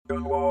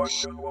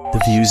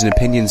The views and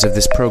opinions of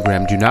this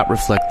program do not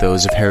reflect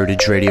those of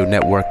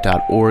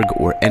heritageradionetwork.org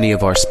or any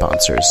of our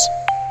sponsors.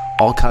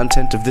 All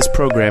content of this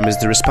program is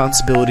the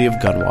responsibility of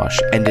Gunwash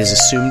and is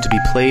assumed to be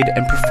played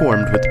and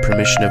performed with the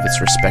permission of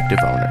its respective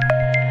owner.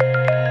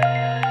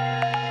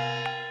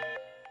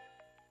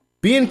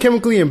 Being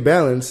chemically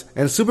imbalanced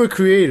and super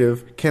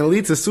creative can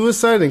lead to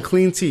suicide and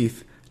clean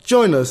teeth.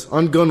 Join us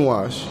on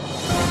Gunwash.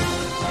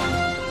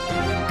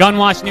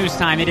 Gunwash News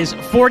Time. It is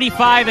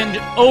 45 and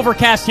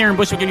overcast here in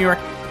Bushwick, New York.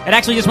 It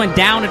actually just went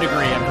down a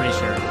degree, I'm pretty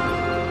sure.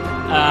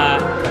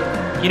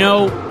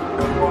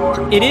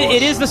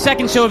 It is the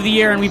second show of the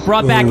year, and we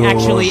brought back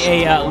actually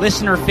a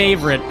listener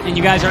favorite, and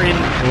you guys are in...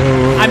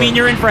 I mean,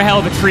 you're in for a hell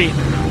of a treat.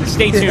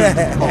 Stay tuned.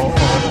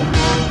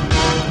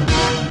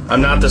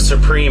 I'm not the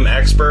supreme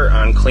expert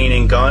on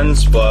cleaning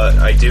guns, but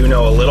I do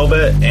know a little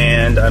bit,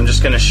 and I'm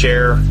just going to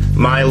share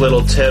my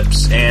little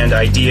tips and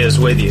ideas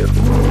with you.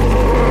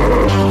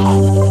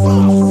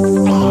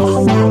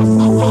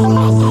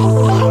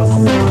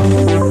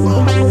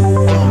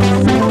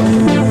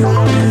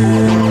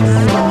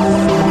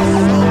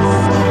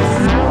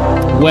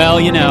 Well,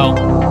 you know,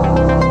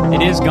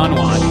 it is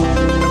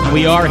Gunwash.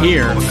 We are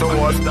here.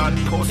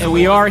 And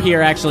we are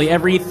here, actually,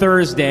 every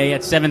Thursday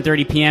at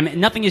 7:30 p.m.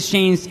 Nothing has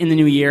changed in the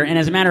new year. And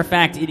as a matter of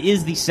fact, it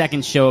is the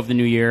second show of the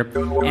new year.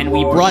 And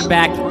we brought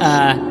back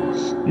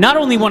not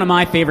only one of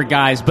my favorite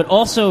guys, but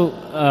also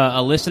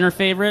a listener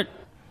favorite.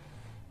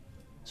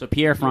 So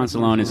Pierre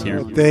Francilone is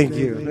here. Thank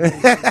you.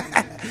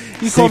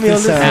 You call me a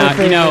listener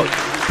favorite. You know,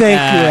 thank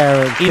you,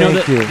 Aaron. You know,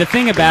 the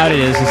thing about it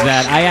is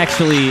that I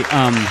actually...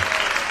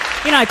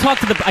 I talk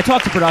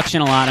to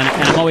production a lot, and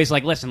I'm always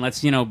like, listen,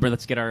 let's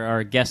get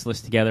our guest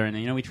list together,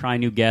 and we try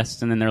new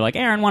guests, and then they're like,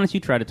 Aaron, why don't you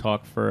try to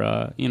talk for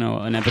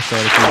an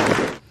episode or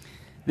something?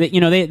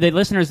 The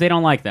listeners, they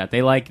don't like that.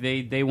 They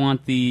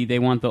want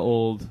the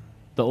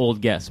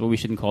old guests. Well, we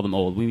shouldn't call them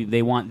old.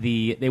 They want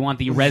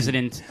the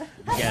resident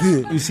guest.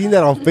 You've seen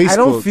that on Facebook. I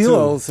don't feel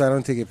old, so I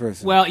don't take it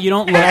personally. Well, you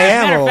don't look.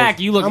 As a matter of fact,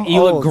 you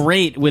look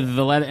great with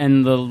the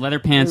leather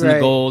pants and the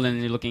gold, and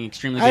you're looking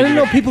extremely good. I don't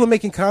know. People are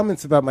making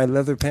comments about my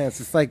leather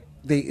pants. It's like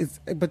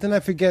but then I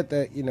forget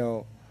that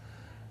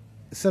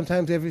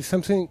sometimes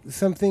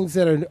some things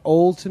that are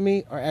old to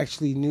me are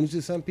actually new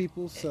to some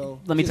people. So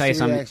let me tell you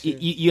something.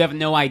 You have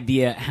no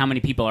idea how many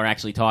people are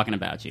actually talking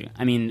about you.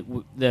 I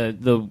mean,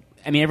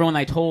 everyone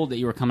I told that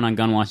you were coming on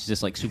Gunwash is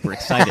just like super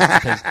excited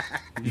because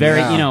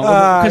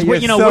because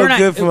we're not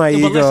good for my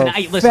ego.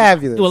 Listen,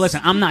 fabulous. Well,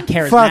 listen, I'm not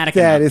charismatic. Fuck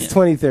that! Enough. It's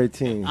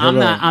 2013. I'm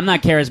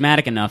not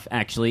charismatic enough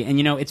actually, and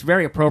it's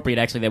very appropriate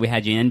actually that we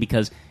had you in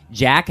because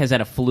Jack has had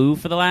a flu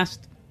for the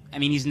last. I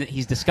mean,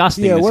 he's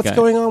disgusting. Yeah, this what's guy.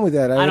 going on with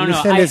that? I don't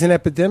understand. There's an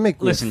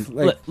epidemic. Listen,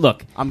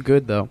 look. I'm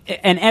good though.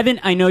 And Evan,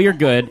 I know you're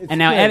good. And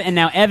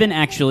now, Evan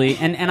actually,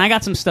 and I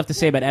got some stuff to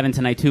say about Evan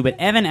tonight too. But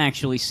Evan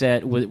actually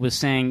was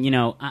saying,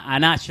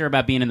 I'm not sure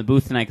about being in the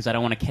booth tonight because I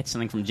don't want to catch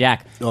something from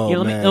Jack.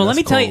 Let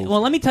me tell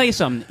you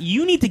something.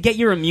 You need to get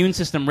your immune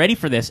system ready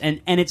for this, and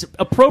it's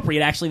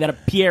appropriate actually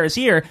that Pierre is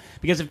here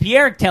because if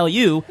Pierre he'll tell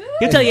you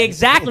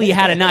exactly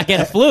how to not get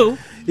a flu.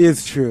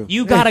 It's true.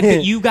 You gotta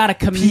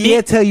commit.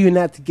 Pierre tell you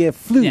not to get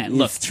flu. Yeah,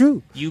 look, it's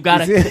true. You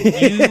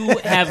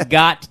have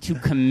got to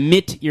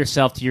commit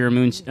yourself to your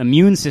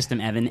immune system,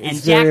 Evan. And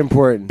it's Jack, very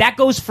important. That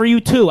goes for you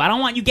too. I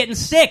don't want you getting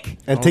sick.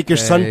 And take your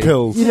sun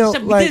pills.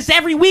 This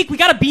every week we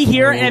gotta be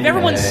here, and if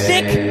everyone's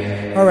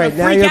sick, all right,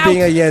 now you're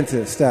being a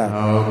yenta. Stop.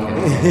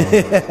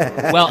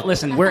 Well,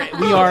 listen,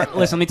 Listen,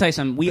 let me tell you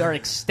something. We are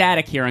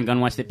ecstatic here on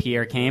Gunwatch that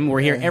Pierre came. We're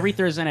here every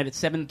Thursday night at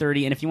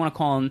 7:30, and if you want to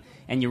call in,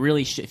 and you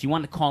really if you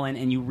want to call in,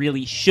 and you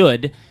really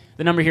should.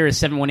 The number here is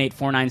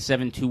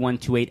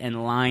 718-497-2128,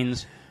 and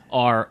lines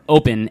are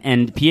open.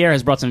 And Pierre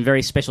has brought some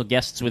very special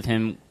guests with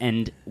him,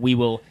 and we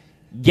will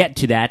get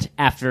to that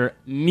after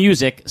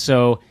music.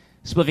 So,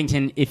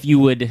 Spliffington, if you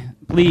would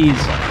please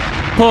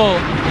pull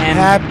and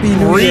Happy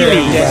New Year,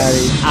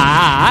 everybody.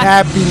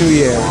 Happy New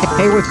Year.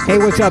 Hey,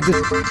 what's up?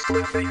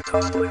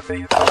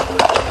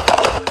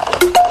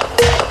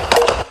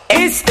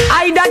 It's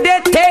either they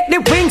take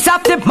the wings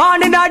of the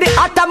morning or the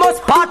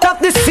uttermost part of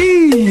the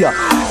sea.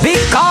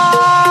 Because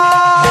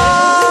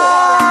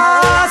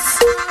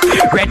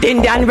Red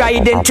Indian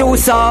riding through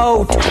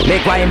south,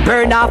 make wine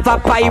burn off a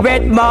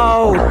pirate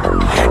mouth.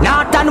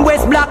 North and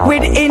west block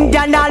with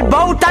Indian all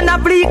bout, and a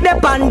bleed them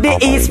on the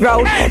east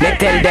road. They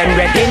tell them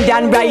Red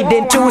Indian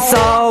riding through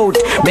south,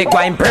 make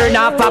wine burn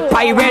off a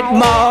pirate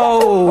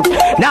mouth.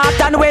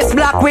 North and west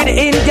block with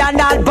Indian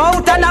all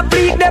bout, and a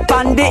bleed them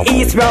on the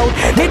east road.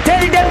 They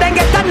tell them they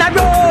get on the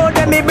road,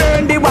 then me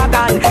burn the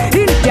wagon.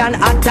 Indian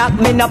attack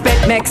me no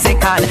pet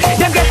Mexican.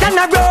 Them get on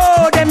the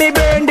road, then me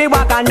burn the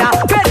wagon.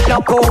 Pet no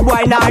cold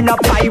wine or no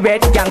pirate.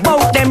 pirate gang.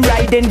 Bout them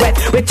riding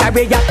west with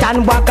chariot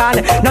and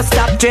wagon. No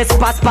stop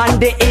trespass on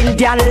the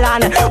Indian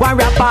land. One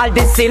rap all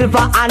the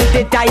silver and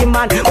the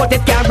diamond, but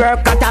it can't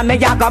work at a me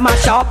ya go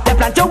mash up the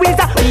plan. So is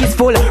a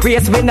peaceful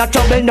race, we no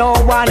trouble no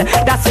one.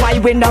 That's why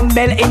we no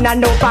mel in a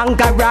no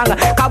bangarang.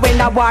 Cause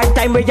when a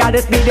wartime we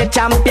always be the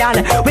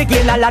champion. We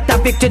gain a lot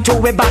of victory too,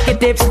 we back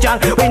it up strong.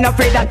 We no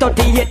afraid of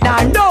 38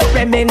 now, no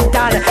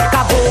Remington.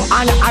 Kaboom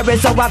and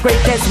arrows our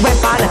greatest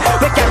weapon.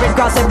 We carry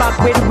cross the back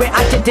with we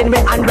attitude we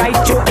and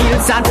right to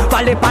heels and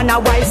fall upon a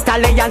white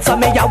stallion. So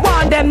me ya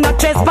warn them not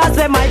trespass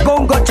when my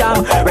gun go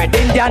jam. Red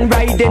Indian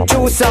riding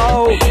through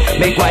so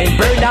make wine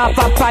burn off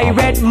a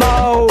pirate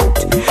mode.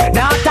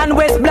 North and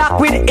west block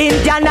with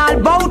Indian all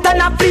bout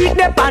and a fleet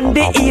them on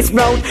the east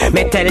road.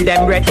 Me tell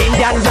them Red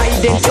Indian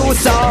riding through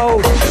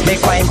so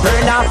make wine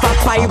burn off a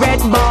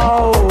pirate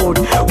mode.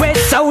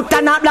 West south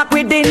and a block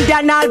with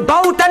Indian all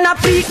bout and a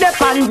fleet them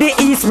on the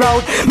east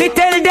road. Me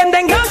tell them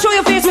then don't show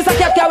your face, Mr.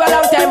 Cat Cow, a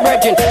long time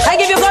virgin. I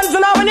give you guns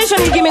and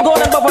ammunition, you give me gold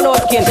and buffalo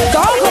skin. So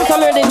how come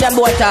some Red Indian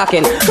boy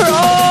talking?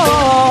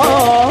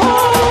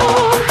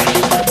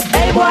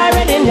 Hey boy,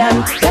 Red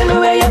Indian, tell me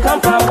where you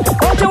come from.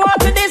 What you want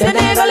to this, the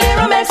nigga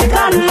little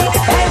Mexican.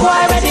 Hey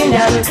boy, Red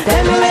Indian,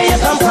 tell me where you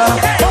come from.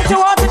 What you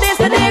want to this,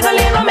 the nigga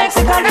little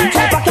Mexican.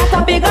 Check a cat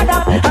a bigger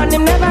dog, and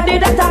him never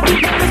did attack.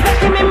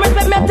 Respect him,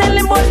 respect me, tell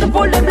him boys to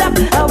pull the black.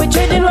 And we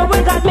trading what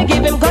we got, me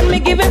give him gun, me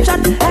give him shot.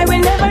 I will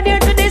never dare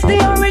to this, the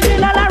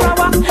original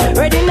Arawak.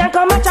 Red Indian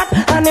come a chat,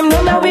 and him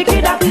know me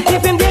wicked act.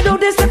 If him they do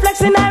this, the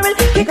flexing, I will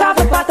kick off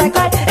the pot like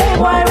that. Hey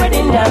boy, Red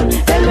Indian,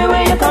 tell me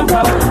where you come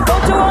from.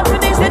 What you want to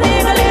this, the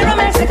nigga little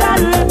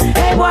Mexican.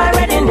 Hey boy,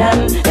 Red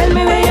Indian, tell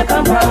me where you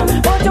come from.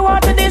 What you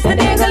want to this, the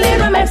nigga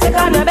little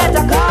Mexican. You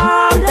better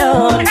calm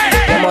down.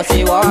 You must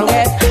see one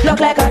get look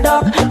like a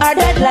duck or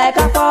dead like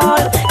a fall.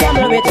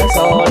 Gamble with your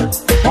soul.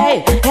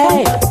 Hey,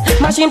 hey,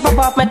 machine pop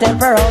off my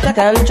temper out of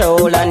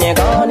control, and you're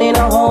gone in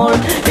a hole.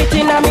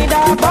 Fitting on me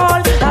dark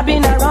ball. I've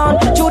been around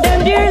to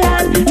them dear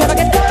land. Never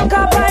get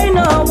conquered by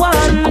no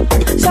one.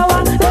 So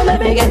don't let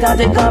me get out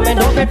it coming.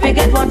 Don't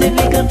forget what the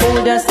little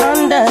fool just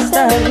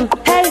understand.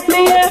 Hey,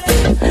 me here,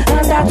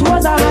 and that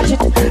was a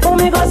hatchet. Oh,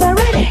 me goes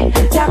ready.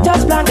 Jack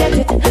just planted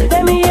it.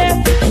 Let me here,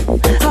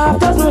 half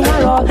dozen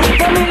harrow.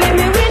 For me, let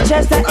me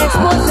Winchester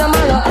expose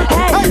tomorrow.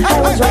 Hey,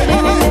 I was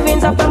riding in the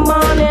winds of the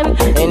morning.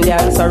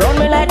 Indians surround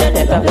me like the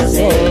depth of the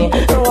sea.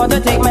 Don't want to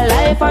take my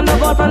life and the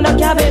gold from the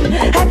cabin.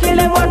 I kill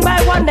them one by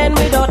one, then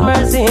without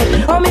mercy.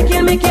 Oh, me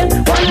kill.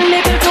 One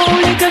little, two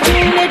little,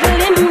 three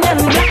little Indian.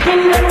 Black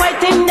Indian,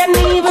 white Indian,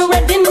 even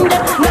red Indian.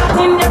 North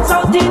Indian,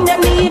 South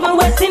Indian, even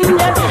West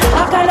Indian.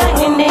 How can I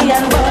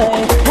Indian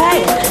boy?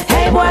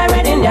 Hey boy,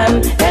 Red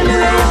Indian, tell me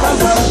where you come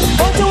from.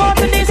 What you want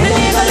to this, the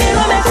nigga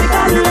little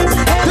Mexican.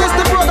 This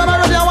the program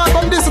already, I want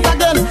come this it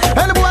again.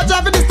 Any boy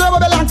try for this turbo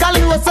bell and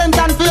calling you a cent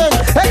and fame.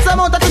 X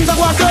amount of things that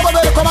want turbo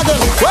bell come again.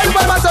 Well, you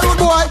better say rude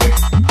boy.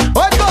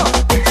 What go?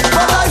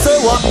 But I say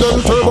what them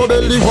turbo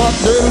belly, what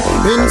them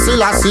in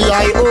Selassie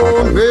I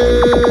own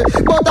way.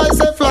 But I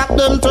say flap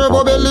them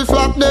turbo belly,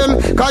 flap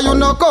them. Cause you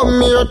no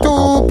come here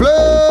to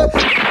play.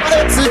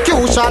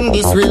 Execution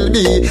this will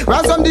be.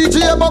 Ransom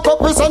DJ buck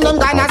up, we send them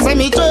Ghana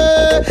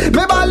cemetery.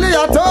 Me bally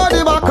a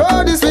the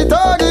back this with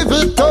the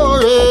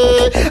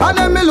victory. And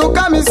then me look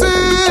at me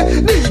see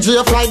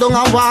DJ fly down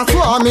and want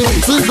swarm me.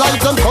 Seems like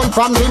them come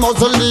from the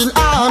Muslim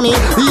army.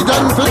 He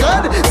done for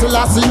dead,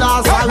 Selassie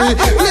not sorry.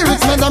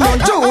 Lyrics me them on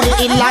Judy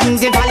inland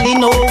the valley,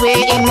 no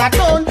way in a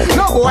town.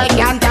 No boy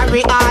can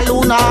carry all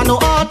who no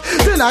heart.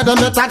 Tonight them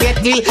better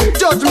get the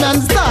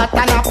judgment start.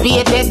 And a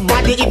fated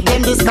body if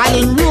them this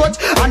calling roach.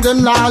 And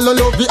them now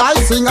love the I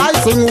sing,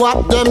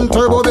 whap them,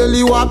 turbo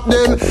belly, whap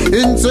them.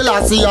 In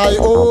Selassie I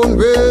own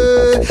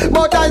way.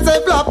 But I say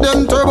flap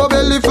them, turbo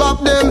belly,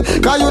 flap them.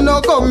 Cause you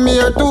no come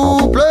here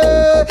to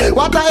play.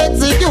 What a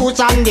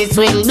execution this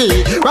will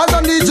be.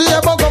 Ransom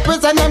DJ buck up, we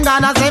send them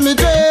Ghana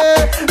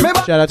cemetery.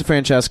 Shout out to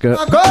Francesca.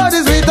 God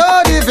is with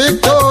all the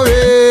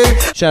victory.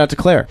 Shout out to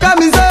Claire.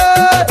 Come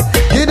say,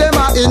 give them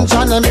a inch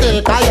and them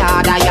take a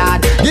yard.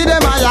 Give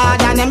them a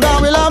yard and them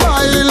down will a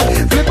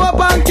mile. Flip up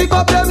and kick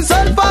up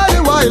themselves for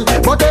a while.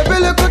 But every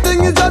little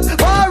thing is just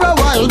for a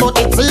while. But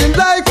it seems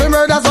like we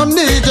murder some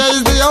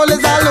DJs, the only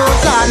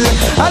solution.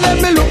 And let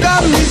me look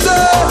at me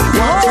say,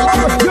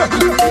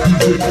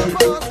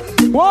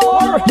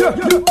 war.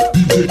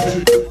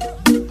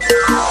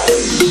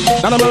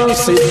 And a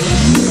mercy.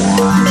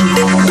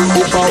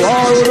 If I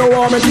war, you don't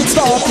want me to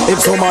stop. If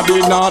somebody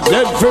not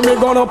dead for me,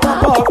 gonna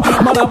pop off.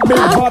 Man, a big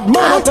bad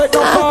man, take a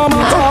farm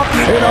and talk.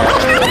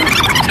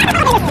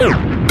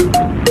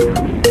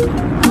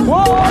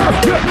 War.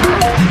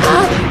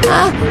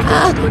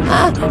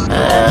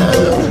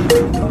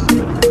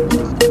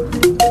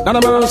 And a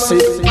mercy.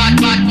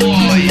 Bad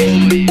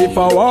boy. If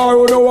I war,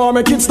 who don't want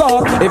make it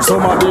start? If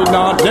somebody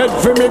not dead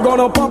for me,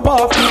 gonna pop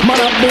off. Man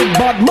a big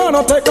bad man,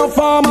 I take a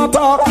farm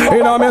attack.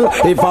 In a mill,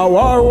 if I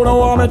war, who don't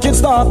want make it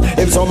start?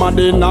 If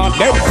somebody not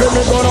dead for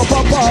me, gonna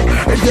pop off.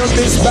 If you're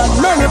this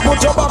bad man, you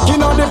put your back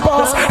in on the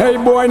past. Hey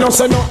boy, no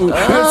say nothing.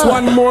 It's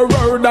one more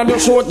word and your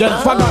short get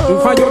forgotten.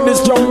 For you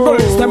this jungle,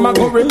 them a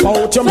go rip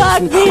out your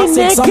missing. I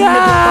see some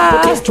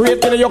nigga put it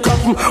straight in your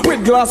coffin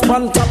with glass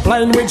pan top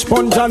line with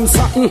sponge and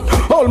satin.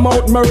 All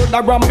mouth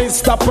murder gram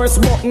Mr. Press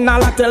button.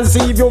 All I tell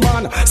see you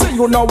man, say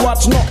you no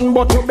watch nothing,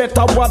 but you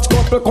better watch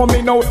couple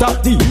coming out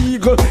of the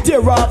eagle.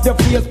 Tear off your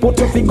face, put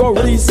your finger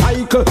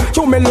recycle.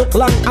 You may look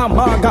like a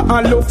maga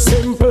and look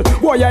simple.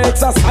 Boy, you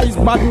exercise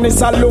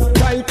badness and look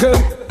title.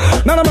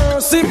 None of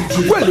mercy.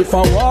 Well, if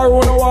I war,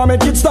 who don't want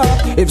make it stop?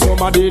 If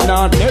somebody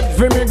not dead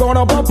for me,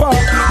 gonna pop up.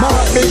 Man,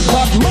 a big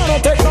bad man, I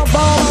take no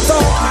farm at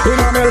all. In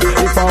a mill,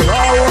 if I war,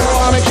 who don't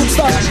want make it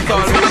stop?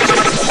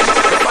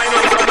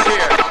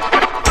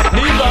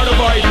 These are the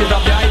voices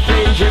of the high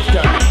plane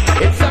drifter.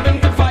 It's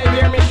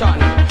 75-year mission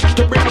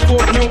to bring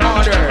forth new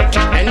order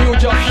and new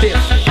justice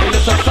in the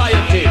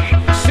society.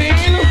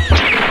 Seen?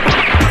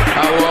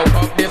 I woke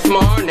up this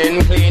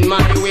morning, clean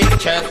my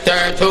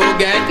Winchester to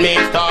get me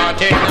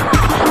started.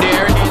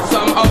 There is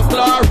some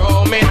outlaw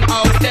roaming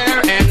out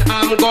there, and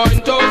I'm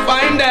going to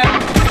find them.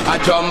 I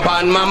jump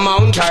on my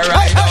mount, I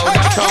ride out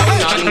of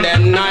town, and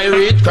then I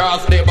reach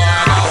across the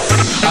border.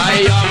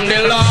 I am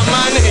the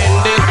lawman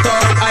in this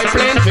town. I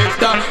play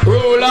drifter,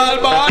 rule all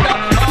border.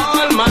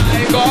 All my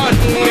gun,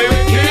 me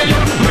will kill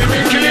you, me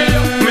will kill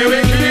you, me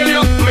will kill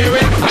you, me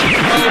will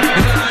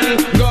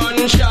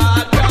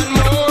gunshot, gun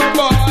more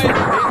boy.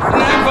 It's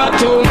never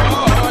too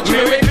much. Me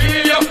will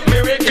kill you, me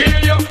will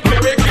kill you, me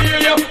will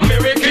kill you, me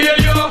will kill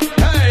you.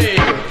 Hey,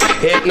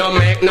 it no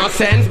make no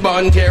sense,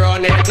 bounty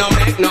run. It no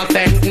make no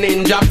sense.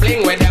 Ninja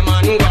fling with them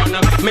on gun.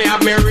 Me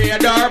have me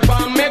radar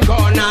from me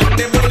gun and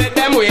the bullet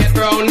them wait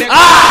round the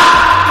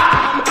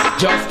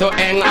just to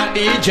hang a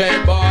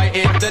DJ boy,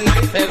 it's the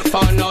nicest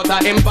fun out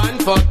of him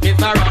band fuck is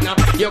a runner.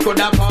 You could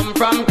have come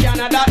from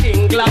Canada,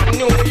 England,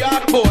 New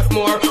York,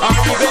 Baltimore, or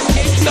even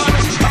Kingston.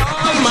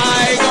 Oh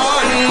my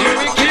God, me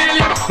will kill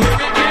you, me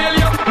will kill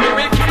you, me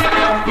will kill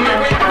you, me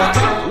will.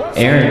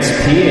 Aaron's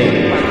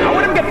peeing. I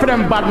wouldn't get for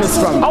them badness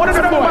from. I wouldn't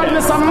get for them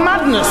badness and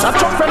madness. I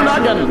chop friend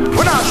again.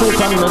 When I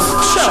shoot on this,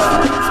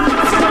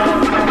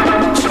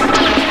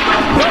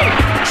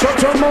 shut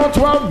your mouth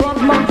while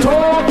Batman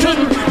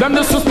talking. Them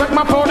disrespect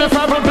my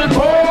 45 will be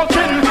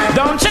talking.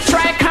 Don't you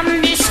try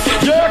come this.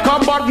 Yeah,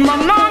 come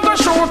Batman now go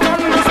shoot on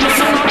this.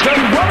 Listen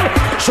again, well.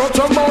 Shut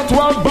your mouth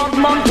while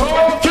Batman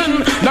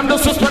talking. Them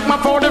disrespect my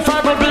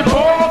 45 will be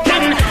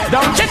talking.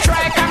 Don't you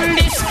try come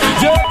this.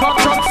 Yeah, come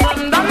shot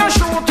friend and a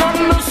shoot on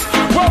this.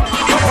 Well,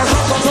 a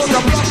shot on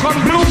your black and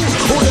blue.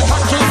 Who the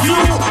heck is you?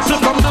 To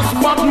come this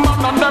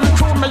Batman and them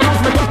crew me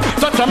use me.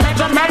 Such a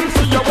measurement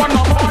for your one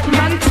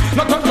apartment.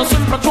 Not up the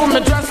simple to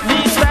me dress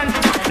decent.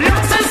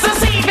 Nonsense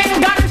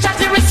deceiving, gunshot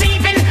you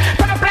receiving.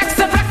 Perplex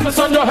the blackness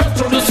on your head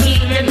to the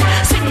ceiling.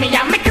 See me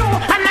and me crew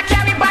and I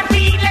carry bad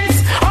feelings.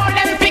 All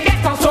them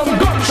forget on some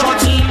gunshot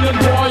healing,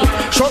 boy.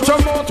 Shut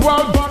your mouth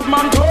while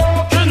Batman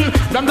talking.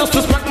 Them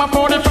disrespect my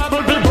 45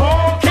 will be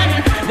broken.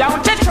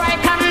 Don't you try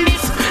come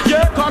this.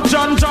 Yeah, cause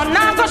John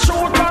now go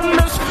shoot on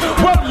this.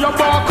 Well, you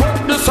bark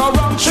up this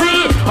around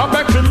tree. I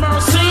beg for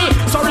mercy.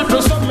 Sorry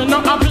for something,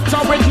 not a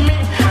picture with me.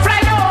 Fly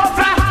low,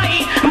 fly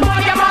high. Boy,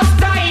 you must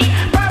die.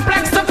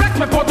 Perplex the black,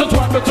 me put it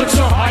one, but it's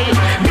so high.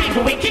 Big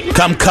wicked.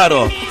 Come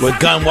cuddle with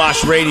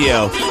Gunwash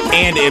Radio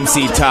and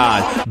MC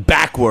Todd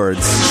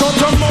backwards. Shut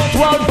your mouth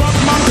while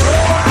Batman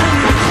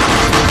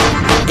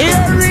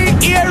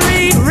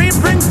Eerie,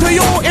 reprint to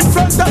you in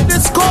front of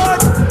this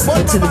court.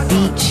 Went to the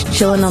beach,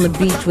 chilling on the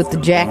beach with the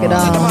jacket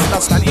on.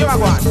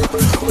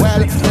 Well,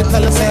 they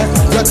tell you say,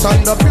 you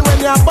turned up when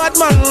you're a bad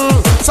man.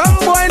 Some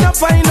boy not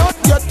find out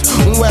yet.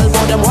 Well,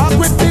 but them walk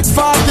with big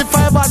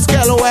 45 a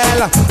scale.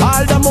 Well,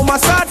 all them mama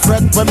start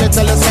fret when me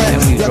tell you say,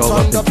 you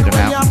turned up when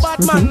you're a bad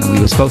man. We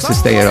were supposed to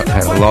stay at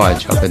a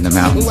lodge up in the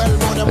mountains,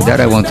 but that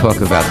I won't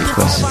talk about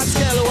because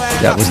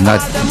that was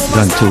not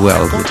done too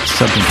well.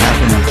 Something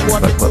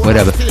happened, but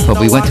whatever. But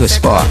we went to a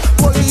spa.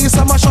 Police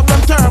a mash up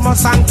them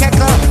thermos and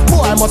keckle.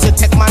 Boy must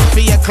take man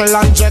vehicle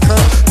and jekyll.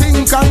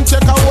 Think and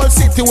check a whole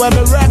city where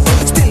me wreck.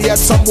 Still yet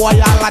some boy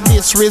all a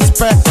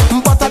disrespect.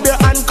 But I be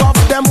handcuff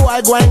them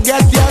boy go and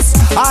get yes.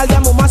 All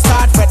them who must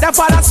start fret. Them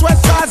father sweat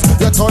cause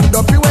you turned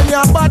up when you're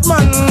a bad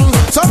man.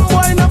 Some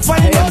boy not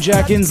find out. Hey, I'm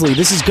Jack Inslee.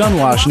 This is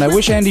Gunwash, and I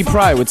wish Andy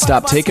Pry would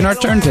stop taking our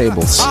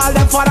turntables. All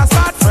them father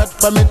start fret.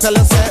 But me tell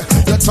you say,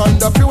 you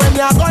turned up when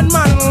you're a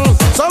gunman.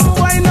 Some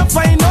boy not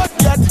find out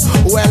yet.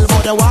 Well,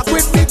 but they walk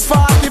with big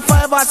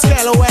 45 a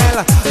scale.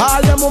 Well,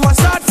 all them mama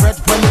start fret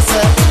when you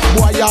say,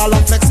 boy, y'all a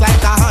flex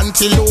like a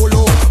Auntie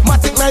Lulu.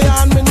 Matic na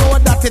yarn, me know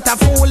that it a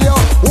fool you.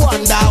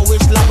 Wonder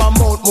which lava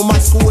mouth mama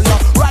school you.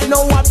 Right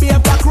now I be a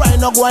black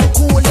rhino go and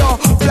cool you.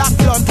 Black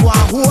blunt one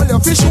hole you.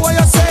 Fish what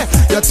you say,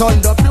 you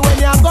turned up when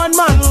you're a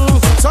gunman.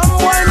 Some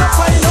boy not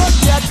find out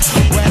yet.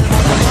 Well,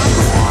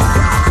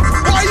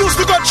 boy used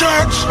to go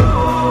church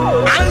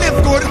and live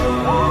good.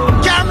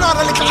 Carry on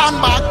a little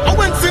handbag. I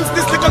went since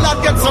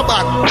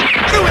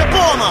Anyway,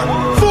 poor man,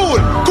 fool,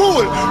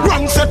 cool,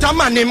 wrong set of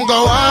man him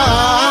go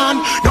on.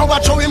 Now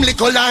watch how him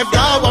little life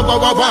go,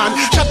 one.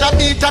 Shut up,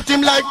 beat at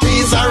him like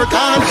peas or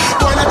can.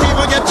 Boy, not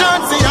even get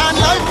chance, and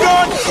life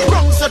gone.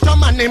 Wrong set of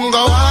man him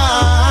go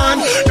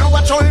on. Now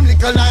watch how him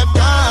little life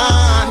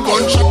gone.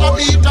 Gun shut up,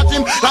 beat at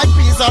him like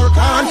peas or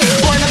can.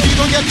 Boy, not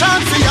even get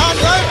chance, and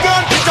life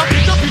gone.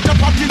 Beat up,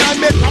 party and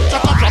make up,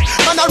 chop.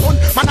 Man a run,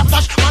 man a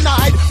flash, man a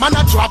hide, man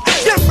a drop.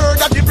 Them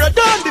murder the bread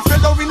and the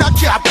fellow in a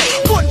cap.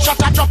 One shot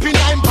a drop in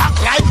him back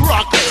like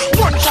rock.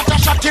 One shot a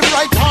shot him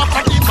right off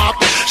at the map.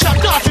 Shot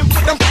off him,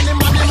 put them on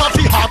him and him off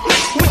the hop.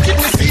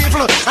 Wickedness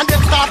evil and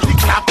then start the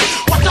clap.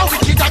 What a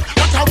wicked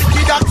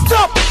act,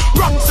 stop.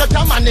 Wrong set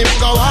of man him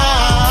go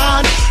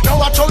on. Now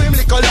watch how him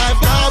little life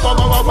go,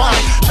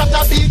 Shot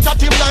a beat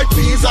at him like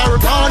peas are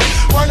gone.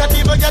 Why not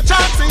even get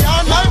chance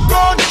and life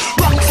gone.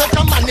 Wrong set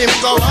of man him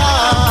go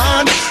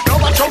on. Now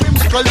watch how him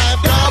little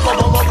life go,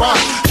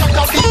 Shot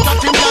a beat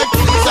at him like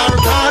peas are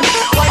gone.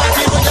 Why not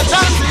even get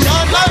chance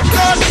and life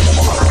gone.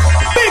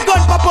 Big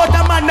gun pop out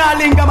a man, now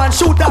linger man.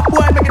 Shoot that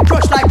boy, make it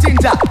crush like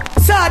ginger.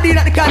 Sardine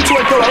at the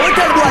control tower. We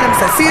tell boy them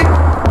say, see?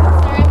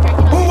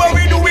 Who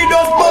we do, we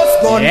just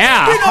bust gun.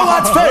 Yeah. We know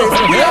what's face.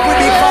 We have with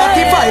the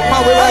 45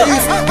 power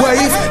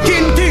ways.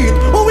 King teeth.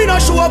 Who we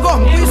not show a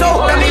gun. We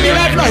out and in the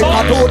life like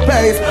a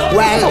toothpaste.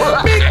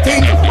 Well, big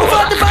thing. Who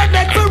 45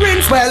 neck for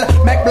rings. Well,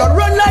 make blood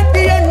run like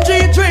the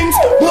NG drinks.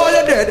 Boy,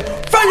 you're dead.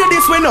 From you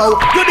this we know.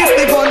 You this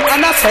the gun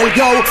and I sell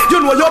yo. You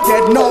know you're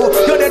dead now.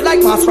 You're dead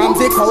like Mass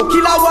Ramsey cow.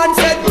 Killer one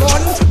said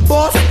gun,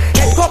 boss,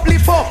 head cup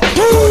lift up.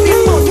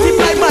 This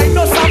multiply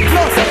minus and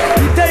plus.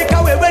 We take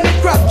away when it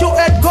crack your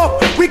head cup.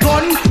 We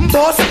gun,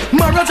 boss,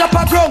 marriage up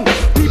a ground.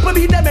 People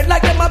be them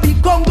like them a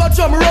big Congo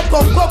drum rock,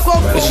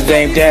 come. This is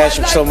Dame Dash.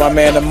 I'm still my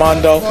man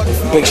Armando.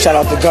 Big shout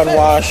out to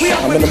Gunwash.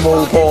 I'm in the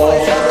mood, boy.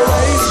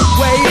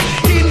 Wait,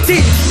 in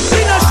teeth.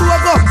 We not sure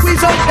up. We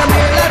jump them in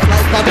left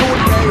like a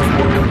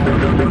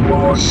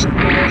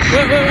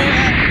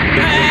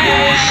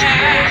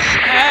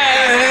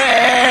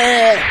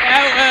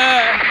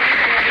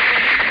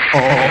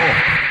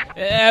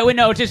we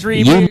know just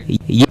read.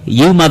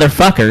 You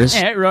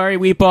motherfuckers. Rory,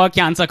 we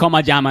cancer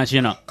coma jamas,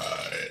 you know.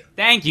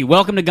 Thank you.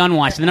 Welcome to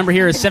Gunwash. The number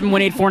here is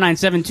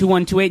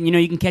 718-497-2128, and you know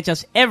you can catch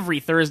us every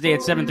Thursday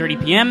at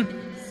 7:30 p.m.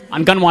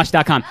 on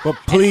gunwash.com. But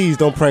please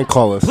don't prank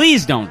call us.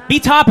 Please don't. Be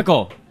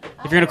topical.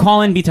 If you're going to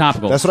call in, be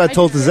topical. That's what I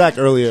told to Zach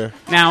earlier.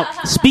 Now,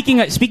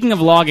 speaking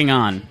of logging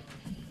on,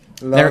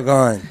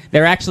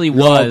 there actually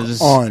was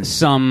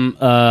some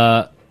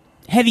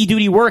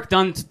heavy-duty work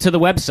done to the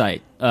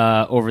website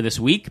over this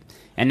week.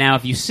 And now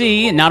if you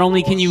see, not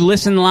only can you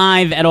listen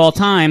live at all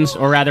times,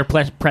 or rather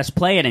press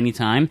play at any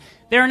time,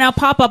 there are now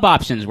pop-up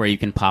options where you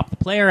can pop the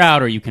player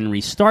out or you can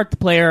restart the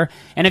player.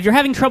 And if you're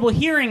having trouble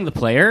hearing the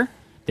player,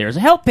 there's a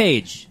help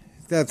page.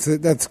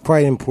 That's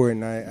quite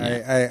important.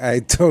 I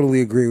totally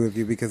agree with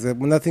you, because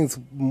nothing's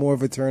more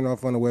of a turn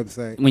off on a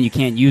website when you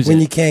can't use it. When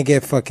you can't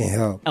get fucking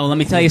help. Oh, let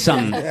me tell you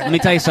something.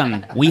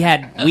 We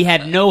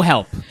had no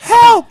help.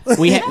 Help!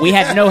 We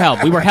had no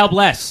help. We were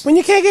helpless. When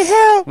you can't get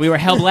help. We were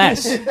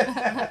helpless.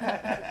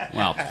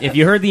 Well, if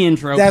you heard the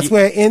intro, that's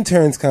where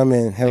interns come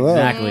in. Hello.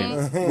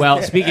 Exactly.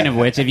 Well, speaking of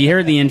which, if you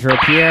heard the intro,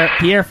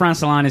 Pierre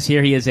Francelin is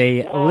here. He is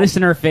a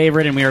listener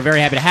favorite, and we are very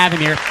happy to have him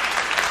here.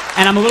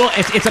 And I'm a little.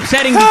 It's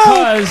upsetting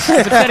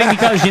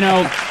because you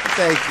know.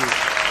 Thank you.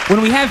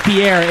 When we have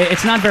Pierre,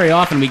 it's not very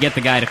often we get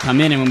the guy to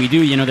come in, and when we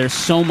do, you know, there's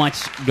so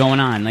much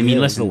going on. I mean,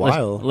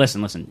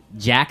 listen.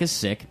 Jack is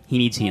sick; he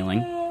needs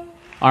healing.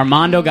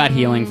 Armando got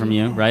healing from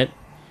you, right?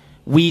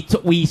 We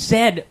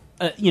said,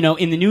 you know,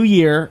 in the new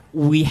year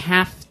we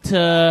have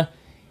to.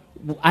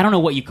 I don't know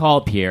what you call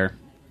it, Pierre,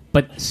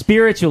 but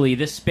spiritually,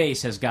 this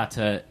space has got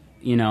to,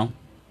 you know.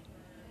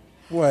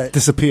 What?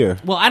 Disappear.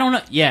 Well, I don't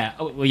know. Yeah.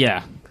 Well,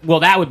 yeah.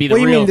 Well, that would be the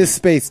real. What do you mean this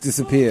space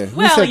disappear?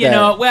 Well, you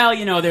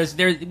know, there's.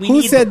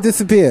 Who said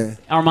disappear?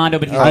 Armando,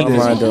 but he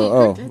Armando.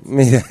 Oh,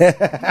 me.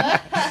 I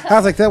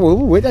was like,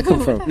 where'd that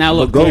come from? Now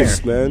look,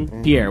 ghost,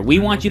 man. Pierre, we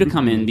want you to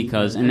come in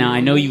because, and now I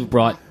know you've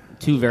brought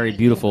two very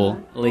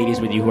beautiful ladies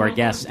with you who are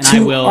guests, and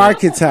I will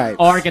archetype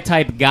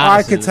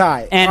goddesses,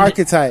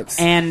 archetypes,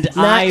 and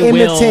not I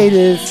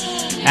imitative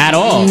will at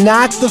all,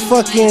 not the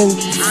fucking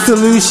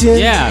solution.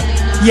 Yeah.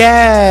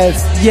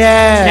 Yes.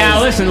 Now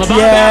listen,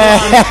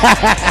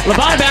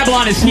 LaBonna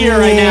Babylon is here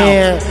right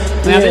now.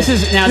 Now this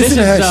is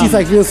she's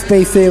like real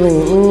space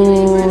sailing.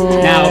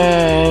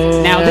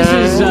 Now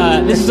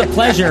this is a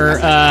pleasure,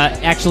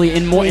 actually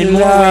in more ways than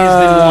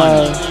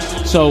one.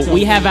 So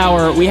we have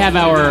our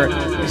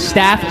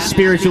staff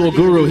spiritual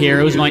guru here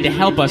who's going to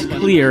help us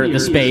clear the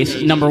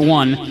space. Number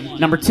one.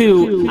 Number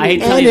two, I hate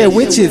to tell you, and they're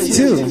witches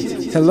too.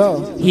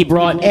 Hello. He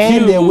brought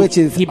they're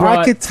witches.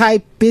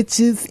 Archetype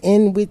bitches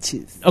and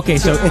witches. Okay,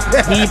 so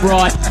he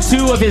brought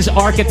two of his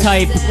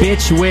archetype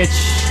bitch witch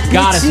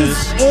goddesses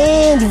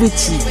and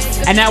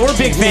witches. And now we're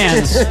big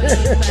fans.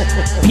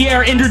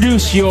 Pierre,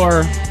 introduce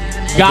your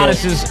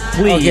Goddesses,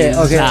 please.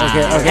 Okay.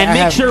 And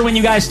make sure when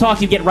you guys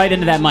talk, you get right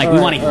into that mic. We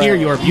want to hear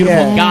your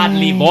beautiful,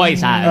 godly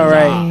voice. All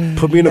right.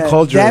 Put me in a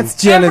cauldron. That's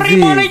Genevieve.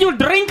 Every morning you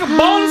drink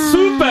bone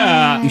soup.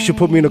 You should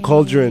put me in a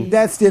cauldron.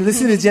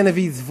 Listen to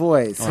Genevieve's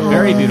voice.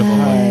 Very beautiful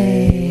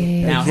voice.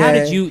 Now, how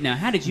did you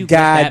get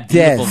that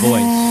beautiful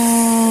voice?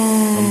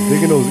 I'm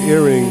digging those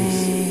earrings.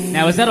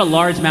 Now, is that a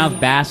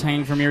largemouth bass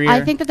hanging from your ear? I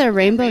think that they're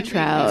rainbow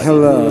trout.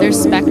 Hello. They're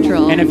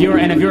spectral. And if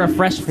you're a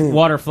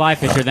freshwater fly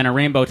fisher, then a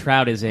rainbow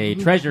trout is a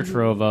treasure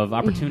trove of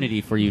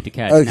opportunity for you to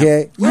catch.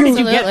 Okay. Now, where did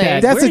you get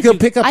that? That's a good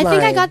pickup line. I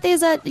think I got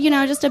these at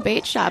just a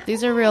bait shop.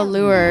 These are real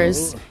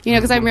lures.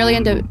 Because I'm really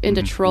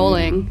into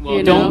trolling.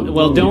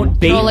 Don't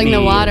bait trolling me.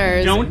 the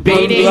waters. Don't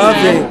bait me.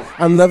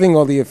 I'm loving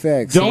all the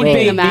effects. Don't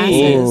bait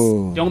me.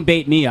 Ooh. Don't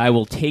bait me. I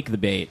will take the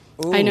bait.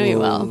 Ooh. I know you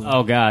will.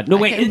 Oh God! No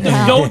wait! You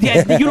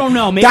don't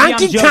know. Maybe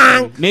Donkey I'm joking.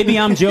 Kong. Maybe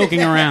I'm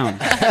joking around.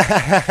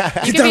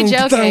 You could be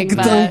joking,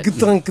 but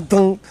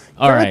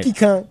all right.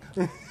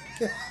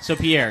 So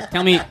Pierre,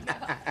 tell me,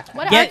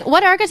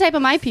 what archetype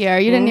am I, Pierre?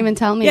 You didn't even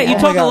tell me. Yeah, that. you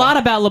talk a lot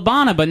about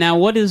Labana, but now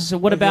what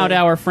about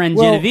our friend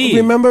Genevieve?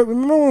 Remember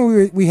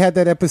when we had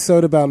that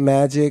episode about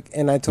magic,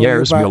 and I told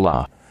you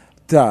about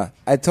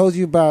I told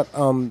you about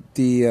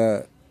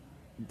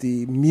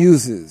the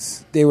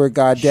muses. They were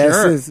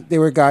goddesses. Sure. They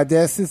were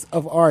goddesses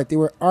of art. They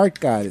were art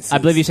goddesses. I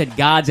believe you said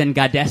gods and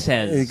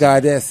goddesses.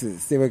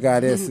 Goddesses. They were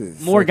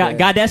goddesses. More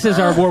goddesses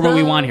are what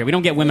we want here. We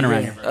don't get women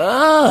around here.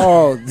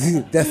 Oh,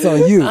 that's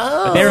on you.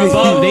 But they're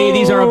above.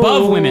 These are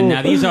above women.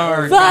 Now these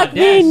are Fuck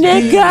me,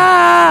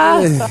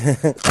 nigga.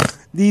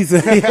 These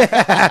are.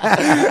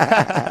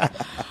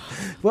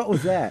 What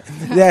was that?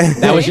 They're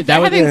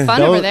having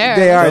fun over there.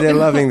 They are. They're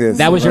loving this.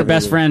 That was your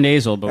best friend,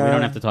 Azel, but we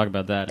don't have to talk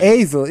about that.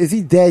 Azel, is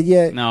he dead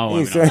yet? No.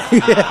 Let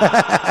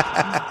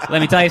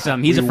me tell you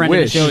something. He's a friend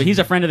of the show. He's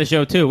a friend of the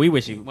show too. We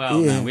wish you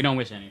well. Yeah. No, we don't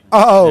wish anything.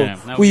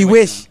 We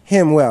wish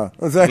him well.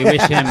 We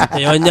wish him.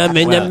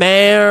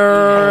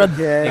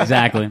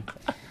 Exactly.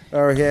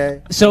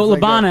 Okay. So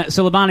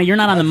Labana, you're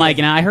not on the mic,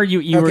 and I heard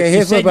you.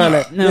 Here's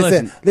Labana.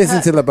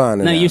 Listen to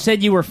Labana. No, you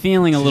said you were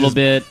feeling a little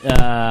bit.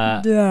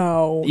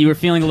 No. You were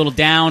feeling a little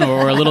down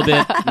or a little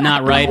bit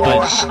not right,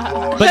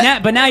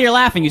 but now you're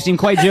laughing. You seem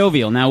quite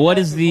jovial. Now, what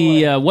is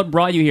what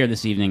brought you here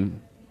this evening?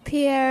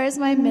 Pierre is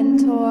my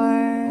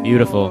mentor.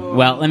 Beautiful.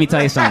 Well, let me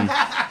tell you something.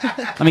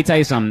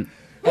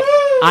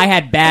 I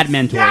had bad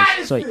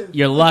mentors, so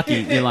you're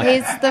lucky.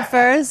 He's the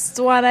first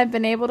one I've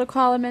been able to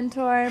call a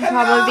mentor, and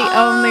probably the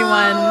only one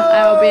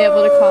I will be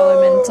able to call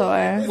a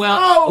mentor.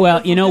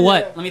 Well, you know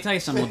what? Let me tell you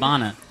something,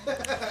 Labana.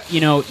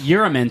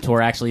 You're a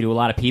mentor actually to a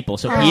lot of people.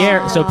 So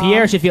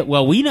Pierre should feel.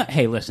 Well, we know.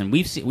 Hey, listen,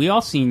 we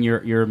all seen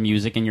your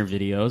music and your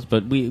videos,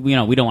 but we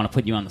don't want to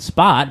put you on the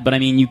spot. But I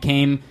mean, you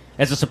came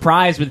as a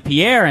surprise with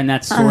Pierre, and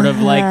that's sort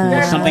of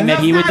like something that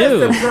he would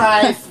do. Not a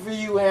surprise for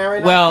you,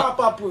 Aaron. Well, I pop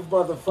up with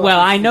motherfuckers. Well,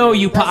 I know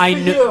you.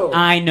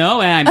 I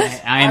know, and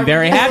I am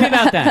very happy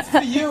about that.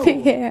 For you.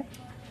 Pierre.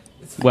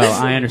 Well,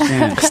 I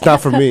understand. It's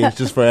not for me. It's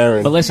just for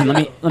Aaron. But listen,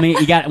 let me.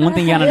 You got one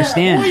thing you got to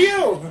understand.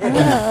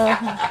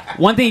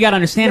 One thing you got to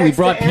understand. We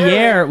brought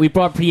Pierre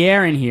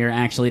in here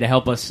actually to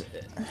help us.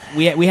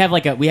 We have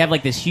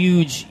like this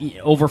huge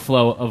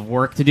overflow of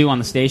work to do on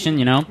the station,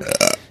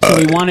 So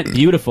we wanted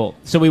beautiful.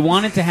 So we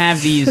wanted to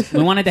have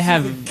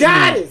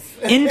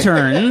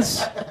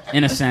interns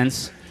in a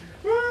sense.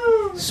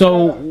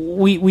 So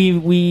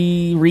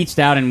we reached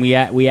out and we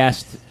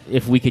asked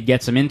if we could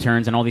get some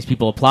interns, and all these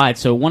people applied.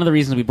 So one of the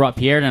reasons we brought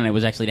Pierre tonight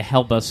was actually to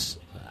help us.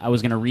 I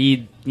was going to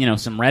read,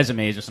 some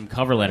resumes or some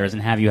cover letters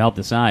and have you help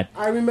decide.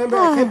 I remember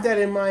I kept that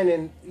in mind,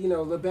 and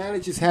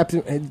Labana just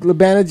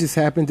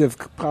happened to have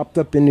popped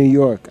up in New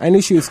York. I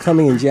knew she was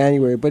coming in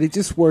January, but it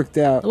just worked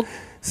out.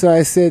 So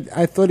I said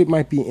I thought it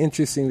might be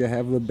interesting to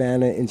have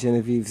Labana and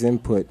Genevieve's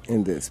input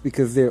in this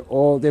because they're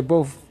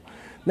both.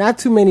 Not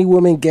too many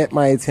women get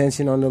my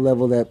attention on the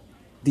level that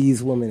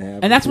these women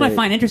have, and that's what I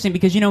find interesting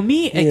because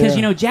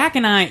Jack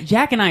and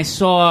I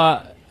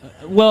saw.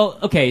 Well,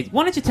 okay.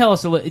 Why don't you tell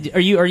us a little?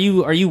 Are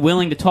you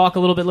willing to talk a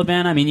little bit,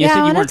 Labana? I mean, you said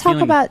you weren't I want to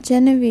talk about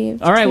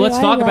Genevieve. All right, let's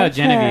talk about her.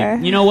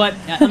 Genevieve. You know what?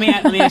 Let me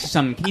ask you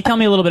something. Can you tell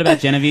me a little bit about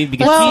Genevieve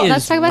because she is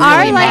let's talk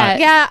about really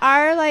hot.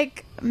 Our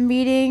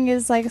meeting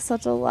is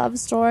such a love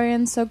story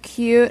and so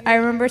cute. I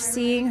remember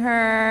seeing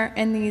her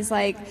in these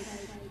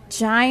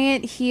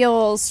giant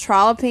heels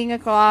trolloping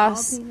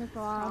across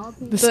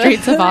the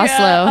streets of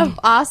Oslo.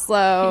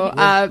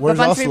 A bunch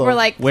of people were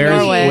like,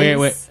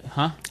 where?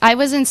 Huh? I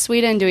was in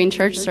Sweden doing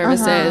church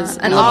services,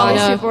 and all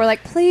these people were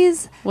like,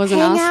 "Please was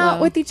hang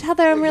out with each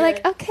other," and we're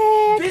like,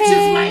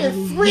 "Okay."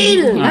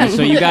 Sweden. All right,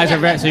 so you guys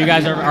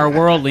are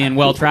worldly and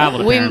well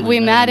traveled. We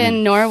met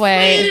in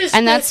Norway,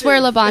 and that's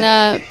where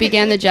Labana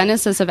began the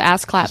genesis of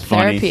Ass Clap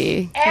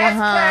Therapy. Ass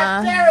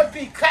Clap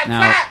Therapy.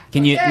 Now,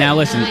 can you now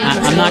listen?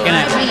 I'm not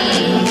gonna.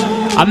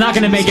 I'm not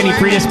going to make any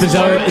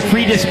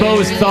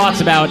predisposed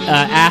thoughts about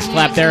ass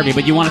clap therapy,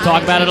 but you want to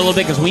talk about it a little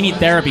bit because we need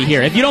therapy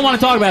here. If you don't want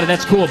to talk about it,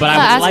 that's cool. But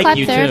I would like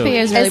you to. Therapy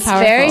is really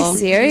powerful. Very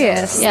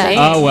serious.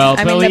 Yeah. Oh well.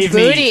 I mean, the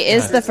booty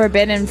is the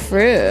forbidden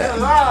fruit.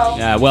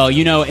 Yeah. Well,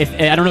 you know, if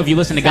I don't know if you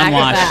listen to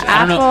Gunwash. I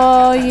don't know.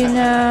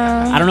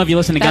 I don't know if you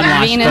listen to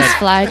Gunwash. Venus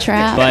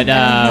flytrap. But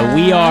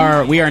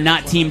we are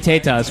not Team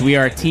Tetas. We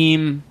are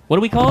Team. What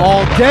do we call it?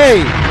 All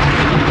day.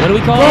 What do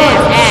we call it?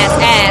 Ass.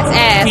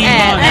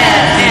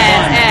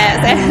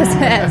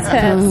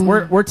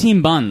 We're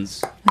Team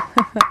Buns.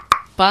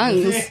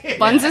 Buns.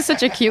 Buns is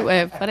such a cute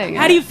way of putting it.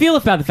 How do you feel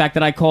about the fact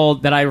that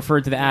I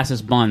referred to the ass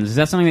as buns? Is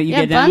that something that you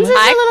get down buns with?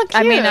 is a little cute.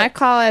 I mean, I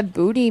call it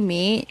booty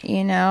meat.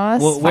 You know,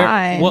 it's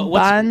fine.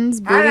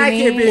 Buns, booty I like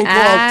it being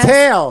ass. called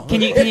tail.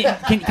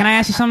 Can I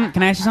ask you something?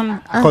 Can I ask you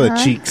something? I call it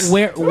cheeks.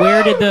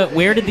 Where did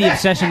the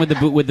obsession with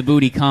the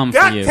booty come for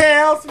you?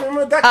 DuckTales.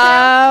 Remember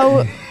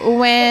DuckTales?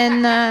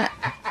 When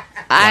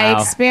I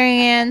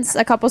experienced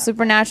a couple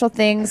supernatural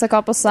things, a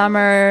couple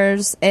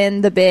summers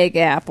in the Big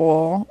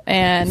Apple,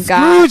 and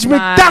got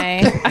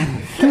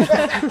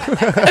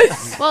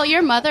Well,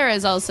 your mother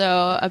is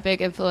also a big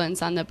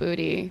influence on the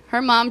booty.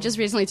 Her mom just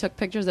recently took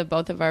pictures of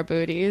both of our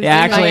booties.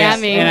 Yeah, in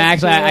Miami.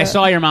 I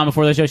saw your mom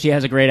before the show. She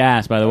has a great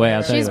ass, by the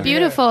way. She's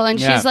beautiful, and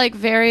she's like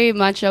very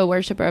much a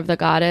worshiper of the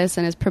goddess,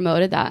 and has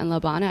promoted that in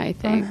Labana, I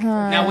think.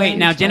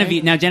 Now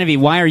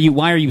Genevieve, why are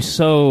you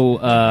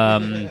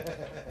so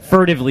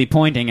furtively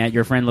pointing at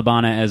your friend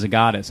Labana as a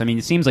goddess? I mean,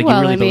 it seems like you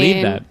really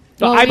believe that.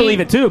 Well, I believe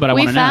it too, but I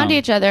want to know. We found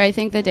each other. I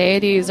think the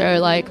deities are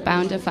like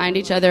bound to find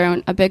each other,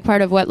 and a big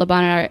part of what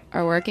Labana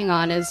are working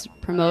on is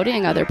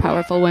promoting other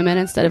powerful women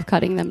instead of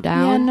cutting them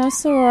down. Yeah, no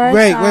soror.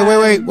 Wait.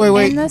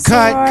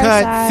 Cut.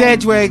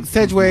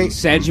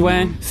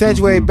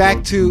 Segue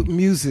back to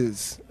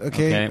muses.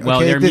 Okay.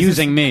 Well, they're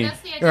musing me.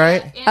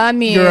 Right?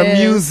 Amused. You're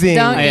amusing.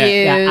 Don't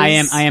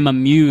use. I am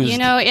amused. You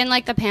know, in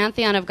like the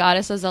pantheon of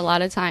goddesses, a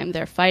lot of time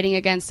they're fighting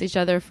against each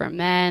other for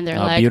men. They're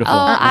like, beautiful.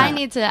 I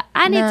need to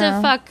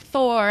fuck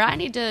Thor. I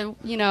need to,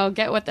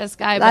 get with this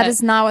guy. That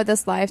is not what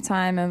this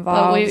lifetime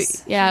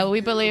involves. But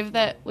we believe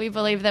that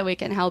we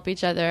can help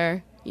each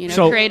other.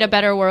 So, create a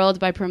better world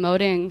by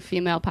promoting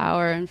female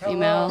power and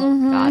female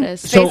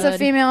goddess. Space of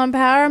female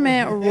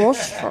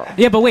empowerment.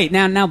 Yeah, but wait,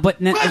 when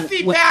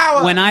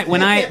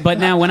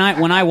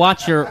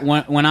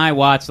I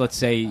watch, let's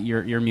say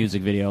your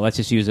music video, let's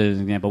just use it as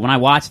an example. When I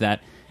watch that,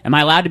 am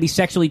I allowed to be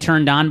sexually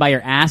turned on by your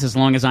ass as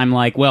long as I'm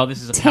like, well,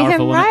 this is a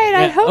powerful woman? Right,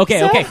 I hope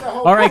so. Okay.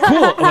 All right,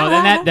 cool.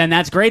 Well, then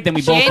that's great. Then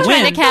we both win. She ain't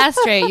trying to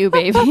castrate you,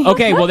 baby.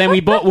 Okay, well then we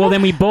both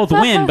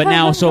win. But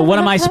now, so what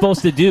am I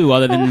supposed to do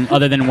other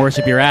than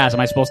worship your ass? Am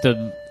I supposed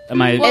to?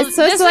 It's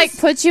supposed to like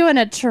put you in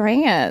a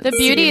trance. The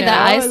beauty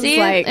that I see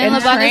like in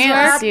Labana's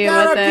work. You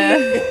with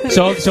the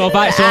so if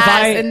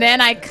I and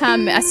then I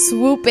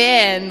swoop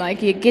in,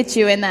 like you get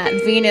you in that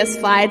Venus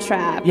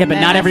flytrap. Yeah, but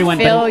not everyone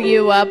fill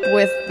you up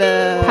with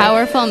the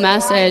powerful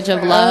message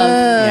of love.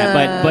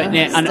 Yeah, but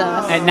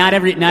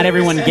not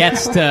everyone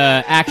gets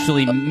to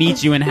actually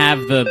meet you and have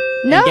the.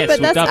 No, but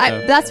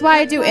that's why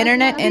I do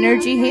internet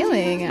energy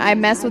healing. I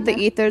mess with the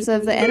ethers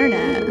of the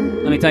internet.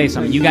 Let me tell you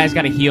something. You guys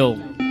got to heal.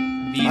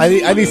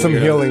 I need some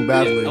healing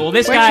badly. Well,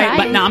 this guy,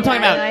 but no, I'm talking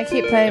about I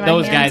keep putting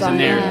those my guys hands in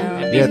there.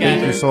 Yeah,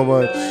 thank you so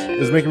much.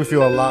 It's making me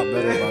feel a lot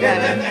better about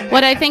it.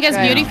 What I think is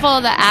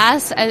beautiful, the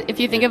ass, if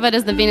you think of it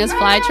as the Venus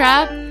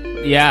flytrap,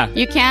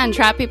 you can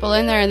trap people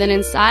in there, and then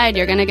inside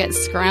you're going to get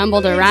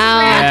scrambled around.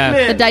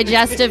 Yeah. The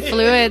digestive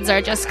fluids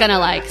are just going to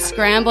like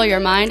scramble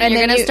your mind, and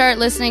you're going to start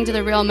listening to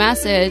the real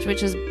message,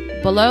 which is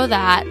below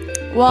that.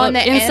 Well, and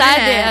the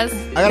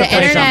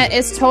internet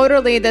is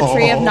totally the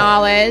tree of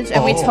knowledge,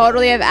 and we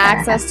totally have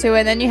access to it.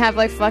 And then you have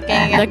like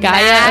fucking the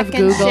Gaia of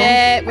Google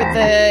shit with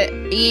the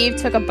Eve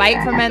took a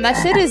bite from it.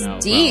 That shit is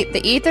deep.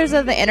 The ethers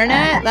of the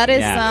internet, that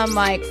is some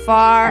like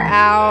far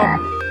out,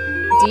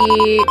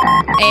 deep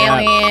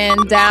alien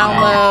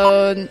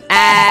download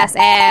ass.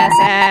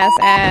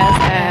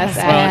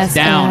 Well, it's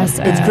down.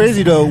 It's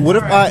crazy though. What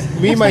if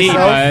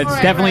myself?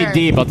 It's definitely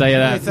deep. I'll tell you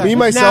that.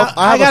 Now,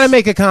 I gotta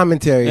make a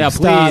commentary. Yeah,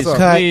 Stop.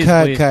 please.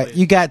 Cut.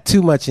 You got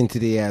too much into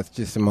the ass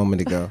just a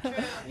moment ago.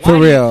 For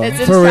real.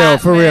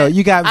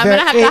 You got. I'm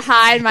gonna have to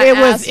hide my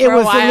ass It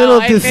was a little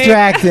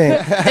distracting.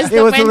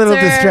 It was a little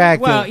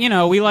distracting.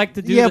 Well, we like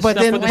to do. But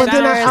then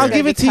I'll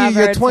give it to you.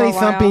 You're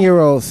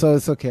 20-something-year-old, so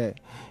it's okay.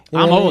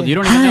 I'm old. You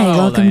don't even know. Hi,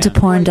 welcome to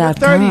porn.com.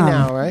 30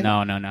 now, right?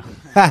 No.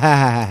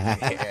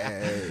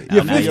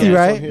 You're 50,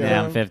 right?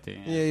 Yeah, I'm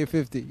 50. Yeah, you're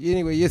 50.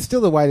 Anyway, you're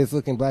still the whitest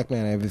looking black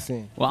man I've ever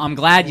seen. Well, I'm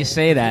glad you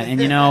say that. And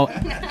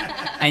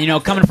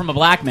coming from a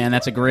black man,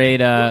 that's a great.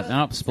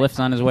 Spliff's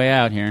on his way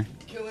out here.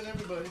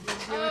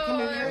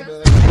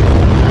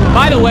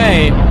 By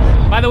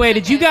the way,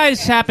 did you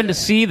guys happen to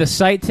see the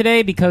site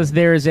today? Because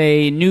there's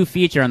a new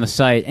feature on the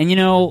site. And,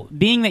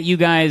 being that you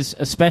guys,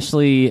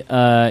 especially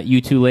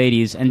you two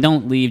ladies, and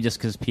don't leave just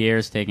because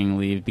Pierre's taking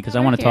leave, because I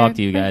want to talk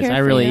to you guys.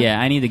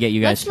 I need to get you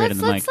guys straight in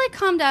the mic. Let's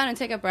calm down and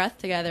take a breath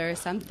together or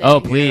something.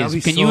 Oh,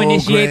 please. Can you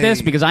initiate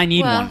this? Because I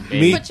need one. I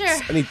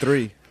need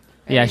 3.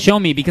 Yeah, show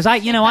me, because I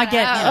get...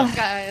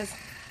 guys.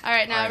 All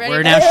right, now ready?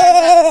 We're now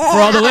for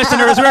all the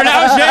listeners. We're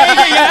now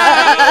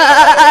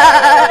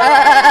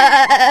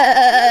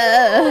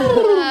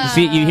shaking.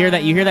 See, you hear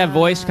that? You hear that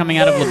voice coming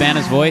out of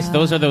Labana's voice?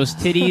 Those are those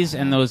titties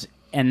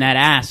and that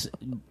ass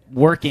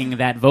working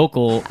that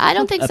vocal. I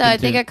don't think up so. I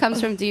into- think it comes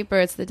from deeper.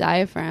 It's the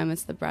diaphragm.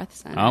 It's the breath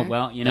center. Oh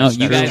well, you know,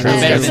 you guys That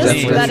are better is than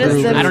me. that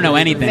is the I don't know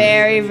anything.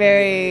 Very,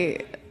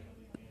 very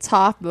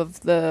top of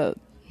the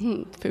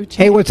food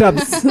chain. Hey, what's up?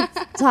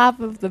 top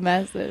of the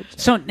message.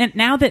 So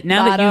now that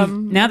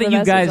Bottom you of the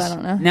message, I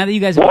don't know. now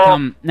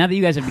that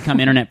you guys have become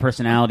internet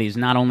personalities,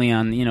 not only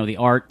on the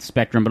art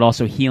spectrum but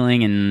also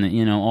healing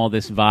and all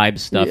this vibe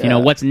stuff. Yeah.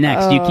 What's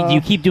next? Do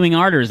you keep doing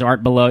art, or is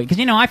art below? Because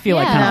I feel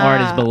like kind of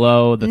art is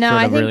below the No, sort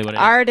I of think really what it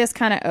is. art is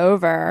kind of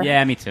over.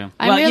 Yeah, me too.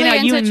 I'm Well, really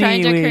you into and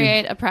trying me, to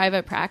create a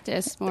private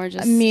practice, more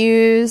just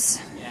Muse.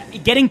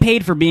 Getting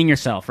paid for being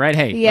yourself, right?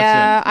 Hey,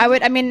 Yeah,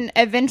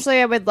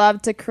 eventually I would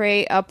love to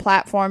create a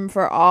platform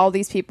for all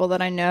these people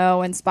that I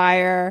know,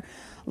 inspire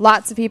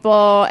lots of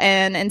people,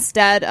 and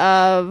instead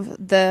of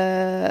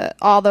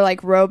all the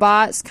like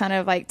robots kind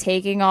of like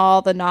taking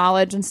all the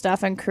knowledge and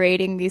stuff and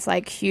creating these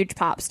like huge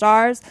pop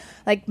stars,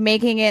 like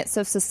making it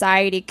so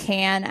society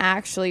can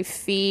actually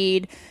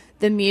feed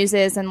the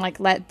muses and like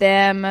let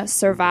them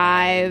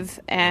survive,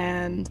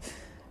 and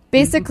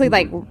basically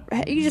like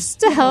just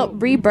to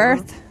help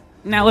rebirth.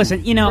 Now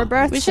listen,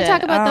 we should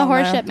talk about the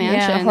horseshit mansion.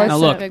 Yeah, That's Now, a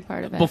look, big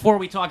part of it. before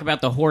we talk about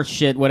the horse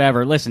shit,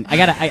 whatever. Listen,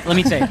 let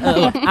me say,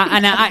 look,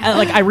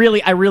 I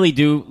really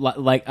do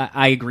like.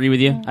 I agree with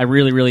you. I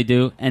really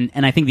do, and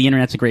I think the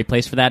internet's a great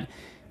place for that.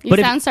 You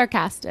sound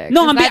sarcastic.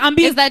 No, Is I'm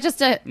being. Is that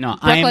just a No,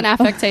 Brooklyn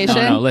affectation?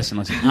 No, listen.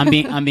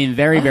 I'm being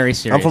very, very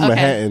serious. I'm from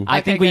Manhattan.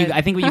 I think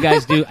what you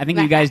guys do. I think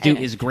what you guys do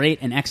is great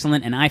and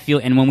excellent. And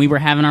and when we were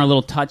having our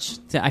little touch,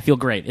 I feel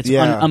great. It's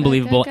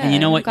unbelievable. Good, And you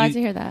know I'm what? glad to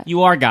hear that.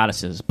 You are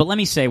goddesses. But let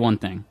me say one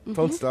thing.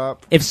 Don't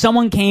stop. If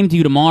someone came to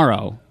you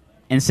tomorrow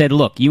and said,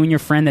 "Look, you and your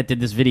friend that did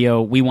this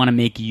video, we want to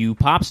make you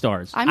pop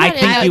stars," I'm not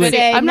in that video.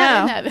 I'm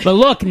not in that video. But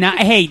look,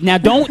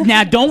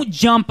 now don't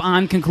jump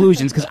on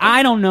conclusions, because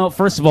I don't know.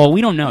 First of all,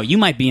 we don't know. You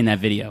might be in that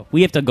video.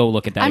 We have to go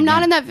look at that. I'm not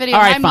again. in that video.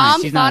 All right, My fine.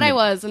 mom She's not thought in I it.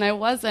 was, and I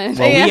wasn't.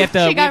 Well, we have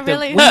to. She got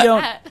really we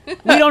don't.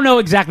 upset. We don't know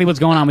exactly what's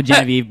going on with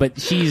Genevieve, but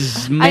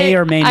she's may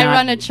or may not. I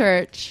run a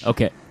church.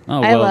 Okay. Oh,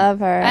 I well. love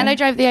her, and I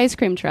drive the ice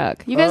cream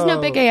truck. You guys know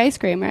Big A Ice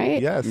Cream,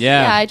 right? Yes.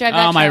 Yeah. Yeah, I drive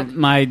that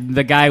truck.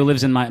 The guy who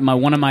lives in my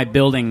one of my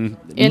building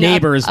In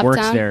neighbors Uptown?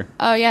 works there.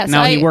 Oh yeah.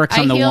 Now so he works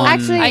on the heal, one.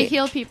 Actually, I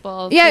heal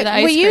people. Yeah, through the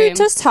ice will you cream.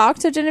 just talk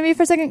to Genevieve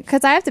for a second?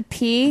 Because I have to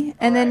pee,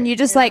 and then you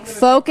just like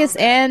focus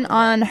in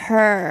on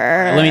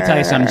her. Let me tell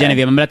you something,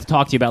 Genevieve. I'm about to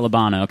talk to you about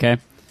Labana, okay?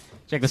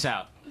 Check this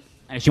out.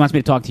 And she wants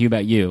me to talk to you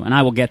about you, and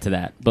I will get to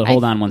that. But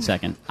hold on one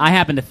second. I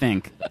happen to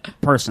think,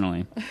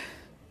 personally,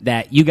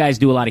 that you guys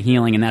do a lot of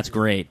healing, and that's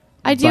great.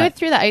 I do it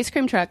through the ice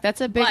cream truck.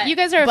 That's a big. You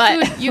guys are a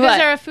food. You guys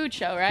are a food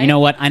show, right? You know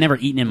what? I never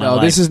eaten in my life.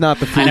 No, this is not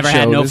the food I never show.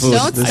 had no This food. is-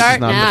 Don't this is start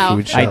not the now.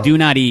 food show. I do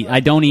not eat. I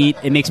don't eat.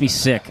 It makes me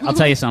sick. I'll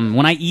tell you something.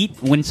 When I eat,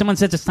 when someone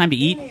says it's time to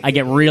eat, I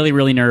get really,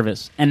 really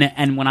nervous.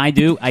 And when I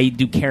do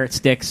carrot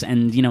sticks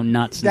and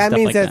nuts and That stuff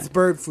means like that's that.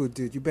 bird food,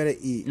 dude. You better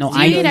eat. No, Do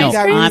you eat ice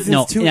cream? I'm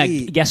no. to Yeah,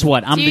 eat. guess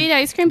what? Do you eat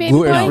ice cream, baby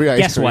boy? Gluten-free ice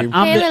Guess what? cream.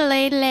 I'm Hey, the- little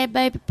lady,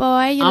 baby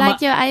boy, you I'm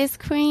like your ice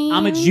cream?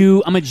 I'm a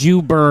Jew. I'm a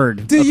Jew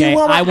bird. Do you okay?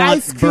 want I my want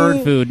ice bird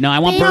cream? food. No, I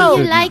want Baby, bird you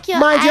food. like your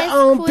Mind your ice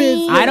own cream?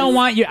 business. I don't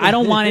want you. I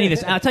don't want any of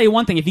this. I'll tell you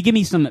one thing. If you give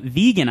me some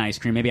vegan ice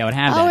cream, maybe I would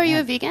have that. Oh, are you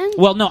a vegan?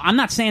 Well, no, I'm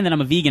not saying that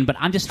I'm a vegan, but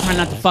I'm just trying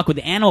not to fuck with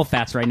the animal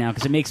fats right now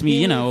because it makes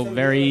me,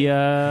 very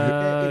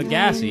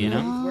gassy.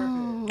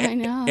 Oh, I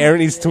know.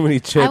 Aaron eats too many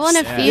chips. I want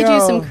to feed Yo.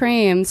 you some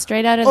cream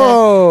straight out of the.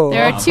 Oh.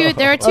 There are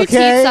two Okay.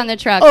 teats on the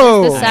truck.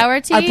 Oh. There's the sour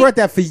teat. I brought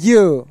that for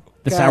you.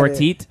 The Got sour it.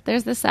 teat.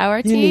 There's the sour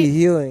You need teat,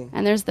 healing.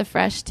 and there's the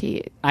fresh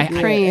teat. I- The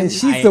cream. And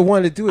she's the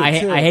one to do it I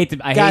too. hate to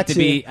Gotcha.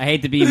 be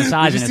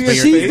misogynist, see but her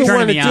you're, She's you're the turning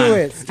one to me do on.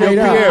 it. Straight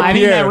Yo, up. Pierre, I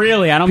mean that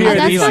really. I don't mean Pierre,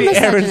 to that's be not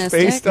like. Aaron's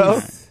misogynistic. face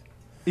though.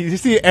 You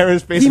see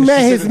Aaron's face. He when met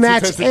she his said it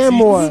match to and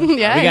more.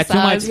 Yeah, We I got too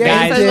saw much, it.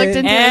 guys. I looked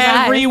into his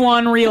eyes.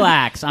 Everyone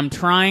relax. I'm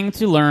trying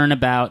to learn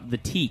about the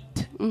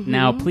teat.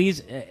 Now,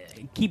 please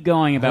keep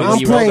going about I'm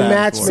what you playing wrote down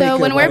matchmaker. for. So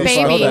when we're Why they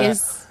saw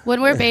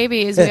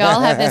babies, we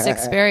all have this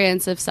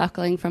experience of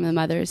suckling from the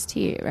mother's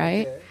teat,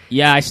 right?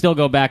 Yeah, I still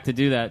go back to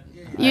do that.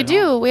 You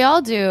do. We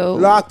all do.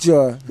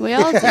 Lockjaw. We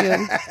all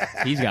do.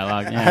 He's got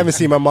locked. I haven't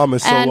seen my mom in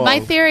so And long. my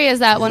theory is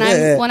that when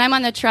I'm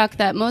on the truck,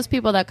 that most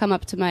people that come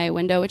up to my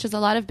window, which is a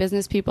lot of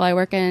business people, I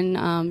work in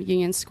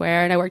Union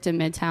Square and I worked in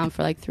Midtown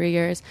for like 3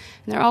 years,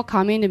 and they're all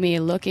coming to me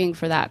looking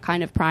for that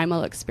kind of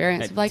primal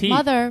experience That of like, teeth.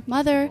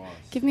 mother,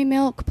 give me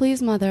milk,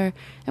 please, mother.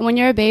 And when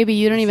you're a baby,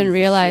 you don't even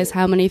realize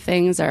how many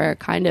things are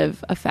kind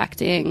of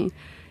affecting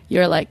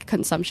your like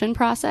consumption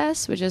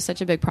process, which is such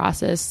a big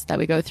process that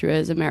we go through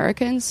as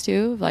Americans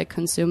too, like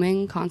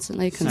constantly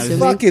consuming.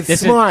 Fucking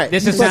smart.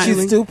 This is But sounding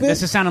you stupid.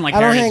 This is sounding like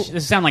I don't heritage. hang-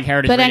 This is sounding like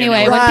heritage. But Radio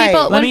anyway, Network.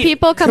 Right. when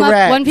people come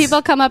Correct.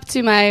 up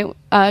to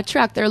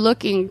truck, they're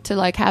looking to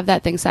like have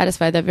that thing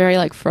satisfied. That very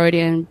like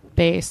Freudian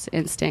base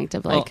instinct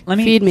of like,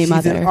 feed me,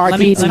 mother.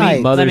 Feed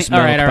me. Mother's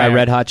Milk all right. by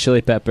Red Hot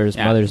Chili Peppers.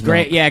 Yeah, Mother's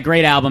great. Milk. Yeah,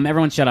 great album.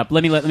 Everyone, shut up.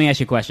 Let me ask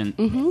you a question.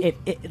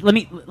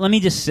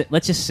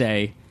 Let's just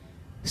say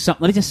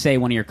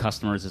one of your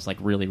customers is like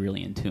really,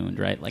 really in tuned,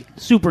 right? Like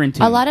super in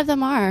tuned. A lot of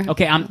them are.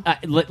 Okay,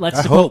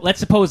 let's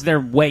suppose they're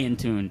way in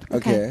tuned.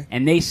 Okay.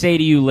 And they say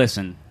to you,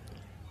 "Listen,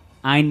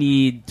 I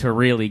need to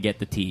really get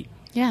the teat.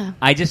 Yeah.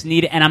 I just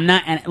need it." And I'm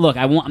not. And look,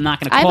 I'm not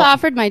going to. I've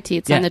offered my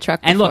teats on the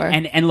truck and before.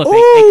 look, and look,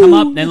 they come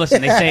up and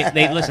listen. They say to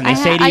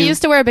you. I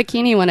used to wear a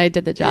bikini when I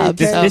did the job.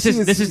 This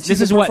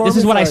is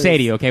what I say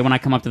to you. Okay, when I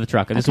come up to the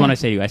truck, this is what I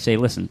say to you. I say,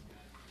 "Listen,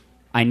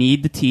 I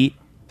need the teat.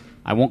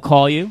 I won't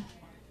call you.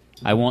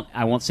 I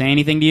won't say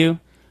anything to you.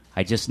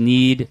 I just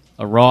need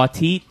a raw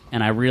teat,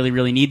 and I really,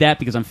 really need that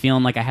because I'm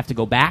feeling like I have to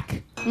go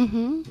back."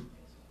 Mm-hmm.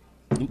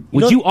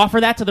 Would you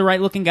offer that to the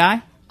right-looking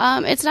guy?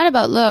 It's not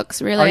about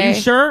looks, really. Are you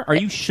sure?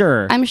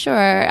 I'm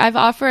sure. I've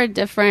offered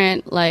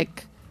different,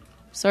 like,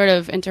 sort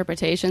of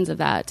interpretations of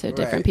that to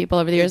different people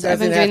over the years. I've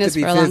been doing this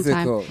for a long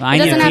time. It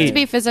doesn't have to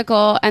be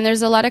physical, and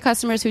there's a lot of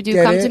customers who do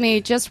come to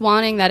me just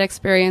wanting that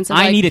experience of,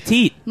 I need a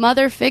teat.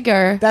 Mother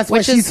figure. That's why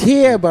which she's is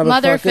here, motherfucker.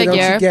 Mother figure.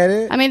 Don't you get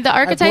it? I mean, the I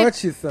archetype.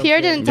 brought you something.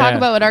 Pierre didn't talk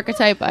about what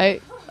archetype but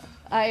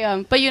I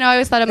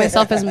always thought of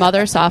myself as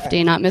Mother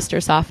Softy, not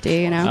Mr.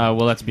 Softy, you know? Oh,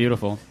 well, that's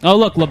beautiful. Oh,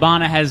 look,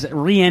 Labana has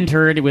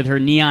re-entered with her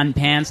neon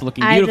pants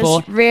looking beautiful. I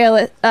just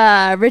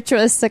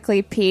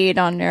ritualistically peed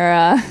on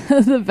your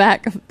the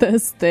back of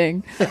this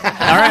thing. All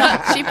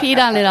right. She peed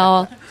on it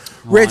all.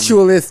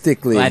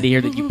 Ritualistically. Glad to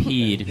hear that you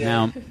peed.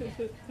 Now,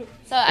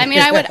 so, I mean,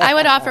 I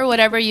would offer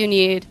whatever you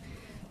need,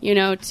 you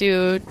know,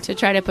 to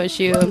try to push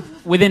you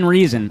within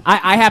reason.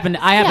 I happen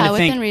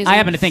within to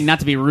reason. think, not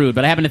to be rude,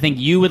 but I happen to think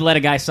you would let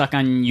a guy suck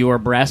on your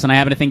breast, and I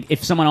happen to think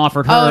if someone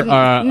offered her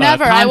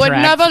never. a I would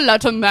contract- never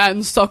let a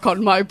man suck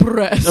on my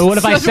breast. So what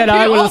if I said That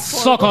would I be will awful.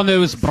 suck on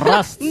those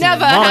breasts?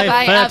 Never have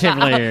I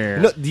effectively.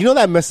 ever. Do you know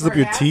that messes up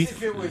your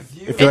teeth?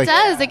 It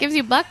does. It gives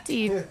you buck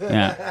teeth.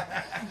 Yeah,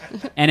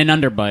 and an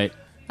underbite.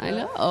 I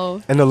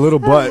know. And a little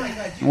butt.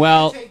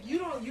 Well,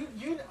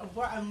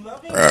 I'm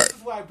loving this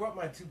is why I brought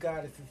my two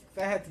goddesses.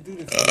 I had to do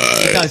this.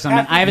 let me tell you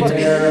something. I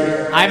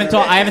haven't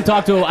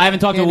talked to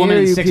a woman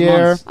in 6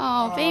 months.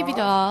 Oh, baby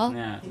doll.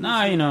 Yeah.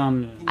 No, you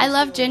know. I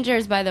love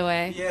gingers, by the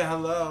way. Yeah,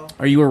 hello.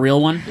 Are you a real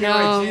one? No,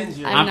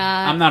 I'm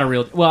not. I'm not a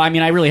real. Well, I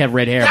mean, I really have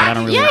red hair, but I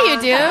don't really. Yeah,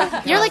 you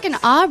do. You're like an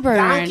auburn.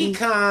 Donkey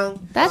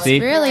Kong. That's See?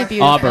 really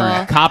beautiful.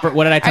 Auburn, copper.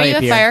 What did I tell Are you? you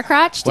a Pierre? fire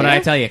crotch? What did I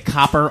tell you?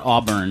 Copper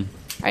auburn.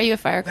 Are you a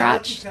fire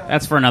crotch?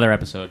 That's for another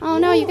episode. Oh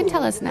no, you can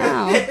tell us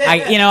now.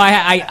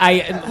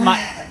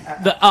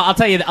 I'll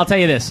tell you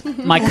this.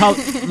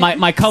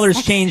 My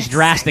colors change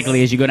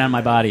drastically as you go down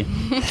my body.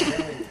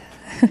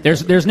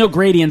 There's no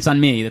gradients on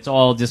me. It's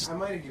all just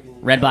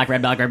red, black,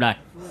 red, black, red, black.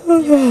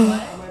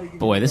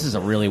 Boy, this is a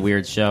really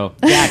weird show.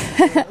 Jack,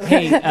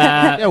 hey,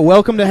 yeah,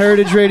 welcome to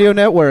Heritage Radio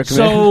Network.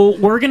 So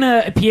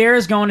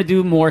Pierre's going to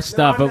do more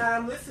stuff. No,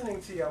 I'm listening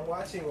to you. I'm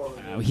watching all of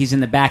you. He's in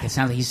the back. It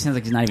sounds like he's not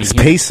even He's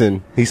here.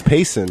 pacing. He's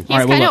pacing. He's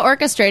kind of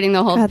orchestrating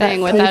the whole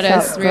thing without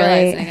us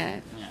realizing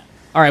it.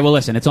 All right. Well,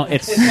 listen. You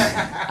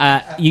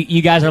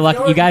guys are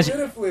lucky. You guys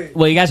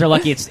are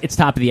lucky. It's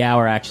top of the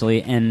hour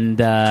actually, and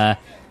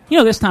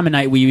this time of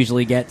night we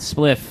usually get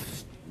Spliff.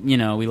 We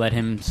let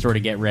him sort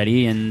of get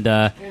ready, and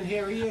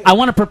here he is. I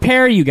want to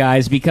prepare you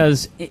guys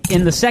because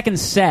in the second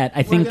set,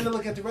 I think We're going to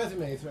look at the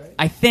resumes, right?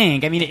 I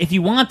mean, if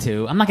you want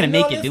to, I'm not going to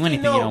make you do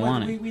anything you don't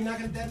want to.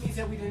 That means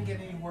that we didn't get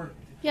any work.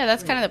 Yeah,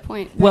 that's kind of the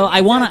point. Well, I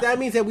want to. That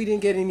means that we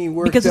didn't get any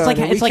work Because it's done, like-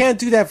 and it's we like- can't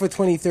do that for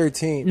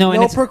 2013. No, and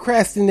no it's-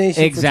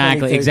 procrastination.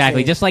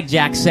 Exactly. Just like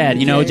Jack said.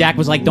 Jack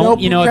was like, No don't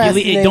if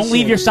you don't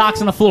leave your socks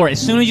on the floor. As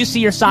soon as you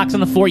see your socks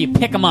on the floor, you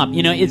pick them up.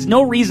 It's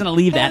no reason to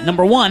leave that.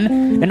 Number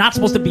one, they're not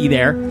supposed to be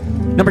there.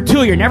 Number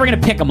two, you're never going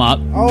to pick them up.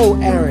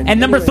 Oh, Aaron. And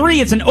number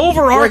three, it's an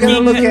overarching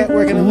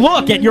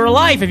look at your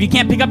life if you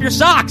can't pick up your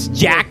socks,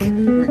 Jack.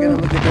 We're going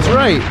to look at That's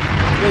right.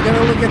 We're going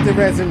to look at the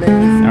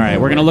resumes. All right,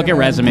 we're going to look at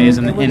resumes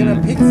and we're going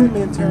to pick some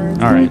interns.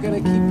 All right. We're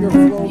going to keep your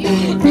flow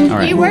moving. All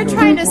right. You were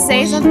trying to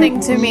say something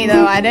to me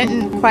though. I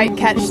didn't quite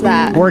catch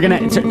that. We're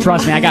gonna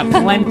trust me. I got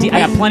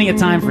plenty of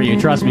time for you.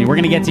 Trust me. We're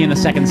gonna get to you in the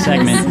second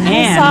segment.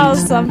 I saw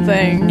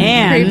something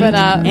creeping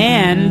up.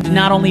 And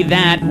not only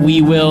that,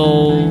 we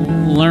will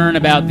learn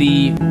about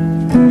the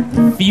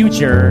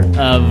future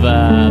of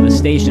the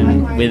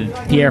station with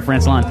Pierre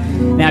Francelin.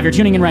 Now, if you're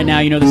tuning in right now,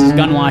 you know this is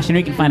Gunwash.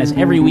 You can find us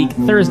every week,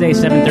 Thursday,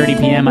 7:30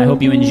 p.m. I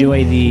hope you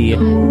enjoy the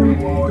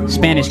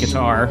Spanish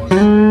guitar.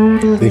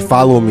 They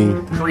follow me.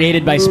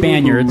 Created by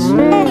Spaniards.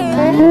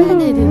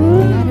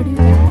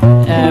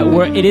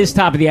 It is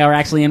top of the hour,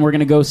 actually, and we're going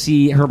to go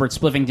see Herbert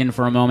Spliffington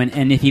for a moment.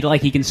 And if he'd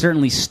like, he can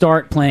certainly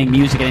start playing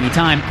music at any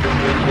time.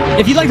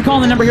 If you'd like to call,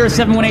 the number here is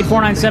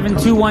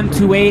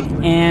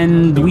 718-497-2128,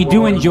 and we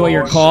do enjoy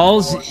your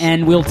calls,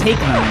 and we'll take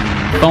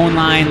them. Phone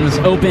lines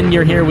open.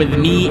 You're here with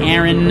me,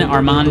 Aaron,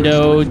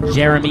 Armando,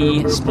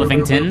 Jeremy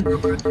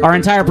Spliffington. Our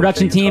entire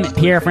production team,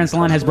 Pierre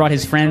Francelin, has brought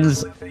his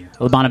friends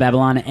Labana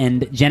Babylon,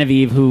 and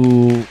Genevieve,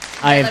 who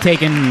I have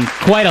taken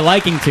quite a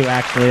liking to,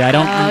 actually. I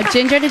don't.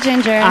 Ginger to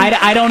ginger.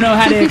 I don't know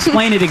how to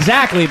explain it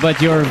exactly,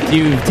 but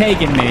you've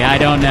taken me. I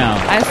don't know.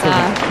 I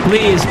saw.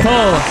 Please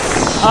pull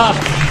up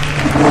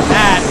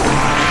at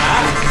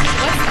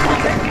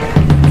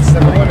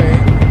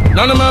 718.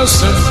 None of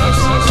us.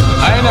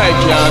 I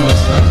can't.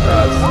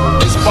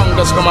 This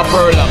fungus come a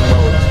pearl and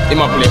road. He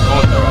might play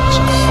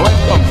counteraction.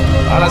 Welcome.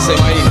 All I say,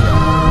 my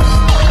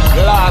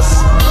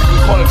glass, the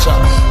culture,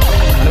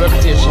 and the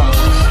reputation.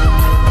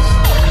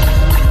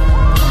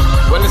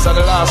 Well, this is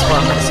the last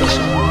part of the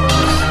session.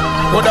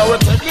 But I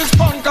will take this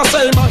punk and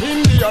say my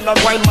Indian and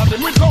why mad him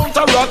with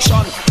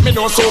counteraction. Me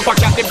no super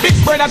cat, the big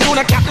brother do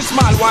not cat the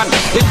small one.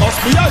 It must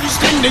be a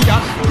East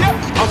Indian. Yeah,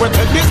 I will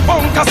take this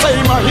punk and say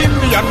my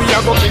Indian. We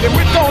are gonna kill him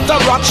with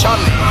counteraction.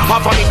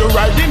 Half in the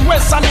riding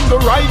west and in the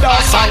rider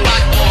song.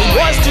 The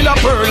boy still a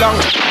furlong.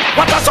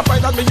 What a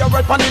surprise that me a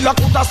red vanilla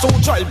kuta so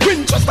try.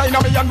 Winchester in a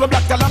me and we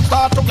black till I'm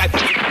start to like.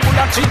 Full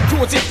of cheap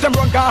toes if them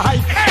run can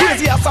hide.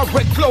 Crazy as a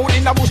red cloud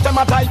in a bush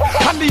them a die.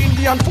 And the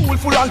Indian fool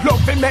full of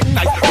love in make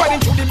night.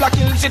 Riding through the black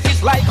hills it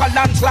is like a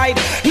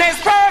landslide. Next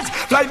birds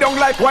fly down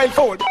like wild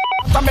fowl.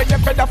 To make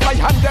them feather fly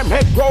and them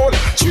head roll.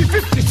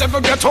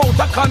 357 get out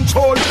of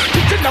control.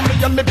 Picking a me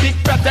and me big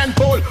fat and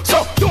pole.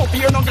 So don't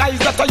fear no guys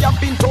that I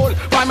have been told.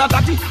 By my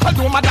daddy, I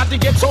do my daddy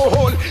get so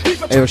whole.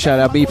 Hey, shout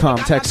out B-Palm,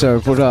 Tech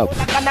Serve, what up?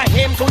 And I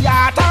aim to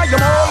yata you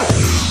all.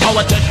 How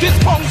I take this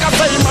punk and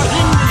say my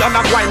Indian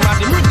and wine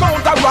and him with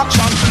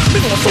counteraction. Me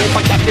no so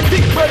forget the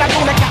big bird and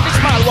gonna get the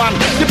small one.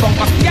 The punk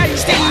must be a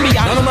East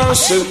Indian. No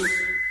mercy.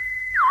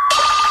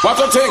 What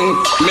a thing,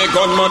 me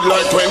gun mud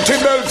like 20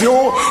 Bellevue.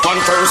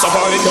 And first of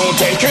all, it don't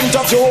take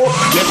interview.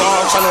 Never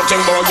ask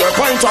nothing about your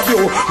point of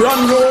view.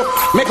 Run you,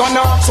 me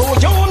gonna so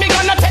you, me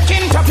gonna take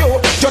interview.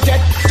 You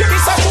get, you be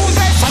so cool,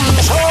 there's some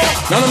show.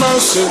 None of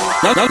mercy,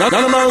 none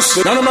of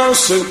mercy, none of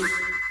mercy.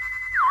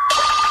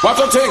 What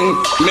a thing,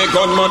 me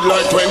gun mud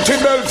like 20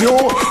 Bellevue.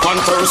 And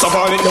first of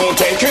all, it don't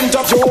take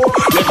interview.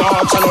 Never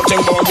ask nothing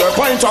about your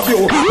point of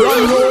view.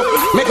 Run you,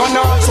 me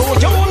gonna so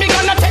you, me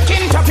gonna take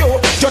interview.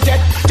 You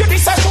get, you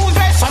be so cool,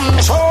 some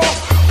show.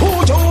 Who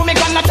do me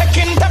gonna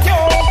take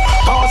interview?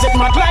 Cause it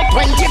mad like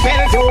 20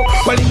 Bellevue.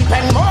 Well,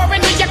 even more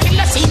when we kill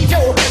a sea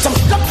view. Some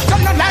stuff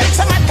gonna like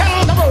some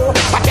kangaroo.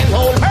 I tell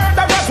all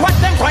murderers what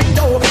them find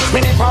do.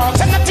 Many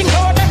parts and nothing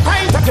more than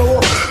find to do.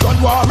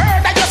 Gun war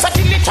murder just a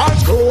till it all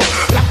screw.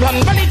 Black run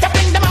money to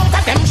bring them out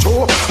of them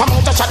show. I'm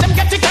out to shot them,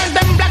 get it, turn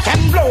them black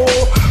and blue.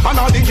 And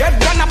all the head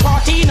gonna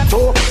party in a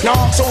two. Now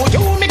so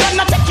you me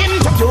gonna take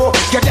interview.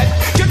 Get it,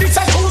 you this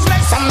a shoes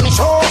like some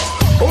show.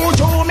 Who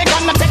you me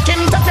gonna take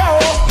interview?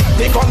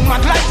 They gun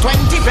mad like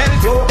 20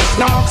 Bellevue.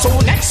 Now so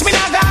next me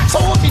nah got so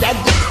be dead.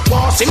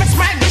 Want see me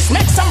smack this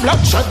make some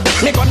bloodshed.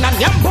 Me gonna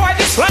young boy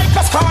this like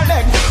a skull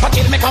leg.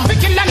 Until me come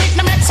kill and it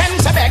no make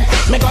sense a beg.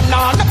 Me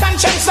gonna the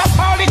conscience of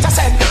all it a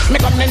said. Me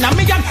gonna in a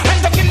million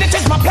and to kill it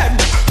is my pledge.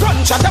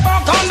 Crunch at the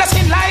back on the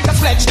skin like a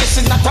sledge.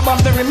 This is not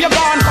above the rim, you're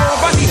gone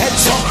over the head.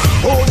 So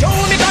who you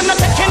me gonna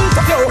take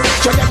interview?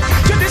 You get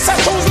you this a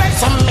shoes like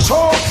some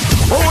show.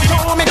 Who you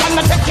me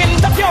gonna take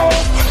interview?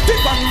 The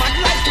gun mad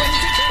like 20.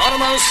 Not a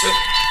mercy.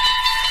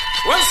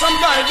 When some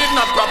guy did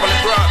not properly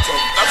brought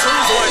up, that's the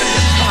reason why they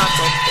get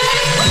caught up.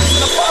 But it's in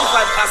a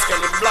 4-5 casket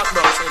with black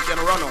belt so you can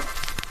run up.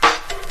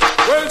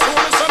 Well, to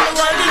the sun, the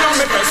riding on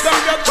the best, them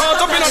get caught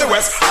up in the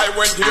west. I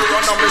went here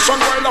on a mission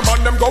while I'm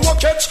on them go a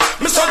catch.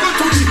 Me struggle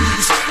to the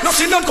east,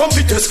 nothing on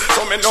competitors.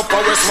 So men up a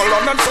West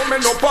Malone and so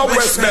men up a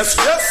West Best.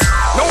 Yes,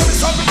 now me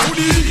struggle to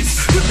the east,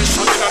 the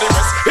mission in the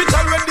west. It's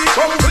already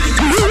complete.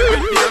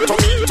 I've been here to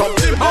meet up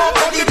them half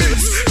on the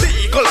beats. The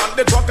eagle and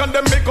the truck and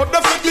them make up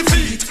the 50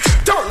 feet.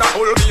 Turn a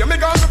whole day, me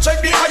gonna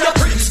check the higher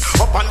priest.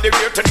 Up on the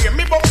rear today,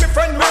 me buck me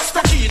friend Master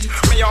Keith.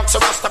 Me ask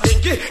Rasta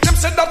Pinky, them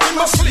said that we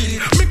must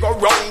sleep. Me go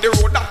round the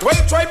road that 12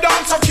 tribe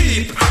dance a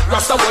keep.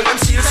 Rasta hold them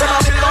seals and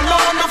Babylon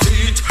on the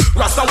feet.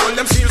 Rasta hold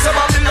them seals and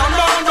Babylon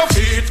on the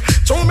feet.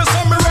 Show me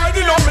some me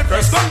riding on me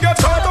best, don't get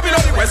caught up in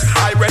the west.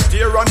 I went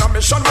here on a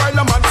mission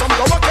while a man from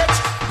go a catch.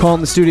 Call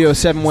in the studio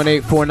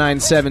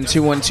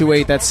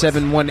 718-497-2128. That's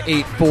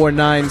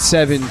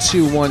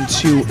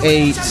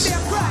 718-497-2128.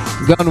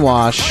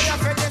 Gunwash.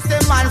 The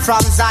man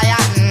from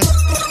Zion,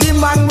 the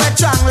man we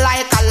strong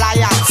like a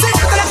lion. Sing it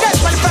to the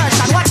gospel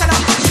version, watch it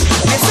up.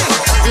 You see,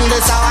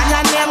 this a one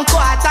your name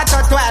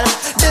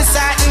 11:45. This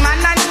certain man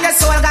and the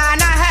soul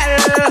gonna hell.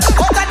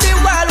 Out of the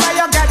world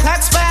where you get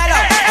expelled.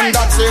 And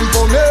that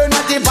simple me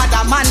not the bad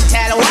man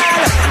tell.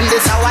 Well,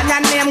 this a one your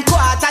name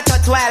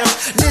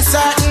 11:12. This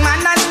certain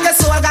man and the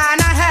soul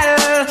gonna hell.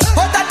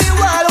 Out of the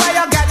world where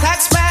you get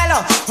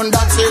expelled. And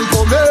that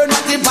simple me not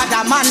the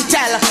bad man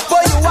tell.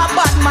 But you a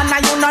bad man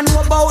and you don't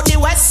know about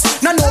the West.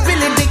 No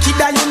Billy the Kid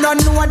and you don't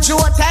know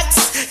Joe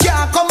Tex.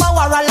 Can't come a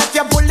war and let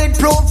your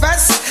bulletproof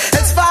vest.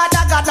 It's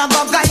Father God and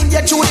go guide you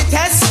through the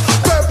test.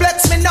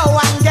 Perplex me now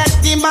and get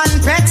the man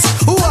pex.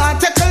 Who want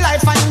take a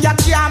life and you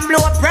can't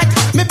blow breath.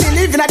 Me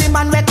believe in the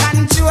man we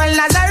control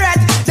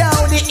Nazareth.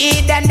 Down the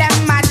Eden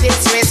them a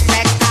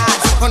disrespect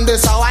us. And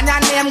this a one your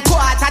name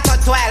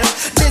 11:12.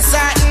 This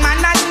certain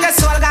man and the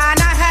soul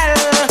gonna hell.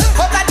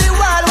 Out of the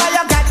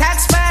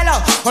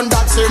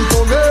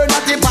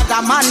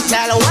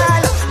tell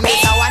well.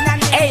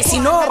 Hey,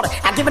 senor,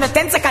 I give it a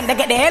 10 seconds to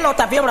get the hell out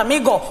of here,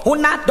 amigo.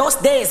 1, 2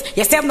 days.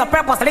 You still have no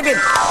purpose living.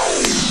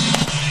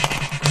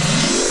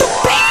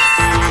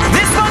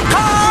 This one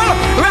called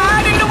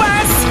Riding the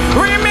West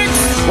remix.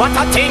 What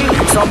a thing,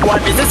 some boy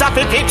business have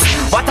to fix.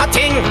 What a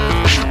thing,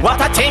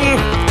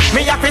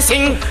 me have to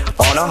sing.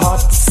 On a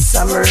hot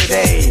summer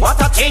day. What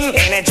a thing,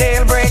 in a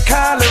jailbreak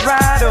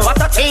Colorado.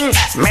 What a thing,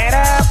 met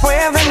up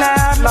with an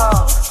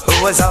outlaw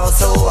who was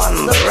also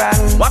on the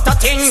run. What a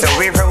thing, so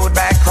we rode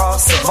back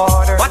across the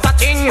border. What a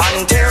thing,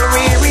 until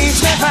we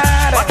reached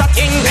Nevada. What a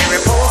thing, there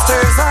were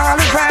posters all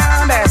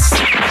around us.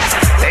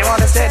 They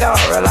want us dead or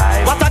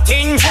alive. What a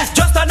thing,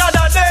 just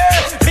another day,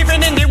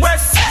 living in the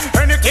West.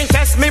 Anything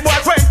test me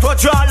boyfriend to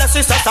draw the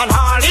sisters on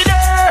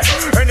holiday.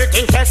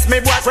 Anything test me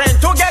boyfriend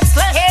to get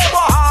slay,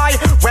 boy.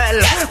 Well,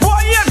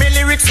 boy, yeah, me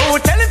lyrics who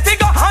tell him to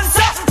go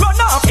answer. Run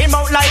off him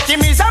out like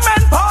him is a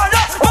man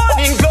powder.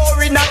 Morning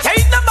glory, not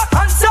take them back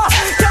answer.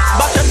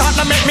 But the thought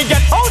to make me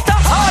get out of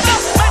order.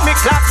 Make me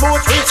clap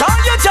boots, reach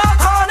all your jaw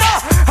corner.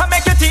 I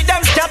make you teeth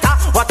them scatter.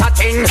 What a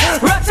thing,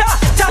 rata,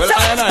 tata. Well,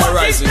 I am a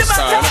rising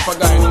star. And if a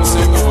guy don't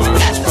sing, no one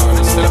rich man.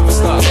 It's still up a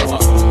star.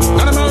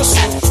 None of those.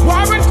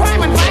 War and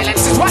crime and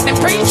violence is what they're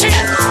preaching.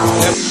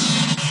 Yep.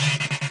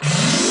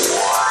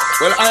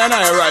 Well, I am a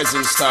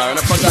rising star. And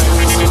if a guy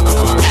don't sing, no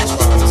one rich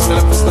man. It's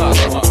still up a star.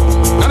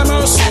 None of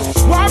those.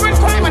 War and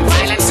crime and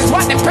violence is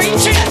what they're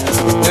preaching.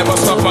 Never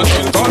stop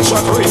until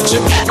gunshot reach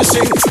it.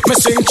 Me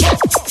sing, chop.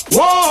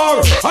 War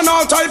and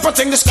all type of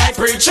thing the sky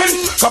preaching.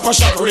 Couple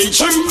shot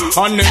reach him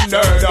and then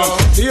dead.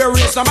 There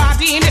is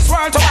nobody in this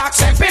world to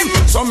accept him,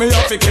 so me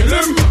have to kill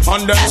him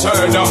and then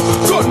turn down.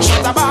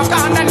 Gunshot about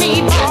on the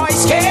knee,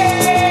 boys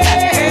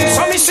scared.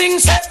 So me sing,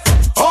 say,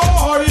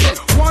 I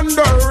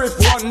wonder if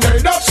one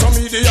day that some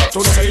idiot to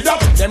say that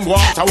them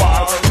want a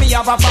war. Me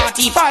have a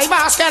 45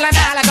 Oscar and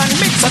all I gun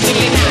mix up till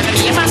in all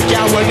the man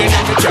can't hold it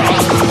in the jar.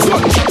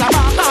 Gunshot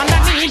about on the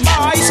knee,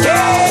 boys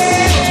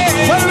scared.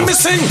 Well, me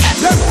sing,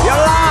 you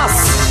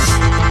lost.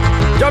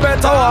 You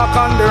better walk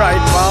on the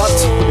right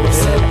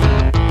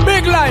path.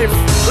 Big life,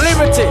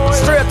 liberty,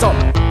 straight up.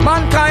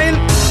 Mankind,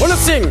 wanna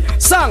sing,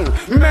 song.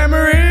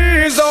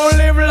 Memories don't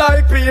live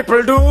like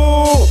people do.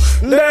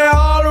 They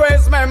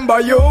always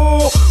remember you.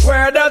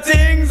 Whether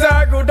things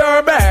are good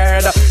or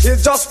bad,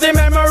 it's just the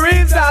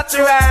memories that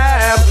you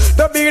have.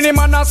 The beanie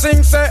man a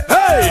sing say,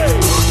 hey,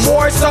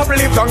 boy, stop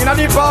live down in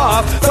the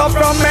past. Stop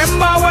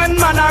remember when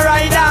man a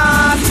ride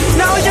on.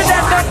 Now you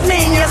dead, that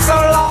mean you're so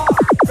long.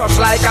 Just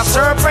like a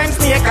serpent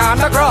snake on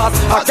the cross.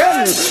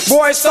 Again,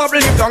 boy, stop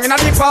live down in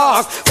the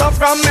past. Stop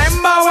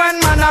remember when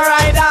man a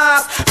ride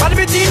off. But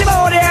between the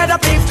body head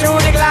up through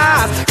the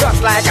glass.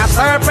 Just like a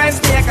serpent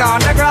snake on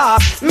the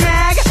grass.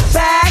 Meg,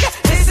 bag,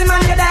 listen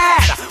man, you're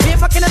dead. We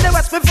fucking in the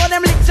West before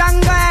them lick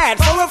Django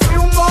head. For a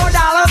few more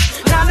dollars,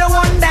 another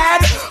one dead.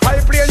 I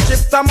play and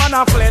chips, a man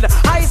a fled.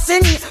 I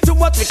sing too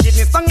much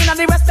wickedness, song in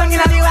the West, song in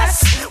the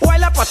West.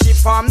 While I put it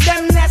from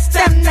them nest.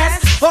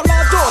 But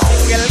Lord, those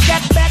will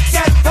get back,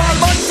 get all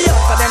but deal.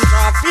 So them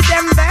trophy,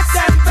 them best.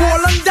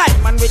 Gold and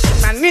diamond, wicked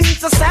man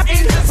intercept.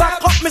 Back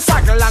up me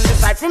circle and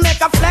decide to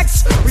make a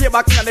flex. Way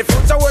back in the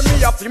future when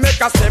me up, you make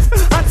a step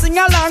and sing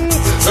along.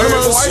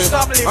 Boy,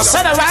 stop living. I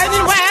said I ride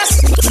in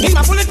West in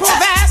my bulletproof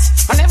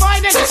vest. I never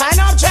identify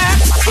an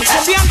object. It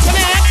could be on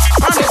connect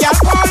or the gal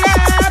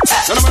collect.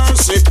 No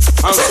mercy,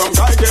 and some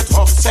guy get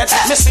upset.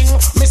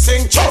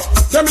 Missing, chop.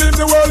 Them leave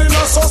the world in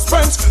a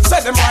suspense.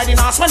 Said them riding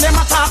ass when them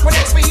attack with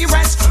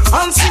experience.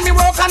 And see me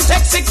work and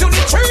take sick to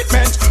the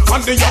treatment.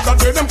 And the other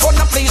day them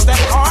couldn't please them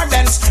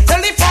ardents.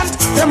 Elephant,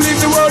 them leave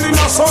the world in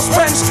a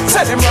suspense.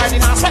 Said them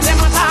riding ass when them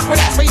attack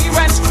with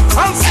experience.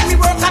 And see me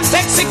work and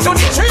take sick to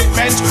the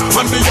treatment.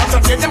 And the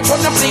other day them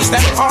couldn't please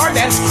them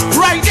ardents.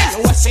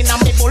 Riding what's in a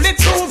me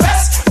bulletproof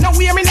vest. Now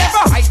we me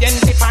never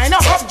identify no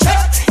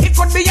object. It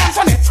could be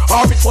Antoinette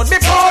or it could be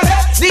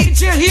Paulette.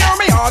 DJ hear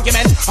me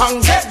argument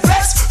and get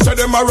vexed. Say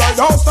them a ride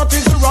house, that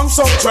is the wrong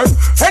subject.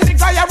 Any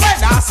guy a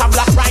red ass a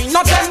black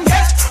rhino them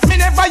get. Me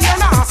never hear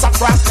no ass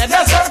across the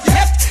desert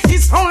yet.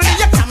 It's only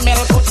a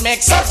camel could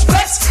make such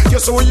flex. You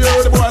so hear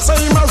the boy say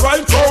him a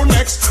right go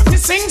next. Me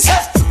sing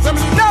set.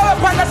 Now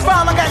upon that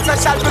farm against a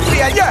shall be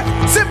fear. Yeah,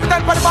 simple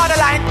down for the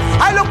borderline.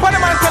 I look for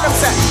them and tell them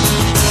say,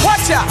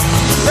 watch ya.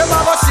 Them a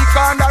go sick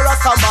under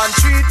Rasta man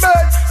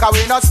treatment. Cause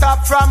we not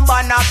stop from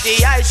burn up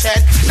the ice shed.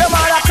 Them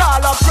a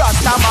call up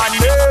Rasta man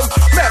name.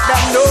 Make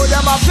them know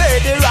them a play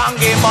the wrong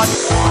game. But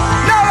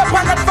now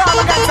upon that farm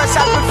against a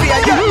shall be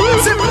fear. Yeah,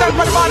 simple down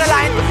for the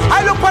borderline.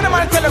 I look for them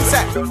and tell them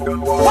say,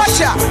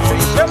 watch ya.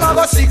 Them a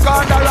go sick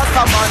under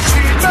Rasta man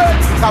treatment.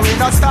 Cause we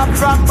not stop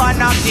from burn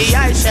up the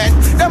ice shed.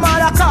 Them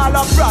a call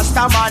up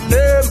Rasta man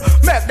name.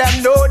 Make them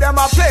know them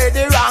a play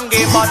the wrong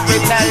game. But we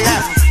tell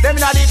them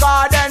inna the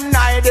garden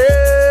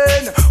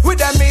hiding with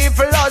them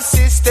evil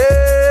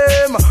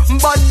system.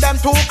 Burn them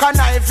to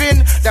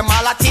conniving Them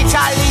all a teach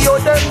all the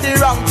youth them the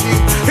wrong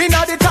thing. In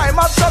the time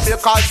of trouble,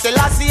 cause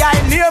Selassie I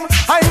name.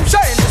 I'm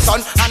shine the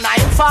sun and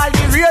I'm fall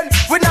the rain.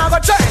 We now go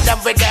join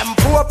them with them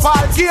poor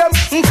Paul game.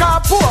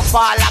 Cause poor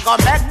Paul I go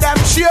make them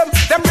shame.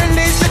 Them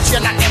release the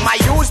chain and them I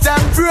use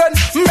them brain.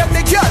 Make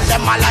the girl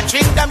them all a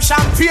drink them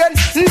champagne.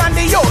 And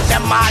the youth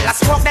them all a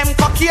smoke them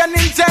cocaine.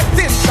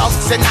 Injecting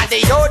toxin and the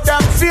youth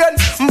them faint.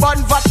 But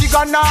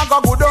Vatican now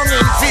go good on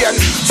in vain.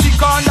 She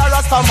on the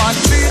Rasta man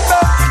treat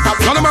her.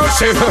 None of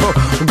mercy.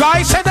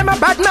 Guys say them a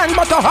bad man,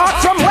 but a heart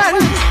from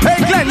when?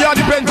 Hey Glenn, you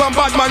depend on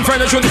bad man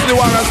friend. You should listen to the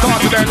war and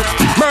start then.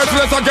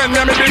 Merciless again,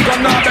 me big gun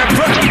now them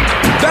friend.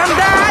 Them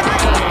dead.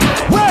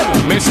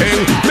 Well, me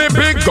sing, me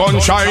big gun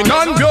shine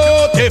and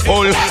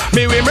beautiful.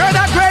 Me we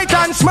murder great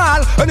and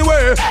small.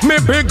 Anyway,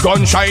 me big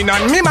gun shine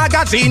and me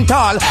magazine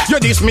tall. You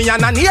diss me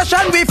and a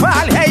nation we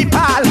fall. Hey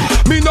pal,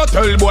 me no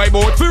tell boy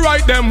bout fi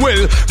write them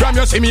will. From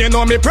you see me you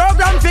know me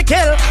program fi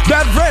kill.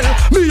 Devil,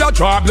 me a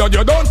draw blood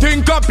you don't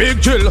think a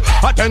big chill.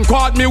 A 10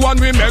 quad me one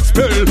we make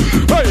spill.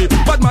 Hey,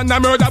 bad man a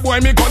murder boy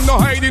me gun no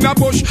hide in a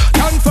bush.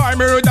 Can't find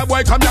me murder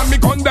boy come here me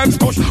gun them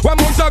stush. 1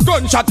 month a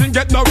gunshot and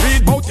get no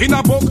read bout in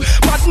a book.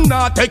 But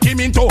nah take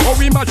him into how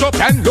we mash up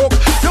and look.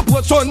 You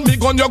put son me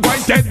gun you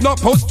going dead no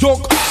post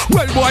joke.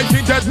 Well boy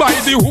be dead by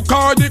the hook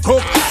or the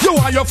crook. You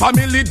and your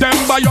family them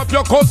buy up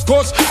your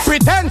couscous.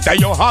 Pretend that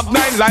you have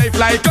 9 life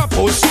like a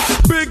puss.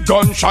 Big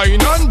gun shine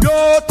and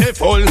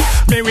beautiful.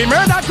 Me we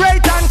murder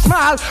great and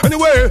small.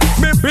 Anyway,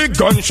 me big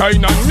gun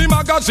shine and me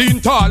magazine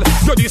tall.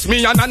 You diss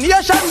me and a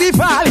nation we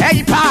fall.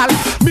 Hey pal,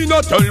 me no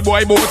tell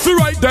boy bout to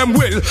write them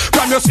will.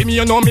 From you see me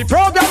you know me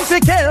program to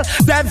kill.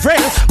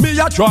 Devil, me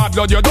a draw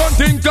blood you don't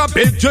think a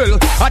big chill.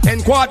 A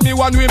 10 quart me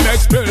one we make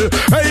spill.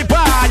 Hey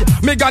boy,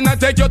 me gonna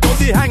take you to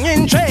the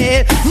hanging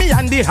tree. Me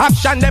and the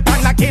action they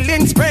pan a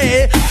killing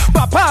spray.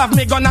 Papa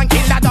me gonna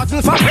kill a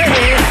dozen for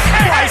free.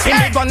 Why see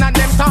me gun and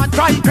them start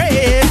try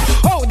cray.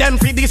 Oh them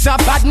feed this a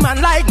bad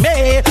man like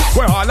me.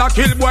 Where all a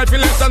kill boy for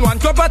less than 1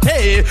 cup of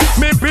tea.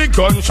 Me big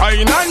gun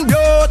shine and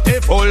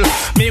beautiful.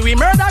 Me we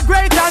murder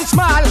great and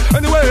small.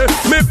 Anyway,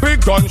 me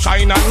big gun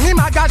shine and me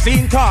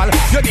magazine tall.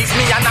 You diss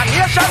me and a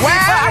nation we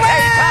fall.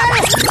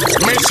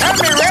 Me say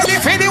me ready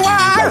for the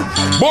war.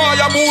 Boy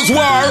a booze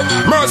war.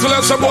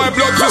 Merciless a boy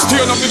blood to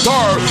stain up the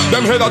tar.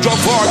 Them head a drop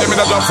far. Them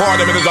head a drop far.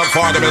 Them head a drop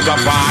far. Them head a drop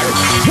far.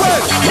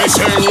 Well, me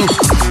sing.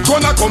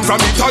 Gonna come from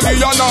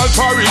Italy and all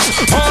Paris.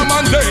 Arm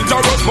and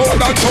dangerous more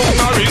than Tom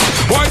Norris.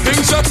 Why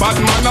things a bad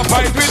man a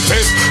fight with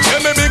this? Say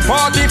me big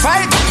party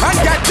fight and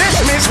get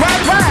dismissed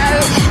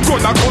well.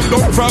 Gonna come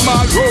down from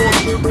all road.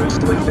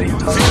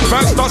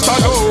 Sylvester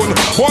Stallone.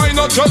 Why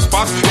not just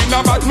pass in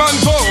a bad man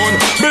zone?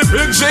 Me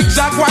big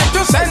zigzag why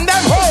to send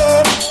them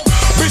home?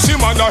 Busy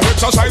man a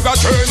exercise a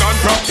train and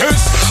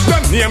practice.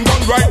 Them name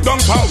done right down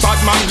from bad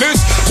man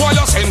list. While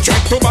you send check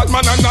to bad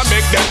man and a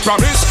make them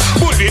promise.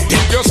 Bullet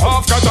till you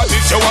soft cause that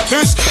is you what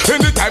is.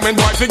 In the time and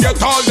boy to get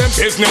all them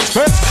business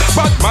fits.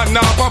 Bad man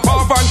now pop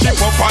off and keep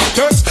up and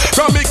test.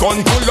 From me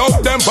gun pull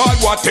out them ball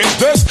what is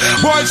this?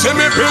 Boy see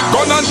me big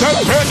gun and tell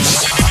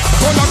pets.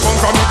 Gonna come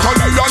from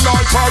Italy and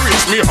all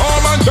Paris. Me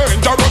home and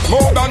dangerous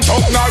more than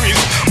Chuck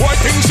Norris. Boy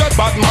things that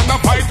bad man a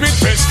fight with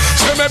fists.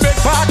 Say me big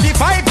party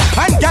fight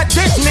and get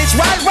dismissed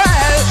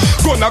well.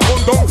 Gonna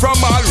come down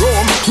from all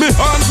Rome. Me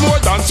hands more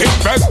than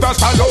Sylvester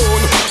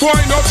Stallone. Why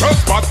not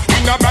just spot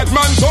in a bad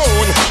man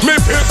zone? Me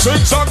pick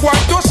zigzag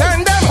white to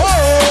send them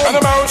home. And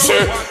a mercy.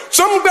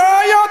 Some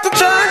guy ought to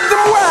change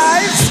them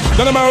ways.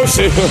 And a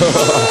mercy.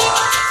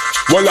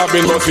 Well, I've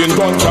been busting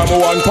guns from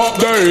 1 pop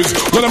days.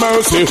 When I'm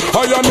mercy,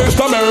 I am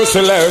Mr.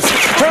 Merciless.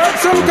 Heard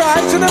some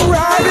guys in them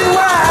riding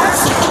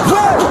west.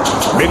 Whoa!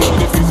 Me know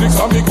the physics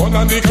of me gun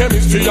and the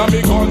chemistry of me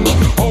gun.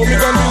 How me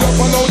gun build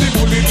up and how the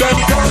bullet them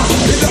come.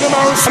 It's the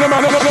mercy,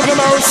 the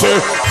mercy.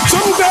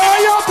 Some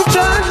guy ought to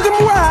change them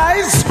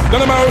ways.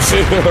 The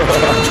mercy.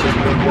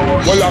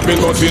 Well, I've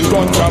been busting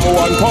guns from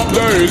 1 pop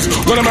days.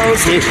 When I'm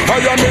mercy,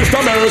 I am Mr.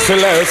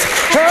 Merciless.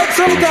 Heard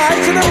some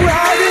guys in them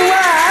riding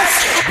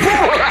west.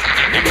 Whoa!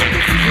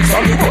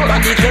 Some me gun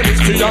and the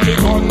chemistry of me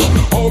gun.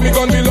 How me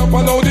gun build up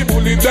and how the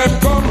bullet them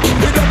come.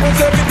 It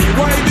happens every day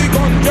why the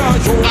gun can't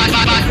show.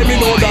 Let me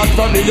know that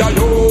from me a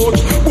youth.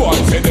 Boy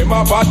say them a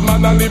bad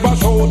man and live a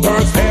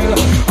shooter's hell.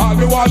 All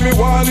me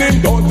want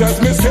him don't test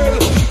me skill.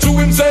 To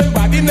himself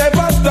but he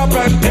never stop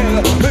and tell.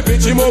 Me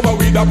pitch him over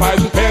with a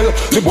pile pell.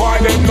 The boy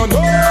them no know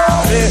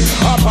me.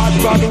 A bad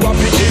man who a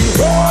picking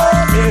for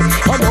me.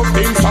 And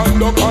nothing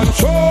stand up and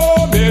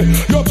show me.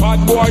 Your bad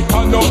boy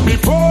stand up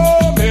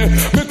before me.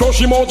 Me touch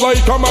him out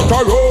like a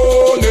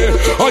macaroni.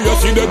 And you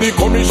see that the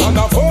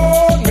commissioner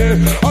phone me.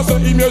 I say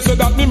him you say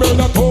that me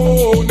murder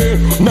Tony.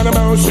 None of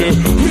mercy.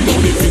 Me know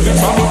the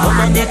physics of me gun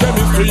and the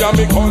chemistry of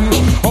me gun.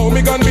 How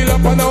me gun build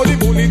up and how the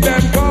bullet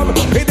them come.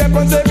 It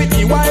happens every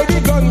day why the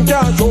gun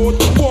can't shoot.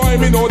 Boy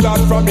me know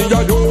that from me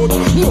a youth.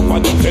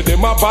 Nobody say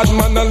them a bad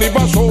man and live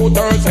a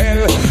shooter's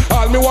hell.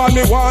 All me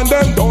want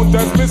them don't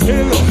test me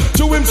skill.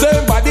 To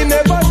himself but he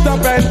never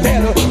stop and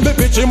tell. Me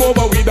pitch him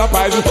over with a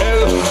pile of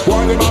hell.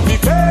 Want him a be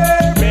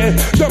fair me.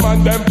 Them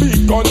and them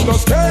big gun no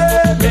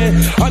scare me.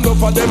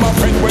 Enough of them a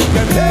friend when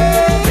them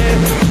take me.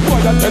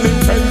 What a are telling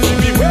friends to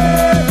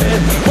beware me,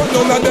 but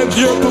none of them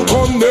here to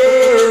come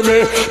near me.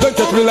 They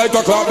take me like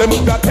a cloud, them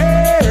would not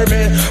tear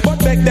me, but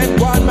make them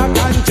one man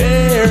can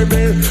tear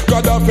me.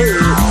 God of me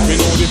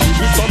know the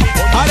people some.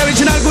 All the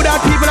original good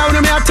art people I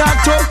want me to talk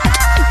to.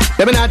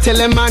 Let me not tell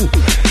them, man.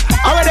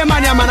 How are them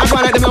man, yeah, man? I go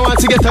like them, I want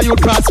to get a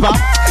youth prosper.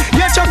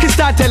 Yeah, Chucky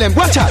start tell them,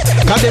 watch out.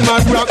 Cause them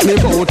man rock me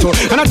boat.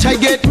 And I try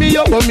get me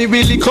up, but me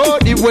really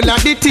cold. The whole of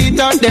the teeth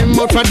out them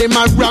out for them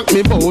man rock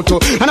me boat.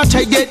 And I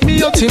try get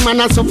me up, team, and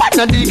I so fat,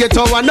 and they get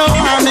over. No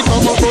harm me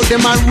come up, but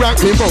them man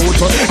rock me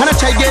boat. And I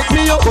try get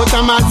me up, but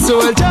I'm a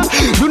soldier.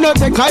 Do not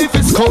take off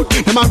his coat,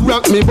 them man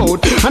rock me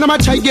boat. And I'm a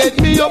try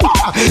get me up.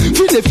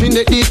 Feel the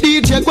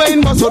DJ going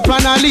bust out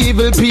pan all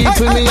evil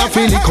people, me I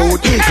feel it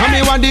cold. Come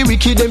me want the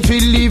wicked, them feel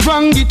leave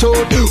and get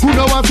out. Who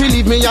know I feel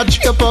leave me a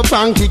drip up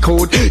banky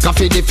code.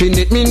 Coffee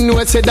definite me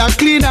know say that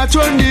clean out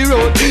on the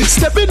road.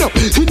 Stepping up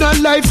in a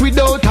life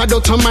without a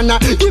doubt, man.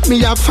 Give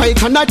me a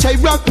fight and I try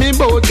rock me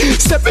boat.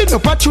 Stepping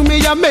up at you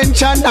me a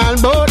mention all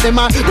bout them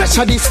a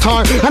pressure the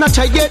star. And I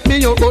try get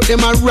me up but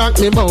them a rock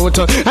me boat.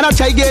 And I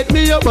try get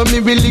me up but me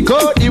really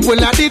go. The whole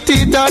of the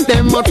teeth of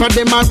them out for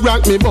them a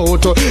rock me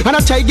boat. And I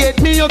try get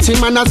me up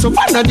team and I so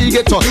fun and they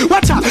get out.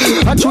 Watch out.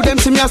 I show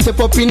them see me a step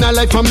up in a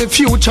life and me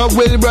future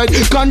well bright.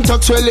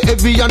 Contacts well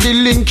heavy and the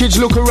linkage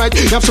look right.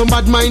 You have some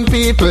bad mind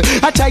people.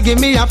 I try give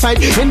me a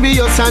fight.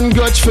 Envious and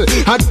grudgeful.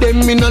 At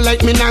them me no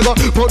like me nah go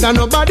put on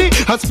nobody.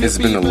 It's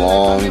been a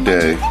long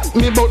day.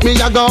 Me bout me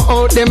I go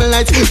out them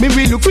lights. Me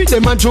we look with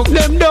them and choke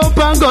them down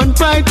and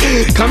gunfight.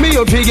 Come me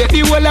out we get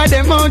the whole of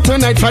them out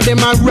tonight. For them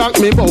a rock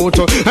me boat.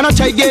 And I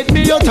try get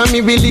me out and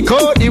me really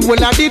cold. The whole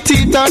of the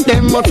teeth of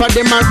them out for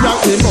them a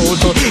rock me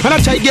boat. And I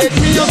try get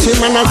me out him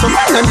and I so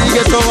fun and they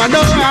get over.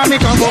 No harm me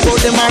come out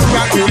them a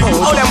rock me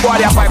boat. How them boy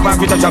they a fight for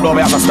future job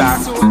over here for star?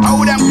 How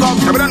them come?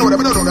 I don't know them.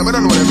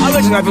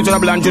 Original future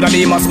of land,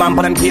 Judah, must man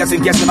for them case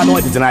in case never know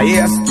it is in our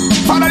ears.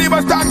 Father, you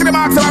must talk to the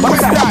marks of a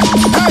question.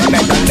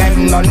 Hey,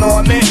 them no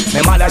know me.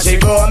 My mother she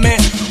grow me.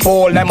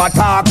 All them a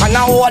talk and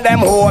now all them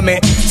hold me.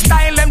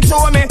 Style them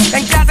show me,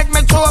 then classic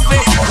me trophy.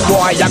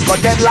 Boy, I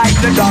got dead like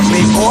the dog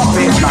me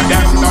coffee. Now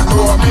them no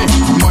know me.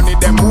 Money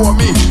them owe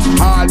me.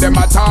 All them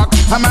a talk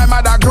and my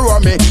mother grow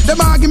me.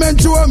 Them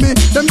argument show me.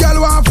 Them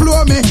girl want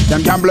flow me.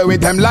 Them gamble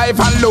with them life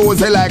and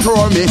lose it like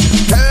row me.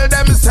 Tell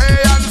them say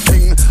and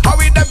sing. How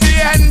we the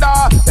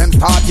ender? Them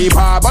start keep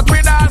hard, but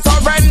we not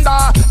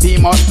surrender. They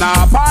must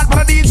not part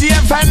for the DJ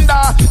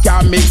Fender.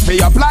 Can mix me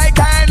up like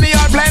any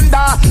old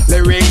blender.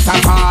 Lyrics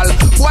and all,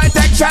 boy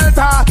take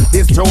shelter.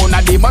 This tune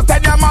and they must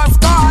tell you must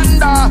go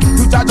under.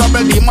 You judge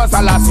double, they must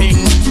all sing.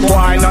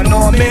 Boy no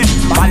know me,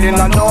 body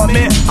no know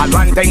me. And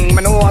one thing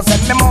me know,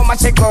 send me mama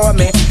she grow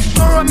me.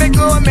 Grow me,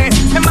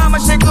 me mama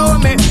she grow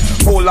me.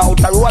 Pull out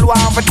the road,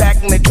 want to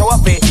take me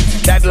trophy.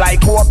 Dead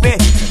like Kobe,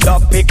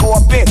 love pick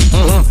Kobe.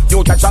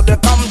 You touch up the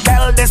come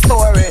tell the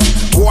story.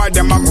 Boy,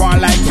 them a go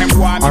like them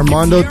one.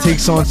 Armando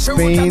takes on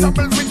Spain.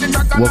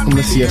 Welcome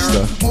to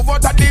Siesta. Move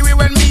out of the way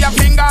when me a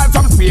finger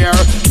some spear.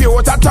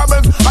 Future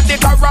troubles, but the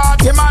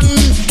karate man.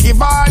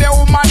 If all the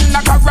woman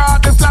a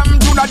karate slam,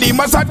 do not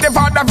demons at the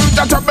father.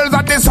 Future troubles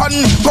at the sun.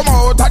 Come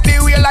out of the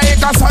way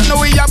like a sun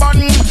we a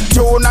bun.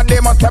 Two of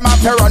them must come up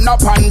to run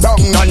up and down.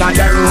 None of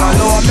them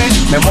know me.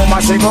 Me mama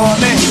she go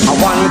me. And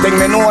one thing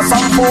me know,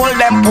 some fool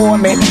them for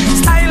me.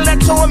 Style that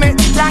show me,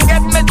 can't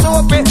get me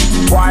trophy.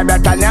 Boy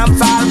better name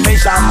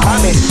salvation for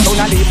me.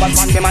 Don't leave us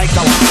on the mic.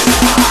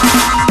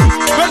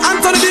 When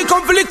Anthony B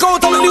come for lick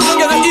out and we do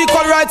together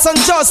equal rights and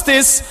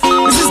justice.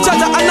 This is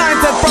Jaja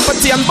Anointed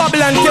Property and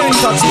Babylon can't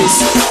touch this.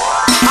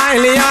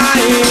 Highly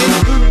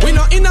high. We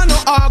no in a no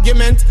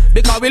argument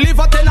because we live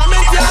a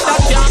tenement yard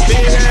that can't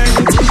pay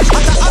rent.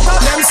 After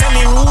them say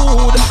me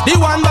rude. The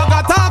one that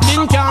got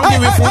talking can't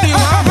give me food. They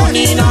want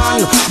money on.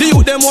 The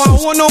youth them want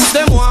own house,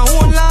 them want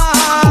own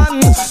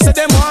land. Say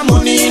them want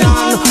money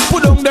on.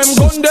 Put down them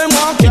gun, them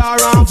want car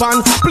and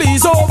van.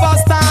 Please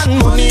overstand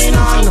money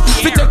on.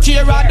 We take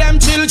care of them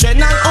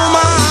children and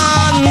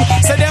woman.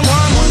 Say them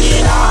want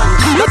money on.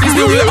 That is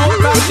the way out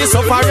of this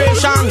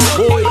operation.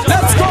 Boy,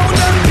 let's go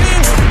them king.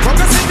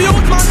 Progressive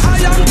youth man,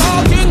 I am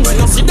talking. When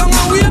you sit down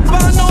and wait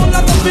for no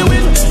lot of the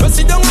win. You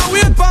sit down and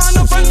wait for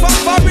no friend from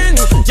foreign.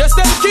 Just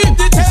then keep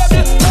the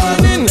table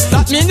turning.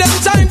 That mean them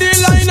join the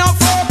line of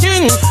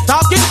working.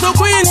 Talking to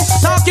queen,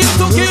 talking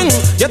to king.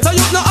 Yet a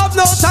youth no have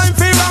no time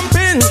for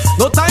ramping.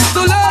 No time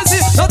to lazy,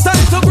 no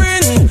time to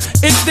grin.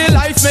 It's the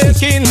life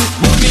making.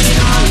 Moving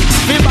on,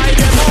 we buy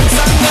them house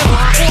and them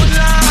own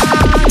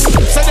land.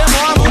 Say them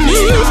want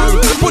money on.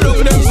 Put up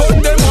them gun,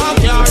 them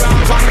want car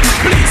and van.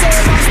 Please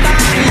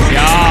understand.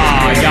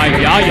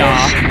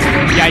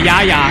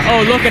 Yeah.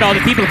 Oh, look at all the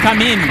people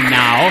come in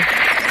now.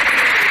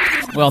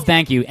 Well,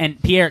 thank you.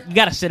 And Pierre, you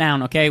gotta sit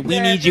down, okay? We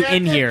need you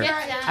in here.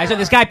 I said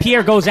this guy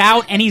Pierre goes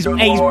out and he's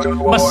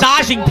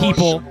massaging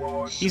people.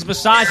 He's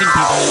massaging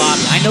people in the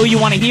lobby. I know you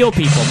want to heal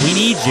people. We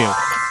need you.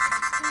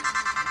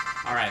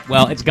 All right.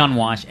 Well, it's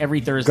Gunwash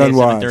every Thursday at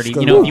 7:30.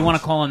 You know, if you want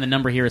to call in, the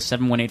number here is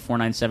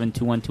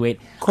 718-497-2128.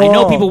 I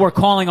know people were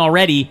calling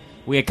already.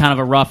 We had kind of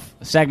a rough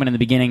segment in the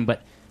beginning,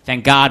 but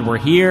Thank God we're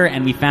here,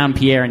 and we found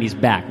Pierre, and he's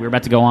back. We were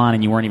about to go on,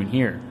 and you weren't even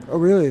here. Oh,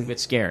 really? A bit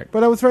scared.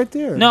 But I was right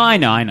there. No, I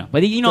know.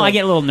 But, I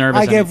get a little nervous.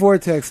 I get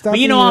vortex. Stop but,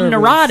 being I'm nervous.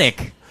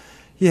 neurotic.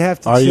 You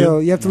have to Are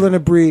chill. You have to learn to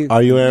breathe.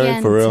 Are you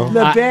Aaron, for real?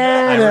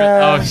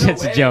 Labana.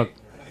 It's a joke.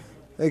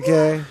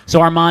 Okay.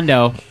 So,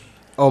 Armando.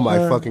 Oh, my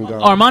fucking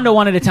God. Armando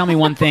wanted to tell me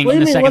one thing Wait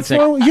in a the minute, second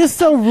what's wrong? You're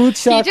so rude,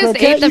 Shaka. He just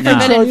Can't ate the you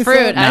control forbidden fruit.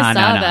 yourself? I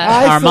saw that.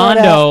 I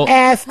Armando. saw that.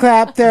 Ass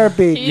clap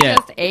therapy. He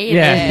just ate it.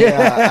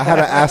 Yeah, I had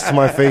an ass to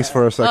my face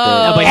for a second.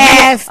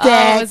 Ass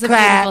that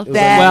clap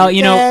that.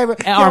 Well,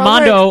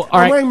 Armando.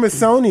 I'm wearing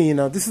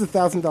Missoni. This is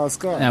 $1,000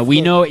 scarf.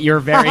 We know you're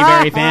very,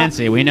 very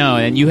fancy. We know,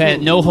 and you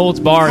had no holds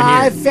barred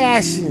High here.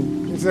 fashion.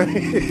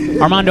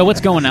 Armando, what's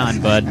going on,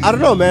 bud? I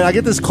don't know, man. I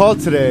get this call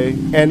today,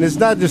 and it's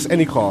not just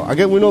any call.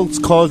 We know it's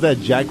calls that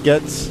Jack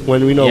gets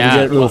when we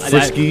get a little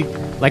frisky.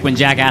 Like when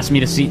Jack asked me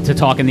to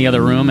talk in the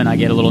other room, and I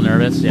get a little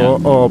nervous. Yeah.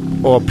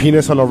 Or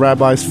penis on a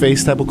rabbi's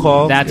face type of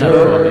call. That type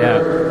of call,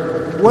 yeah.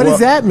 What does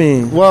that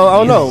mean? Well, I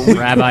don't know.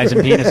 Rabbis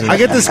and penises. I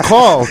get this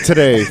call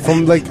today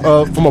from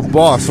from a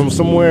boss from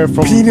somewhere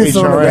from penis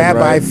HRN, on a rabbi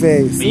right?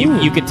 face.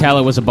 You could tell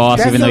it was a boss,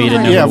 That even though you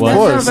didn't know Yeah, who of it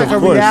was. course, Sounds like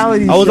of a course.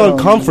 reality I was show. on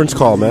conference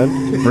call,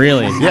 man.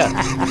 Really?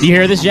 Yeah. Do you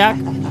hear this, Jack?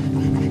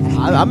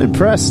 I'm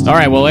impressed. All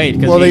right, well, wait.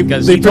 They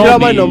figured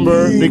out my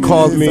number. They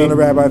called me, on a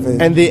rabbi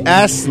face. and they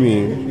asked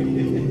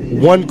me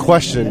one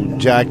question,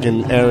 Jack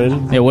and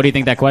Aaron. Yeah, what do you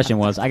think that question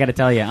was? I got to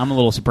tell you, I'm a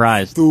little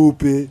surprised.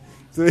 Stupid.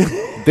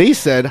 They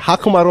said, "How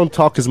come I don't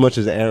talk as much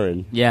as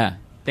Aaron?" Yeah,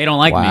 they don't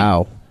like me.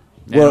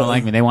 They Well- don't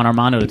like me. They want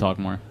Armando to talk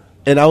more.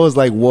 And I was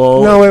like,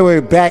 "Whoa." No,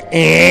 wait. Back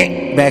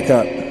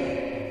up.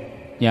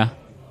 Yeah.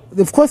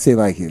 Of course they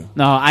like you.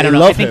 No, I They don't know.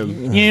 love I think,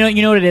 him.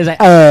 You know what it is.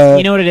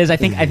 You know what it is. I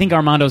think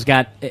Armando's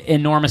got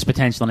enormous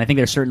potential, and I think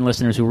there's certain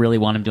listeners who really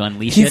want him to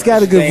unleash it. He's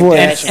got a good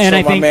voice. And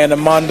I my think, man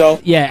Armando.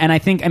 yeah, and I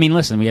think,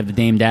 listen, we have the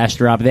Dame Dash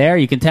drop there.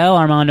 You can tell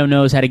Armando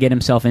knows how to get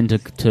himself into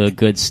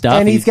good stuff.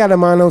 And he's got a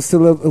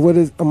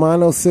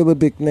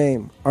monosyllabic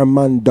name,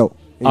 Armando.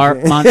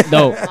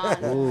 Armando.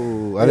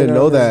 Ooh, I didn't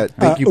know that.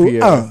 Thank you,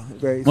 Pierre.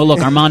 Well, look,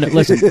 Armando.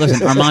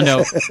 Listen,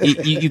 Armando.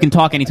 You can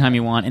talk anytime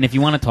you want, and if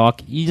you want to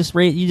talk, you just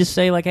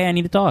say like, "Hey, I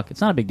need to talk." It's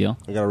not a big deal.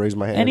 I gotta raise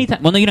my hand.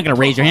 Anytime. Well, no, you're not gonna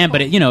raise your hand,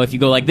 but if you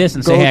go like this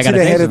and Go say, "Hey, I to gotta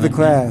the say head of the something."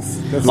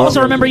 class. That's Also,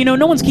 all. remember,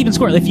 no one's keeping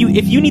score. If you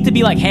need to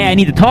be like, "Hey, I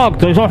need to talk,"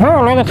 just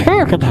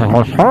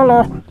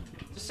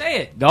say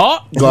it. Go.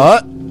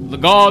 The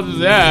God's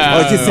there.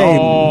 Or just say,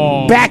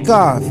 back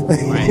off.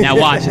 Right, now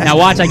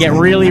watch. I get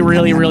really,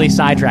 really, really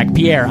sidetracked.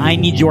 Pierre, I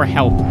need your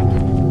help.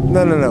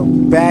 No.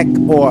 Back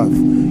off.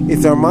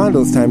 It's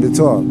Armando's time to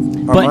talk.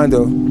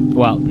 Armando.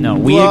 Well, no,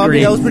 we Well,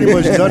 agree. I was pretty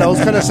much done. I was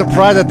kind of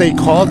surprised that they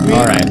called me.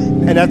 All right.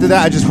 And after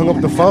that, I just hung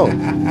up the phone.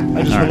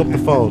 Hung up the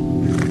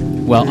phone.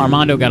 Well,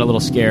 Armando got a little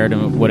scared,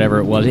 or whatever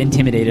it was,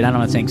 intimidated. I'm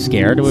not saying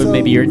scared.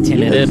 Maybe you're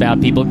timid about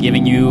people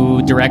giving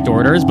you direct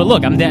orders. But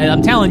look, I'm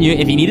telling you,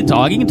 if you need to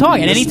talk, you can talk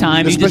at any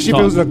time. Especially if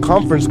it was a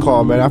conference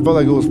call, man. I felt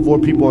like it was 4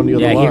 people on the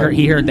other line.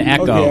 He heard the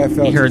echo. Okay, I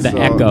felt he heard it, the so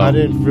echo. I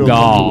didn't feel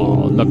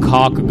Gaw, the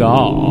cock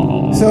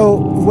gaw. So,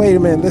 wait a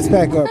minute. Let's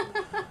back up.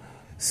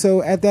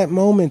 So, at that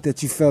moment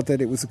that you felt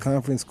that it was a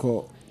conference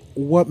call,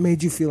 what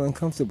made you feel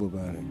uncomfortable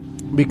about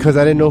it? Because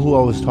I didn't know who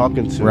I was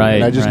talking to. Right,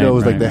 And I just right, know it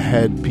was right. like the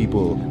head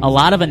people. A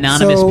lot of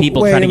anonymous So,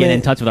 people wait try a to get in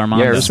minute. touch with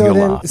Armando. So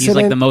then- He's so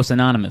like then- the most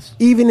anonymous.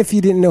 Even if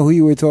you didn't know who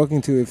you were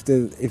talking to,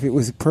 if it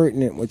was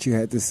pertinent what you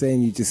had to say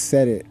and you just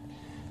said it,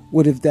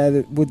 would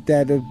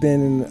that have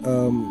been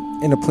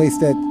in a place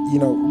that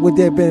would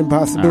there have been a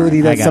possibility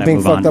All right, I that gotta something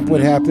move fucked on. up would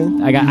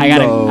happen? I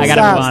gotta move on.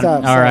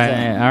 Stop. All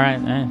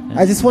right.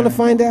 I just want to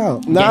find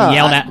out. Getting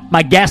yelled at.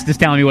 My guest is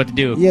telling me what to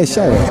do. Yeah,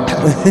 shut up.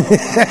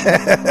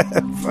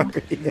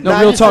 No,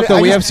 real talk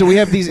though. We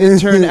have these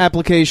intern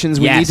applications.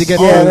 We need to get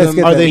Yeah, all of let's them.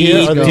 get Are them. they here?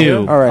 We Are they do.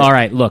 here? All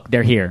right. Look,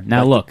 they're here.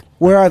 Now look.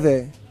 Where are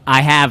they?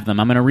 I have them.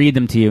 I'm going to read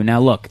them to you. Now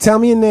look. Tell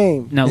me a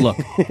name. Now look.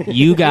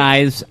 You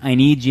guys, I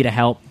need you to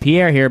help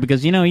Pierre here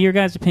because your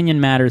guys'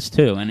 opinion matters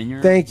too.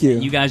 And Thank you.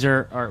 You guys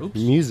are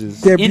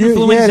Muses. They're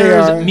influencers, yeah, they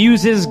are.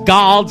 muses,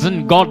 gods,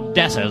 and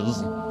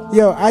goddesses.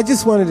 Yo, I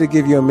just wanted to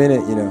give you a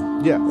minute,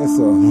 Yeah. That's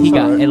all. He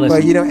got. Hey,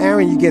 listen. But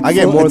Aaron, you get I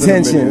get full more than a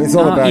attention. minute. It's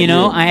all about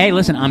you. Hey,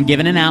 listen. I'm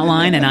given an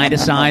outline, and I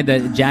decide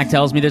that Jack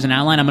tells me there's an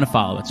outline. I'm going to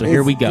follow it. So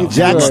here we go.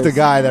 Jack's the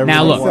guy that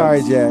Now really look,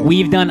 Sorry, Jack.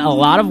 we've done a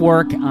lot of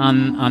work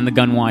on the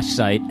Gunwash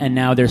site, and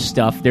now there's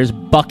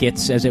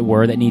buckets, as it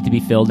were, that need to be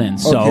filled in.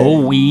 So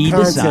Okay. we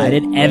Content.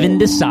 decided, Evan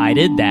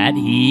decided that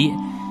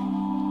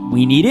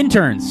we need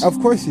interns. Of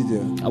course you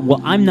do. Well,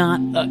 I'm not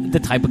the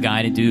type of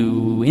guy to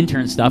do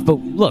intern stuff, but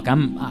look,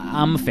 I'm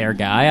a fair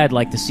guy. I'd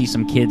like to see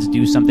some kids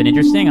do something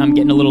interesting. I'm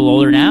getting a little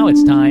older now.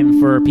 It's time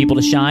for people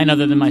to shine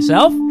other than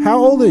myself. How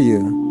old are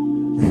you?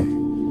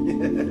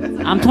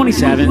 I'm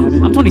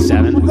 27. I'm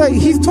 27. Like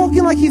he's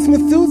talking like he's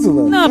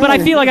Methuselah. No, but I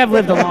feel like I've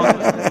lived a long.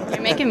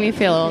 You're making me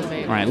feel old,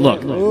 baby. All right,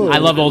 look. I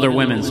love older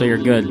women, so you're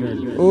good.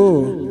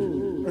 Ooh.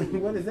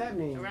 What does that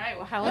mean? Right.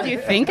 Well, How old do you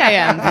think I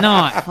am?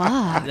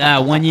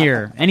 No, 1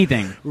 year.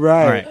 Anything.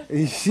 Right. All right.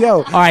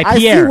 Yo, All right, I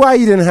Pierre. see why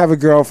you didn't have a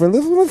girlfriend.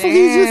 Listen what the fuck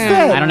you just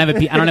said. I don't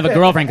have a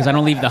girlfriend because I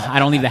don't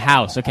leave the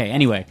house. Okay.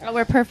 Anyway. Oh,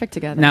 we're perfect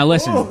together. Now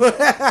listen.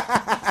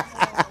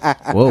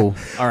 Whoa.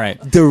 All right.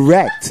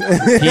 Direct.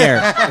 Pierre.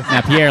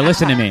 Now Pierre,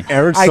 listen to me.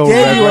 Aaron's so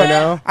red right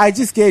now. I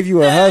just gave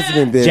you a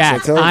husband, bitch.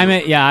 Jack, I told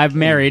you. I'm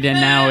married, and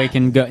now we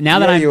can go. Now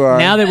that Yeah, you are.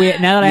 now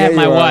that I have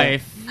my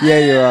wife. Yeah,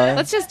 you are.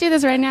 Let's just do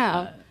this right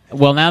now.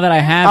 Well, now that I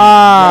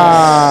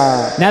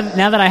have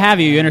now that I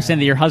have you, you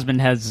understand that your husband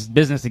has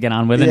business to get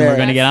on with, and we're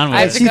going to get on with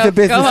it. She's a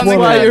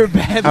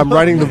businesswoman. I'm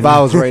writing the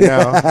vows right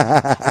now.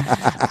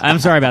 I'm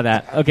sorry about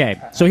that.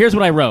 Okay, so here's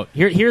what I wrote.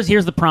 Here's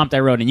the prompt I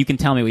wrote, and you can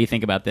tell me what you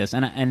think about this.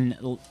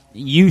 And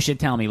you should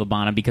tell me,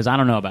 Labana, because I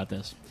don't know about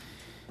this.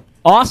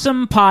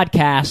 Awesome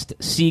podcast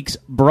seeks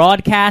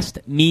broadcast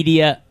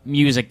media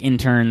music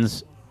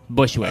interns,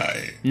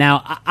 Bushwick.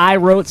 Now, I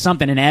wrote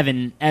something,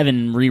 and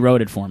Evan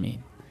rewrote it for me.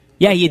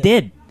 Yeah, you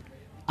did.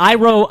 I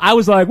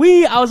was like,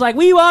 we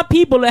want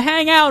people to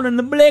hang out in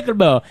the blah, blah,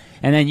 blah.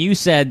 And then you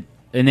said,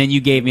 and then you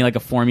gave me like a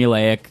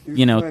formulaic,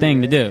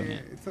 thing to do. I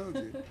told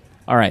you.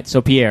 All right,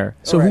 so Pierre.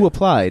 So who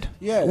applied?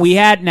 Yes.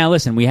 Now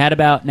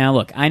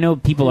look, I know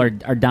people are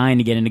dying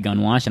to get into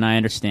Gunwash, and I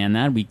understand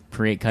that. We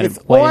create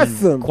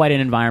quite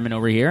an environment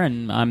over here,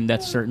 and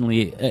that's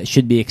certainly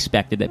should be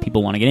expected that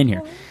people want to get in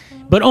here.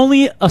 But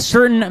only a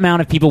certain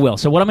amount of people will.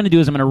 So what I'm going to do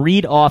is I'm going to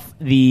read off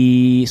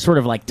the sort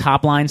of like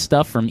top line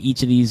stuff from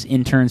each of these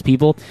interns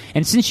people.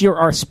 And since you're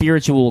our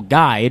spiritual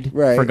guide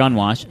for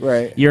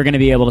Gunwash, you're going to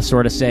be able to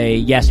sort of say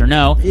yes or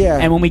no. Yeah.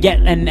 And when we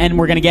get and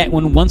we're going to get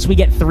once we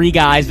get 3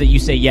 guys that you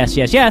say yes,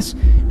 yes, yes,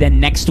 then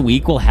next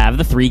week we'll have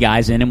the 3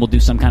 guys in, and we'll do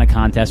some kind of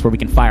contest where we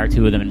can fire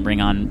 2 of them and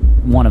bring on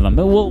one of them.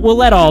 But we'll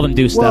let all of them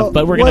do stuff.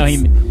 But we're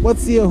going to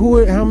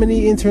how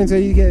many interns are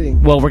you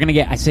getting? Well, we're going to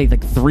get, I say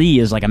like 3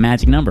 is like a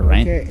magic number,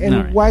 right? Okay.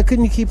 And why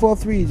couldn't you keep all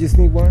 3? You just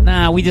need 1?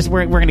 Nah, we just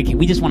want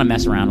to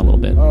mess around a little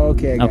bit. Oh,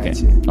 okay, I got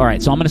you. All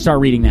right, so I'm going to start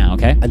reading now,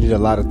 okay? I need a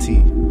lot of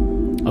tea.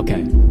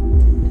 Okay.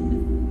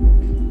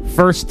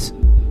 First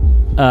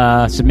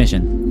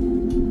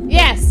submission.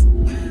 Yes.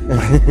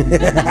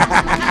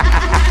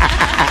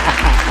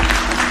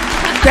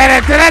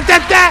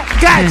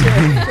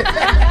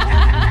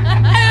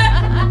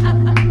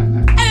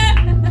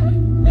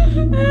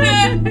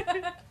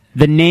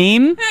 The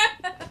name...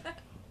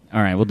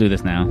 All right, we'll do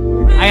this now.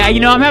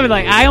 I'm having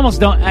like I almost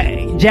don't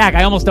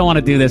want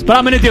to do this, but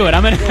I'm going to do it.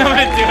 I'm going to do it.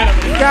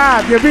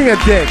 God, you're being a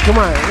dick. Come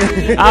on.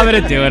 I'm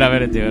going to do it.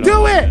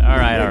 Do it. All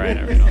right.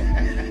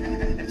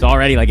 It's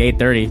already like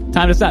 8:30.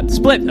 Time to stop.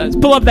 Split. Let's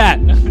pull up that.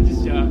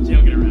 Just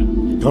joking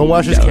around.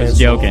 Gunwash is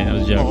canceled. I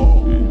was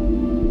joking.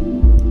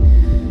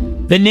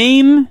 The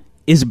name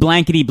is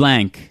blankety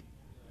blank.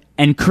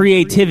 And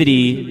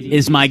creativity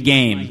is my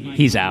game.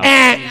 He's out.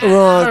 Get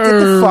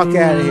the fuck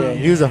out of here.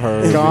 He's a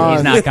herd. He's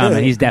not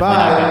coming. He's definitely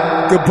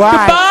not coming.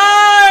 Goodbye.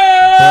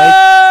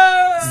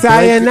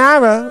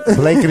 Sayonara.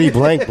 Blankety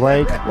blank.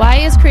 Why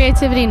is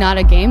creativity not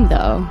a game,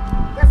 though?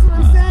 That's what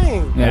I'm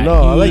saying. Yeah, no,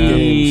 I like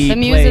games. The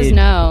muses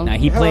know.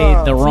 He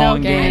played the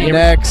wrong game.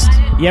 Next.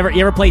 You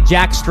ever play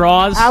Jack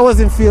Straws? I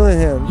wasn't feeling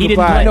him. He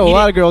didn't I play. know a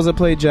lot of girls that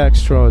play Jack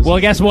Straws. Well,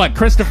 guess what?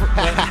 Christopher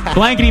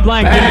Blankety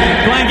Blank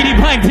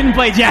didn't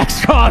play Jack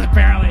Straws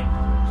apparently.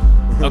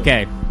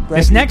 Okay,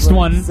 this next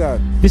one,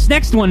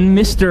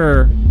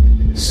 Mr.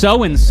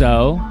 So and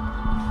So,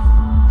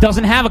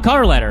 doesn't have a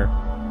cover letter.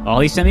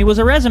 All he sent me was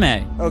a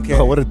resume. Okay.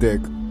 Oh, what a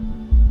dick.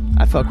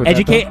 I fuck with that.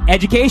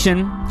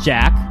 Education,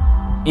 Jack.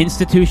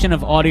 Institution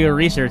of Audio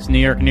Research, New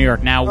York.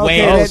 Now,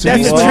 that's he a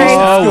trade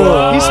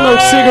school. He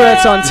smokes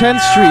cigarettes on 10th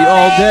Street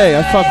all day.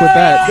 I fuck with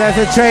that. That's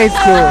a trade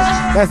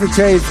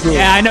school.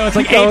 Yeah, I know. It's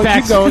like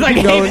Apex. Keep going. Like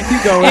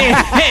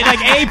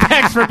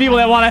Apex for people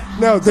that want to.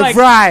 No, the like,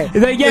 fry.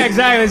 Yeah,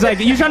 exactly. It's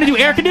like, you trying to do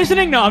air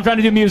conditioning? No, I'm trying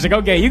to do music.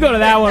 Okay, you go to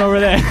that one over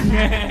there.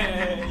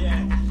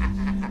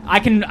 I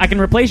can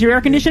replace your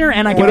air conditioner,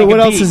 and I can. What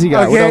else has he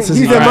got? Okay, What else has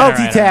he he's a got?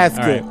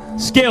 multitasker. All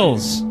right.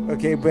 Skills.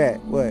 Okay, bet.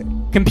 What?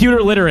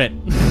 Computer literate.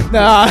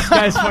 Nah. This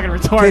guy's fucking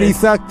retarded. Can he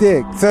suck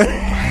dick? All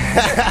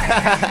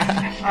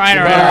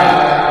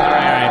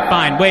right.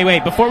 Fine.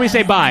 Wait. Before we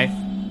say bye.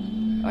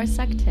 Or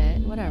suck tit,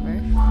 whatever.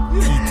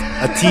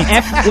 A teeth.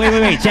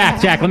 Wait,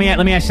 Jack. Let me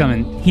ask you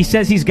something. He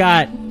says he's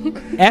got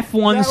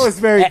F1. That was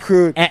very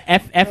crude.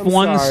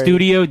 F1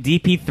 Studio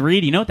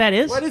DP3. Do you know what that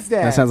is? What is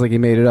that? That sounds like he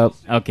made it up.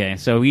 Okay,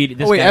 so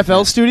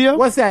FL Studio?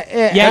 What's that?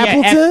 Yeah,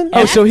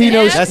 Appleton? So he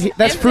knows.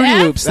 That's Fruity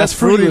Loops. That's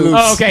Fruity Loops.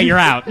 Oh, okay, you're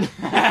out.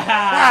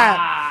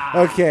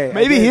 Okay.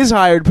 Maybe he's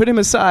hired. Put him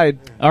aside.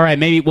 All right,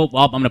 maybe I'm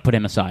going to put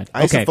him aside.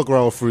 I used to fuck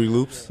around with Fruity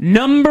Loops.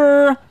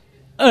 Number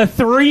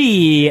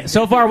 3.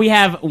 So far, we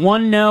have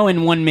 1 no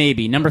and 1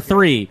 maybe. Number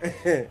 3.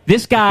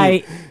 This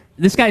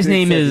guy's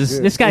name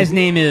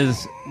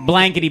is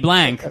blankety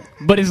blank,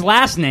 but his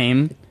last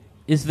name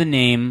is the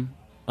name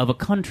of a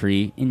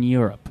country in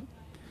Europe.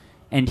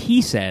 And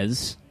he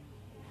says,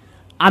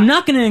 I'm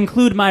not going to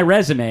include my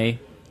resume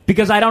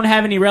because I don't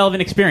have any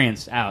relevant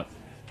experience. Out.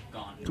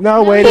 Gone.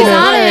 No, wait a minute.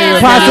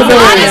 honest. Possibility.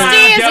 Honesty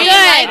is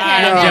good.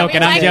 I'm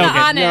joking. I'm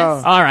joking.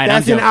 Honest. All right,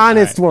 That's I'm an joking.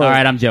 honest one. All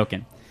right, I'm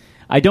joking.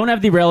 I don't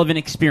have the relevant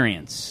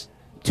experience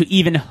to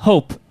even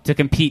hope to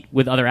compete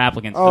with other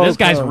applicants. Oh, But this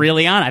guy's okay.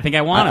 really on. I think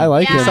I want him. I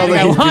like him. I think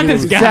I want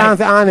this guy.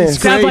 Sounds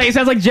honest. He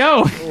sounds like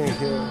Joe.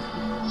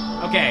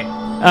 Okay.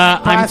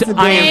 I'm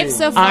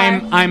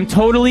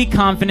totally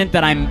confident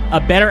that I'm a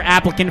better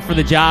applicant for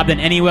the job than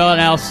anyone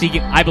else.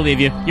 I believe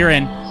you. You're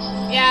in.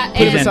 Yeah,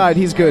 Put him aside.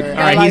 He's good. All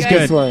right, he's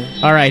good.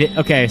 All right,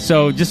 okay.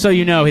 So just so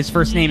you know, his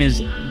first name is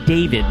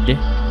David.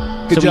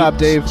 Good job,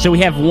 Dave. So we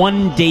have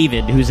one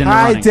David who's in the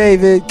Hi, running.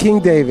 David.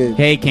 King David.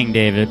 Hey, King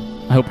David.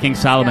 I hope King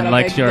Solomon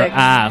likes your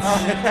ass.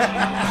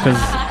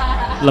 Because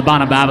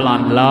Labana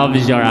Babylon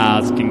loves your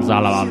ass, King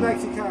Solomon.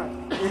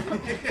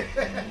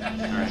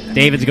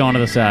 David's going to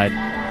the side.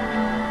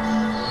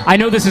 I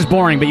know this is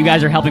boring, but you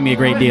guys are helping me a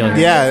great deal here.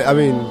 Yeah, I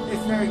mean...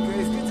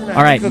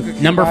 All right,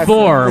 number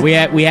 4. We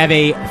have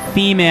a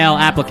female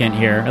applicant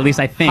here. At least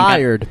I think.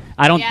 Hired.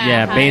 I don't.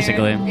 Yeah,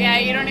 basically. Yeah,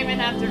 you don't even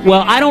have to.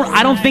 Well, I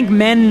don't think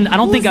men. I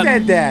don't Who think.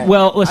 said that?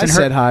 Well, listen. I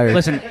said hired.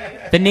 Listen,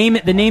 the name's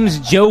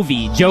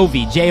Jovi.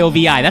 Jovi.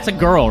 Jovi. That's a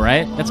girl,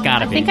 right? That's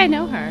gotta I be. think I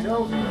know her.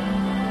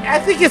 I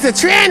think it's a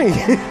tranny.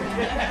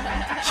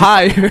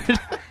 Hired.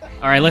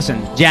 All right,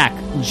 listen, Jack.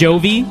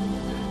 Jovi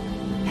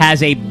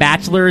has a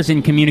bachelor's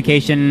in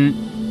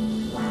communication.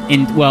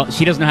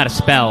 She doesn't know how to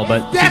spell,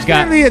 but she's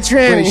got. Definitely a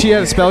tranny. Wait, she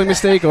had a spelling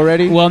mistake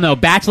already? Well, no,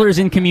 bachelor's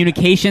in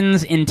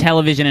communications in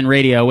television and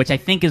radio, which I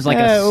think is like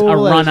a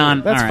run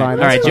on. That's all right, fine.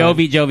 All right, That's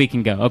fine. Jovi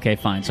can go. Okay,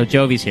 fine. So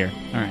Jovi's here.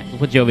 All right, we'll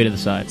put Jovi to the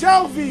side.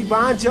 Jovi,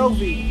 Bon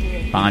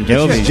Jovi. Bon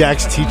Jovi.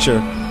 Jack's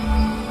teacher.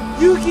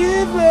 You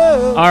give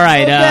love. All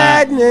right, a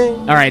bad name.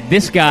 all right.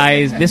 This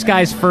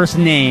guy's first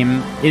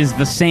name is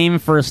the same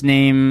first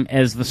name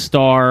as the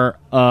star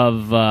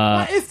of.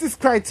 What is this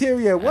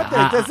criteria? What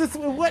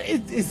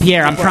is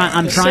Pierre, I'm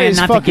trying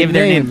not to give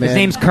their name. His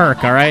name's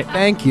Kirk. All right.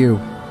 Thank you.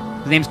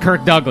 His name's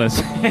Kirk Douglas.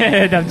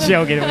 I'm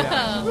joking.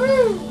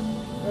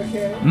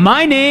 Okay.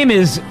 My name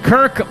is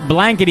Kirk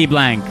Blankety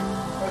Blank.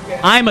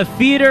 I'm a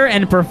theater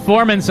and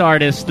performance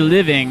artist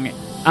living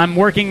and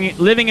working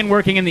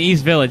in the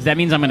East Village. That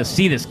means I'm going to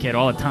see this kid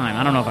all the time.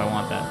 I don't know if I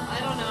want that.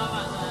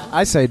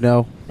 I say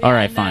no. All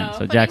right, fine.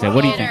 So Jack said,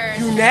 "What do you think?"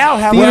 You now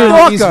have Theater a in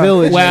the East stalker.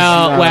 Village.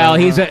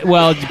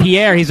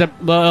 Pierre.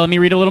 Let me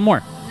read a little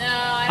more.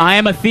 I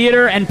am a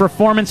theater and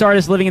performance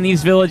artist living in the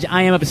East Village.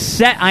 I am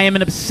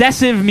an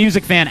obsessive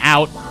music fan.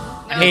 Out.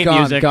 I hate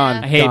music.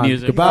 I hate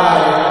music.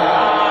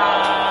 Goodbye.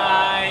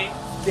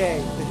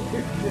 Gay.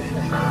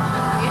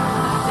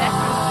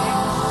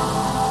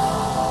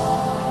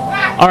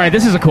 All right,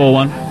 this is a cool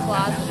one.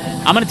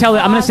 I'm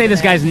gonna say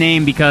this guy's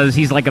name because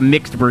he's like a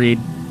mixed breed.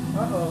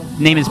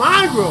 Name is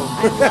Mongrel.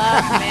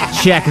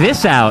 Check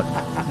this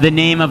out. The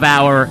name of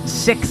our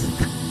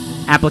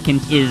 6th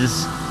applicant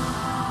is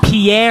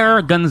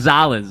Pierre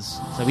Gonzalez.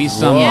 So he's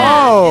some.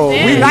 Whoa,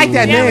 we like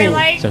that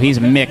name. So he's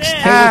mixed.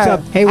 Hey, what's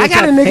up? Hey, what's I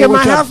got a nigga in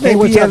my house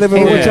named Pierre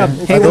living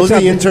with me. Are those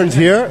the interns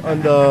here?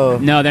 On the...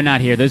 No, they're not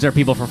here. Those are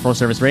people for Full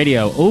Service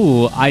Radio.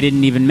 Ooh, I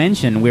didn't even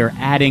mention we're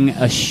adding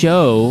a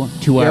show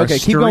to our okay,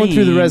 stream. keep going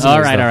through the resumes.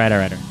 All right.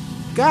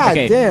 God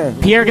damn.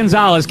 Pierre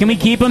Gonzalez. Can we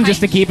keep him just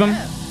to keep him?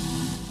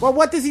 Well,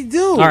 what does he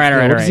do? All right.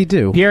 What does he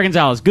do? Pierre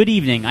Gonzalez. Good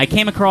evening. I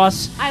came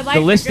across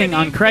the listing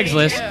on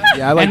Craigslist.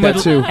 Yeah, I like that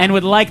too. And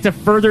would like to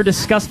further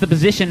discuss the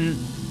position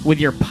with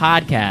your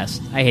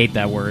podcast. I hate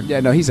that word.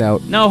 Yeah, no, he's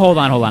out. No, hold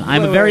on.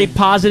 I'm a very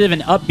positive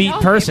and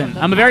upbeat person.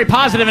 I'm a very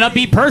positive and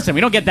upbeat person.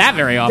 We don't get that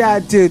very often. Yeah,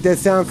 dude, that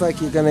sounds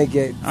like you're gonna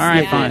get. All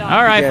right, fine.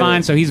 All right,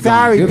 fine. So he's gone.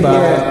 Sorry, Goodbye.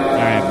 Pierre. All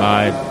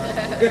right,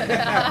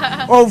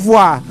 bye. Au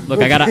revoir. Look,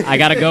 I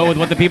gotta go with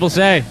what the people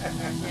say.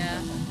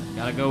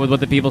 Gotta go with what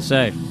the people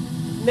say.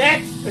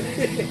 Next.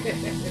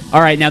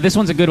 All right, now this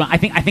one's a good one. I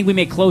think we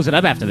may close it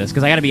up after this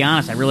because I gotta be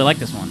honest. I really like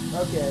this one.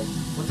 Okay.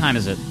 What time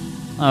is it?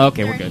 Oh,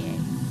 okay, we're good.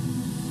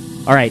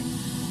 All right,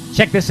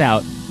 check this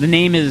out. The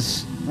name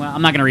is... Well,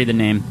 I'm not going to read the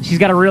name. She's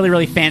got a really,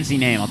 really fancy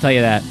name, I'll tell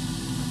you that.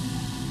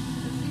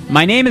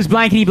 My name is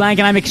Blankety Blank,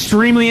 and I'm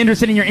extremely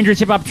interested in your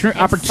internship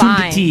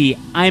opportunity.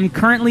 I am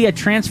currently a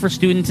transfer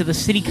student to the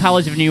City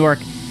College of New York,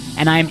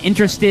 and I am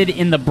interested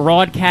in the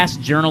broadcast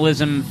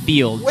journalism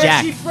field. Where's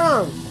Jack. she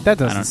from? That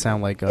doesn't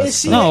sound like us.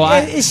 Is she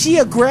is she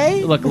a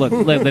gray? Look.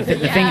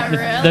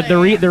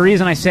 The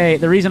reason I say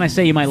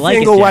you might like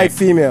Single it, Jack, white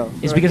female,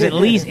 is because at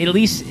least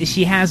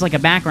she has like a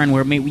background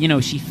where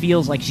maybe, she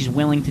feels like she's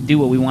willing to do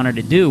what we want her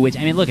to do. Which,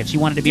 I mean, look, if she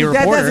wanted to be a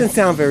That reporter, doesn't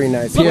sound very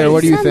nice. Pierre,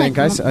 what do you think?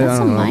 Like, I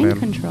don't know, man.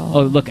 Control.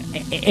 oh, look,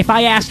 if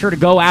I asked her to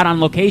go out on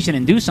location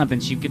and do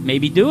something, she could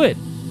maybe do it.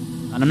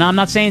 And I'm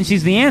not saying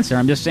she's the answer.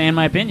 I'm just saying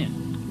my opinion.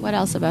 What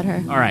else about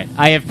her? All right.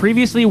 I have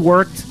previously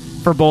worked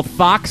for both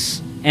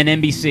Fox and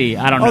NBC.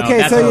 I don't know. Okay,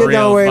 That's so a you real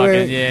know,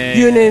 wait. yeah.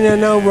 You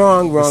no,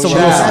 wrong.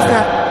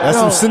 That's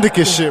some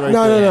syndicate shit right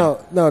there.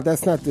 No,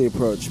 that's not the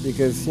approach,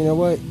 because you know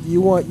what?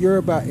 You're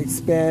about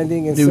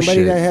expanding, and New somebody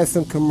shit. that has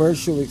some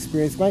commercial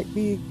experience might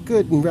be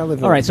good and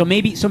relevant. All right, so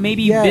maybe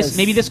Yes.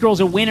 this girl's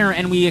a winner,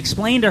 and we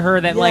explain to her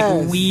that like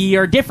Yes. we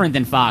are different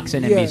than Fox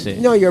and NBC.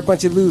 No, you're a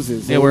bunch of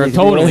losers. Yeah, we're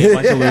totally a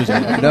bunch of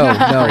losers.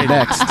 No,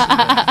 next.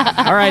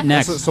 All right,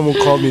 next. Someone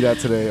called me that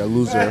today, a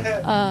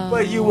loser.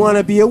 But you want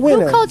to be a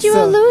winner. Who called you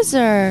a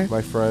loser?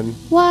 My friend.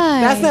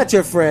 Why? That's not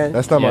your friend.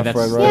 That's not my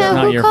friend, right?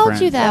 Yeah, who called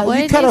you that? Why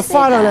You did cut they a say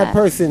fart on that that?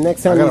 person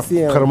next I time you gotta see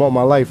him. cut him out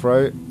my life,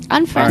 right?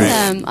 Unfriend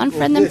them.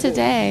 Unfriend them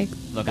today.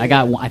 Look,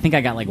 I think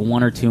I got like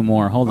one or two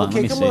more. Hold on, let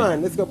Okay, me come see.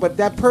 on, let's go. But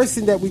that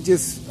person that we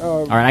just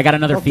All right, I got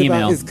another talked about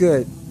female. is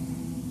good.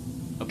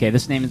 Okay,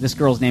 this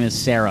girl's name is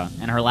Sarah,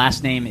 and her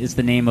last name is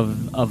the name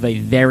of a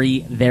very,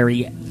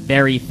 very,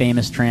 very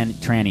famous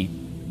tranny.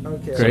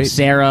 Okay. So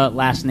Sarah,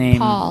 last name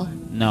Paul.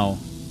 No,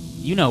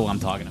 you know who I'm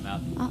talking about.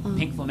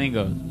 Pink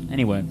Flamingos.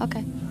 Anyway.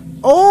 Okay.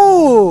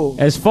 Oh.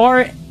 As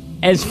far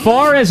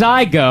as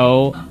I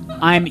go,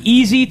 I'm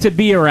easy to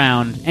be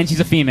around, and she's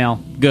a female.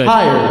 Good.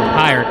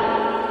 Hired.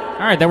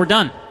 All right, then we're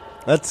done.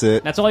 That's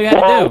it. That's all you had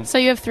to do. So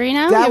you have 3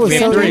 now? That You was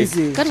have so three?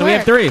 easy. Good So we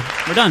have work. 3.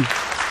 We're done.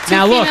 2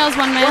 Now look, females,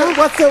 1 male.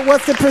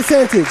 What's the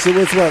percentage? It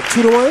was what,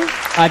 2-1?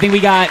 I think we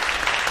got.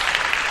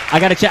 I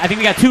got to check. I think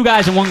we got 2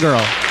 guys and 1 girl.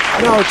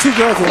 No, 2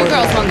 girls and 2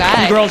 girls, 1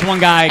 guy. 2 girls, 1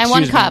 guy. And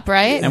 1 excuse me. cup,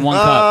 right? And 1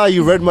 cup. Ah,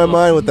 you read my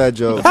mind with that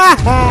joke.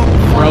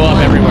 Throw up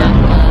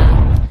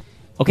everywhere.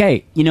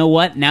 Okay, you know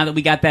what? Now that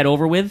we got that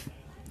over with,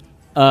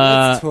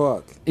 Let's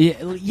talk.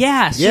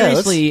 Yeah,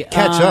 seriously, let's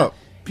catch up.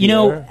 You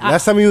know,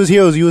 last time he was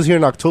here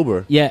in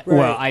October. Yeah, Right.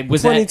 well, I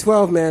was at.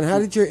 2012, man. How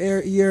did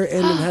your year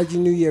end and how did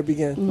your new year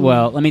begin?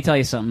 Well, let me tell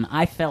you something.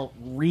 I felt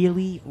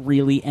really,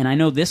 really, and I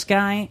know this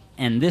guy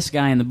and this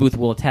guy in the booth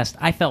will attest.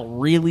 I felt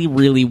really,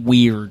 really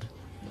weird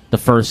the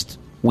first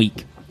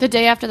week. The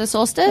day after the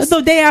solstice?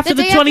 The day after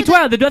the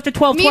 2012. The day after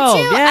 12/12. Me too. Yeah,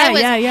 I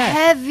was yeah.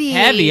 heavy.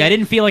 Heavy. I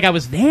didn't feel like I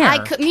was there.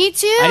 Me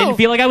too. I didn't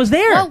feel like I was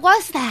there. What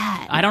was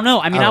that? I don't know.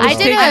 I mean,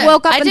 I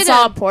woke up and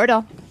saw a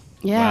portal.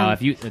 Yeah. Well,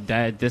 if you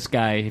this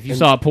guy, if you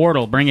saw a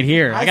portal, bring it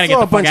here. I gotta saw get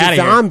the a bunch fuck out of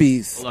of here.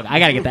 zombies. Look, I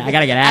gotta get out of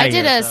here. I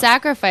did a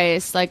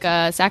sacrifice, like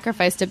a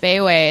sacrifice to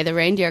Bewe, the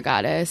reindeer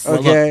goddess. Well,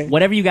 Okay. look,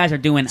 whatever you guys are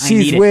doing, I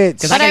She's need witch.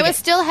 it. 'Cause But I gotta was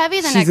still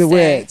heavy the She's next a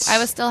day. witch. I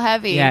was still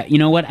heavy. Yeah, you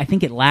know what? I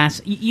think it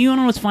lasts. You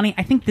know what's funny?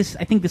 I think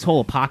this whole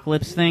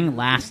apocalypse thing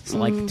lasts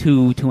like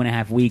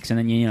 2.5 weeks, and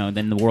then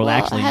then the world Well,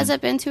 actually. has it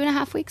been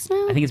 2.5 weeks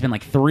now? I think it's been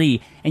like 3.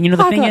 And you know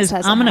the thing Apocalypse is,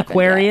 hasn't I'm an happened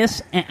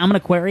Aquarius. And I'm an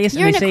Aquarius.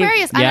 You're and an they say,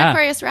 Aquarius. I'm yeah. an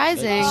Aquarius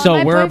rising. So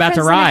My we're about to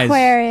boyfriend's rise. An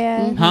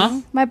Aquarius.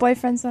 Huh? My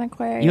boyfriend's an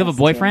Aquarius. You have a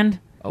boyfriend?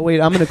 Oh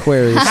wait, I'm an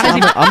Aquarius. How does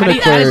he- I'm an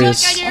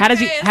Aquarius.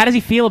 How does he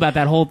feel about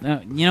that whole?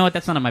 You know what?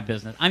 That's none of my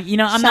business. I'm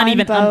not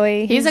even.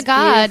 Bowie. He's a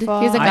god.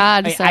 beautiful. He's a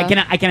god. so. I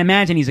can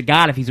imagine he's a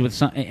god if he's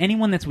with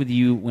anyone that's with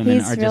you. Women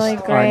He's are just really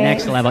are great.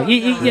 next level. No,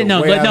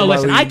 Way out of my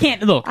listen. league. I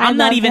can't look. I I'm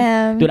not love even,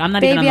 him. dude. I'm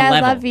not Baby, even on the I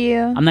level. love you.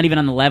 I'm not even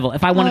on the level.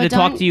 If I wanted to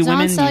talk to you, don't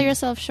women, sell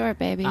yourself short,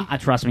 baby.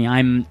 trust me.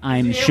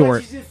 I'm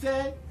short.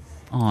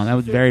 Oh, that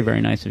was very, very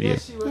nice of you.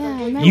 Yeah,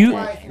 I meant You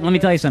it. let me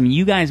tell you something.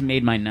 You guys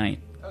made my night.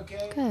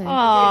 Good.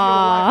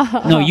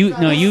 Aww. No, you.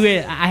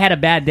 I had a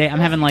bad day. I'm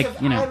having like.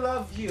 I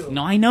love you.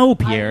 No, I know,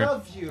 Pierre.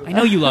 I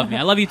know you love me.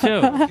 I love you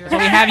too. So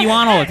we have you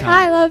on all the time.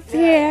 I love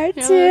Pierre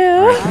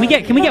too.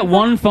 Can we get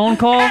one phone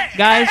call,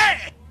 guys?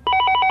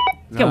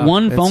 Get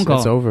one phone call.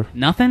 It's over.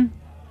 Nothing.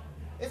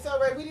 It's all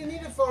right. We didn't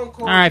need a phone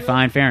call. All right,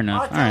 fine, fair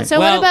enough. All right. So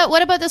well,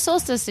 what about the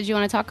solstice? Did you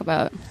want to talk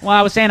about? Well,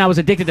 I was saying I was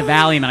addicted to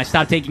Valium, and I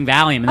stopped taking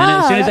Valium. And then Oh,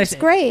 as soon as that's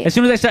great. As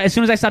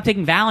soon as I stopped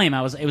taking Valium,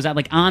 it was at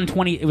like on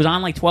 20. It was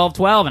on like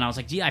 12/12, and I was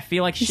like, gee, I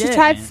feel like You shit. should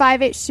try man.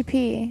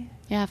 5-HTP.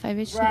 Yeah,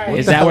 5-HTP. Right.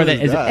 Is that where the?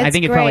 Is, that? I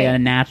think it's probably great. a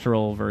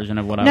natural version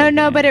of what I. No, was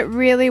no, doing. but it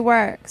really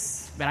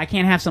works. But I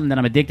can't have something that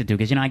I'm addicted to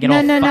because I get No,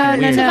 all no, no,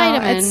 fucking no, weird. no.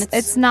 vitamin.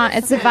 It's not.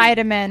 It's a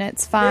vitamin.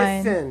 It's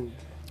fine. Listen.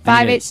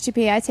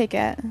 5-HTP. I take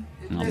it.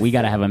 No, we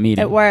got to have a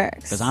meeting. It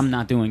works. because I'm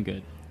not doing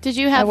good. Did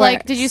you have It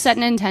works. did you set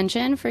an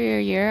intention for your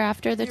year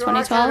after the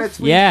 2012?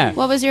 Yeah.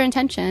 What was your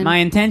intention? My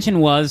intention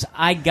was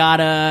I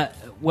gotta.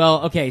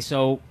 Well, okay,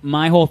 so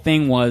my whole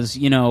thing was,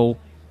 I know.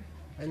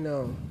 I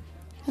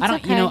don't,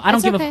 okay. I don't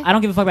It's give okay. I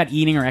don't give a fuck about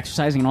eating or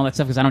exercising and all that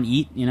stuff because I don't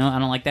eat. I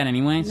don't like that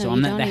anyway. No, So you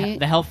I'm not, don't eat.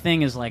 the health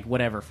thing is like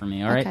whatever for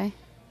me. All right. Okay.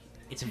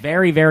 It's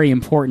very, very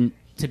important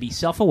to be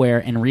self-aware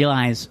and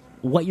realize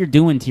what you're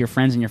doing to your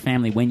friends and your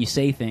family when you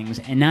say things,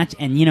 and not,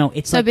 and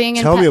it's So like, being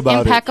Tell me about it.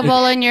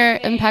 impeccable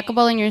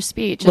in your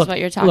speech look, is what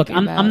you're talking look,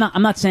 about.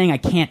 I'm not saying I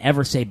can't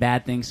ever say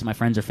bad things to my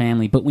friends or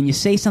family, but when you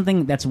say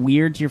something that's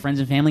weird to your friends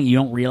and family, you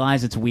don't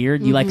realize it's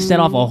weird. You like set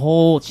off a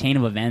whole chain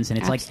of events, and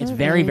it's like it's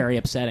very, Absolutely. very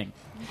upsetting.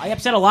 I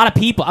upset a lot of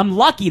people. I'm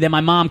lucky that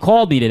my mom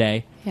called me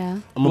today. Yeah.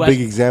 I'm a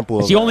big example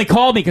of She that. only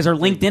called me because her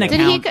LinkedIn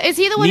account. Is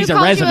he the one who needs a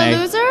called resume. you a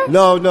loser?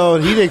 No,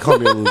 he didn't call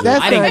me a loser.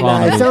 That's I didn't not call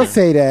him. nice. Don't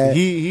say that.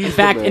 He's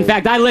In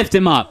fact, I lift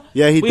him up.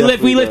 Yeah, he we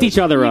lift definitely does. each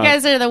other You up.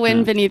 guys are the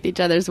wind beneath each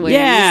other's wings.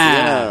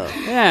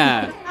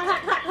 Yeah.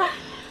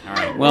 All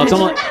right. Well,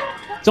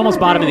 it's almost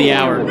bottom of the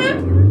hour.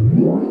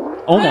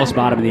 almost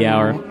bottom of the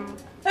hour.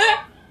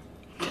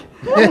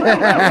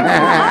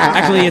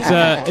 Actually,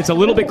 it's a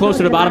little bit closer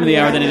to the bottom of the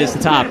hour than it is the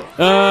top. Is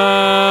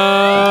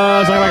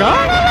that my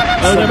cock?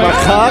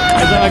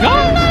 Is that my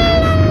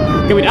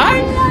cock? Can we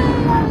die?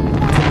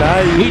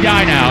 We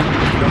die now.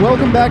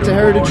 Welcome back to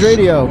Heritage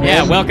Radio.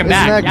 Yeah, welcome Isn't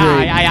back. that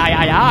great?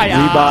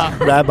 Yeah.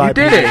 Rabbi, you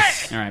did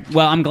it. All right.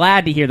 Well, I'm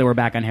glad to hear that we're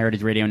back on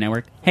Heritage Radio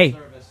Network. Hey,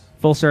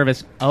 full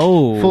service.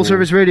 Oh. Full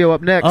service radio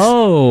up next.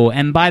 Oh,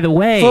 and by the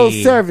way, Full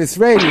service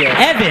radio.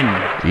 Evan.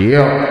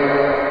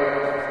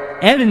 Yeah.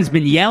 Evan's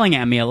been yelling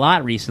at me a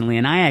lot recently,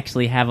 and I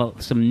actually have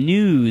some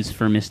news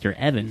for Mr.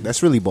 Evan.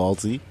 That's really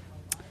ballsy.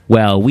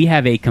 Well, we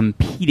have a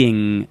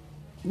competing.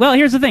 Well,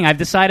 here's the thing. I've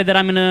decided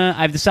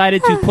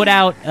to put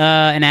out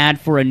an ad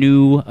for a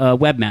new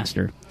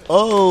webmaster.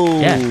 Oh.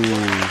 Yeah.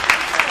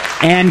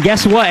 And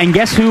guess what? And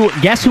guess who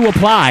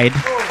applied?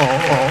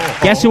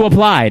 Guess who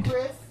applied?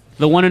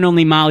 The one and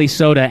only Molly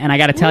Soda. And I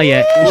got to tell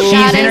you,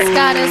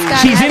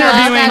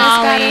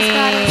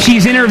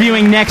 she's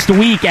interviewing next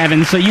week,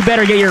 Evan. So you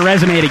better get your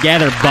resume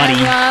together, buddy.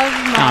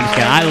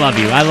 I love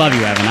you. I love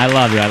you, Evan. I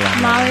love you.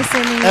 Molly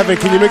sending Evan,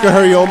 can you make a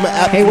Hurry Home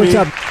app? Hey, what's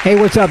up? Hey,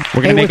 what's up?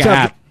 We're gonna make an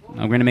app.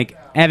 We're gonna make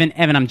Evan.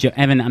 I'm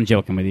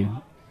joking with you.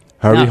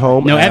 Hurry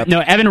Home. No, app.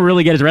 Evan will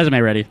really get his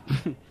resume ready.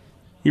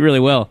 He really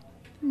will.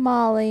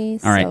 Molly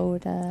All right.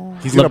 Soda.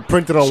 He's going to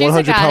print it on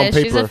 100-pound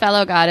paper. She's a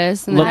fellow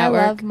goddess in the I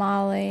network. love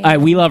Molly.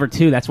 We love her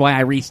too. That's why I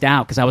reached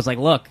out, because I was like,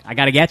 "Look, I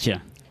got to get you."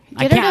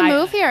 Get her to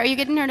move here. Are you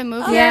getting her to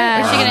move here? Yeah.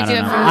 Or is she going to do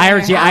it from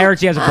I heard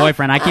she has a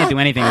boyfriend. I can't do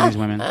anything with these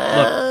women.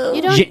 Look,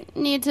 You don't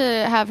need to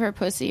have her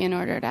pussy in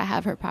order to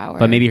have her power.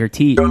 but maybe her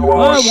teeth.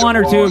 One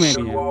or two,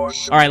 maybe. All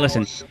right,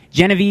 listen,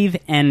 Genevieve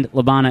and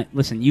Labana.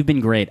 Listen, you've been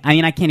great. I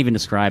mean, I can't even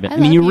describe it. I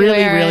mean, love you you, really,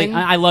 Aaron. really.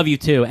 I love you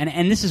too.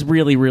 And this is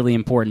really, really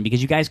important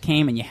because you guys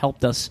came and you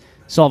helped us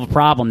solve a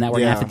problem that we're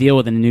gonna have to deal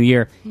with in the new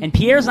year. And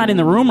Pierre's not in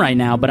the room right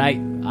now, but I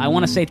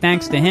want to say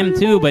thanks to him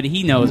too. But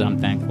he knows I'm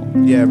thankful.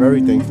 Yeah,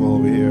 very thankful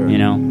over here. You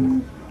know.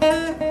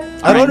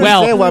 I don't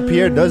understand why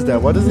Pierre does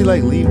that. Why does he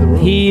leave the room?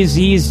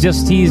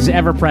 He's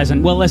ever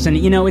present. Well, listen,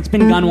 it's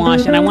been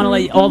Gunwash, and I want to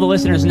let all the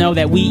listeners know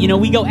that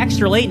we go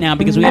extra late now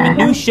because we have a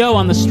new show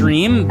on the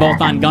stream, both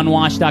on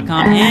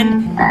gunwash.com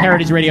and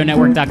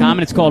heritageradionetwork.com,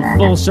 and it's called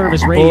Full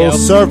Service Radio. Full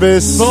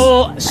service.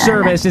 Full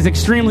service is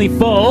extremely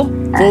full.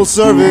 Full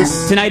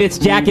service. Tonight it's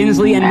Jack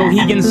Inslee and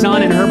Mohegan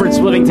Sun and Herbert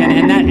Splivington,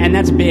 and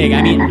that's big.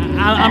 I mean,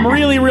 I'm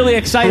really, really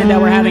excited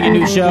that we're having a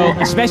new show,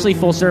 especially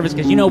Full Service,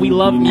 because we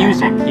love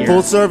music here.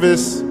 Full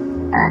service.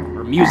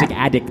 We're music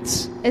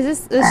addicts.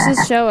 Is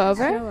this show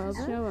over?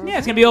 Yeah,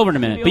 it's gonna be over in a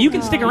minute, but you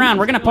can stick around.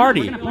 We're gonna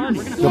party. The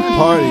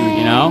party.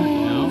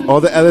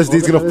 All the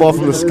LSD's gonna fall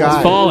from the sky.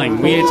 It's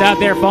falling. It's out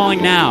there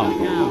falling now.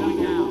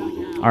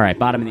 All right,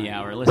 bottom of the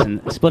hour. Listen,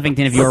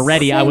 Spliffington, if you're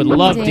ready, I would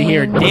love to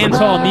hear dance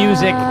hall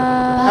music.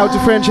 Out to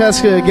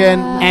Francesca again,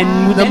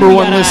 and number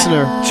one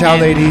listener. Ciao,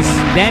 ladies.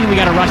 Then we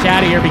gotta rush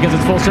out of here because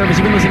it's Full Service.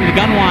 You've been listening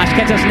to Gunwash.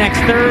 Catch us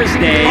next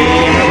Thursday.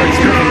 Herbert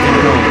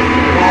Spliffington.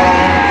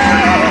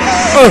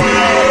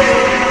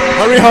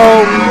 Hurry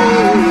home.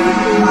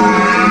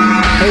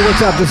 Hey,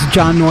 what's up? This is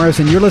John Norris,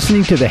 and you're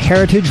listening to the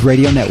Heritage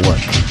Radio Network.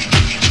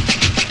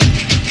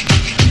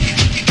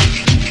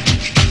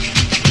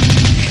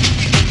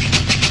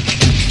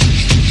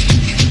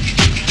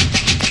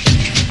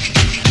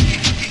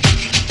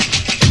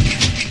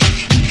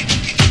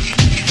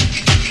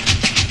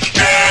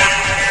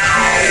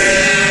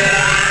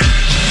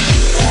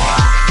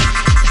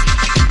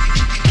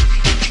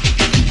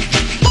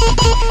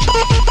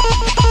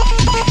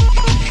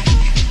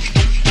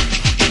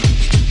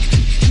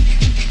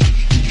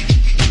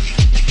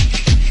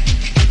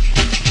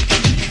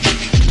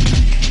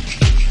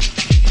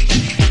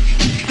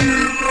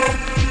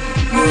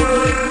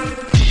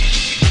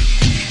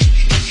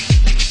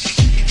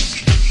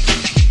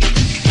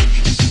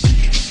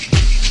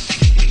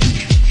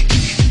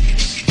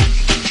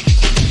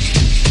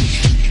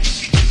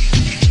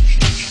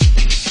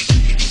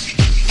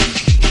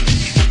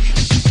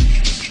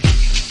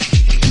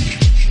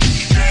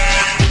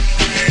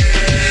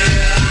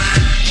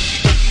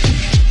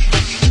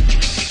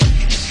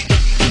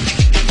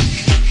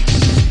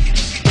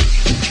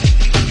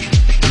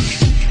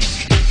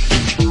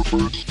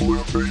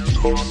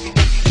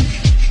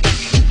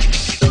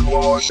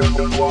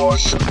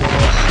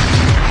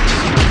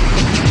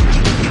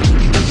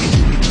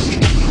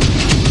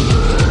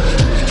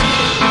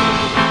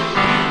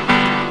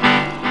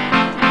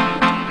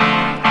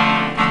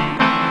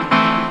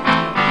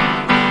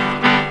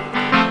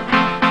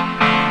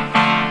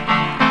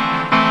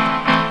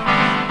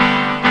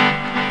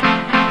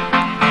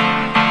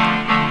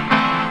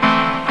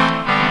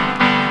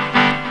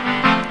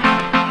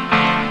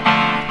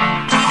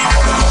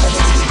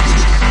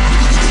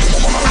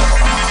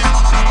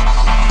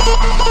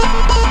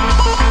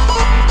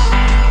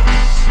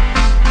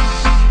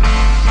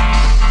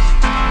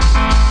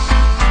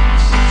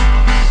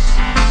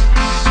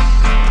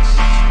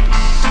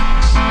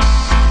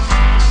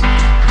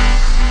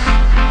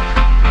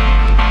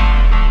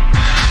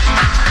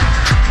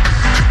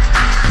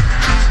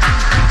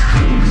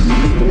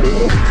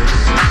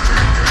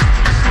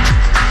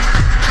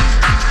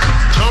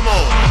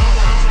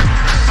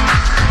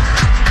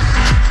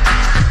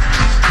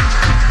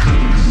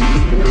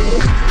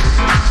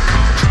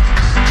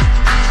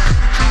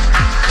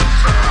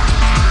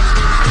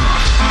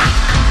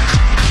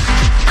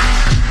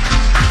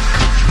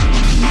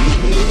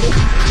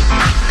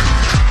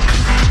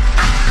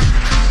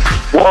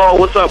 Whoa,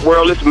 what's up,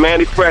 world? It's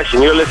Manny Fresh,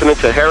 and you're listening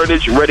to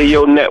Heritage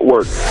Radio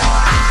Network.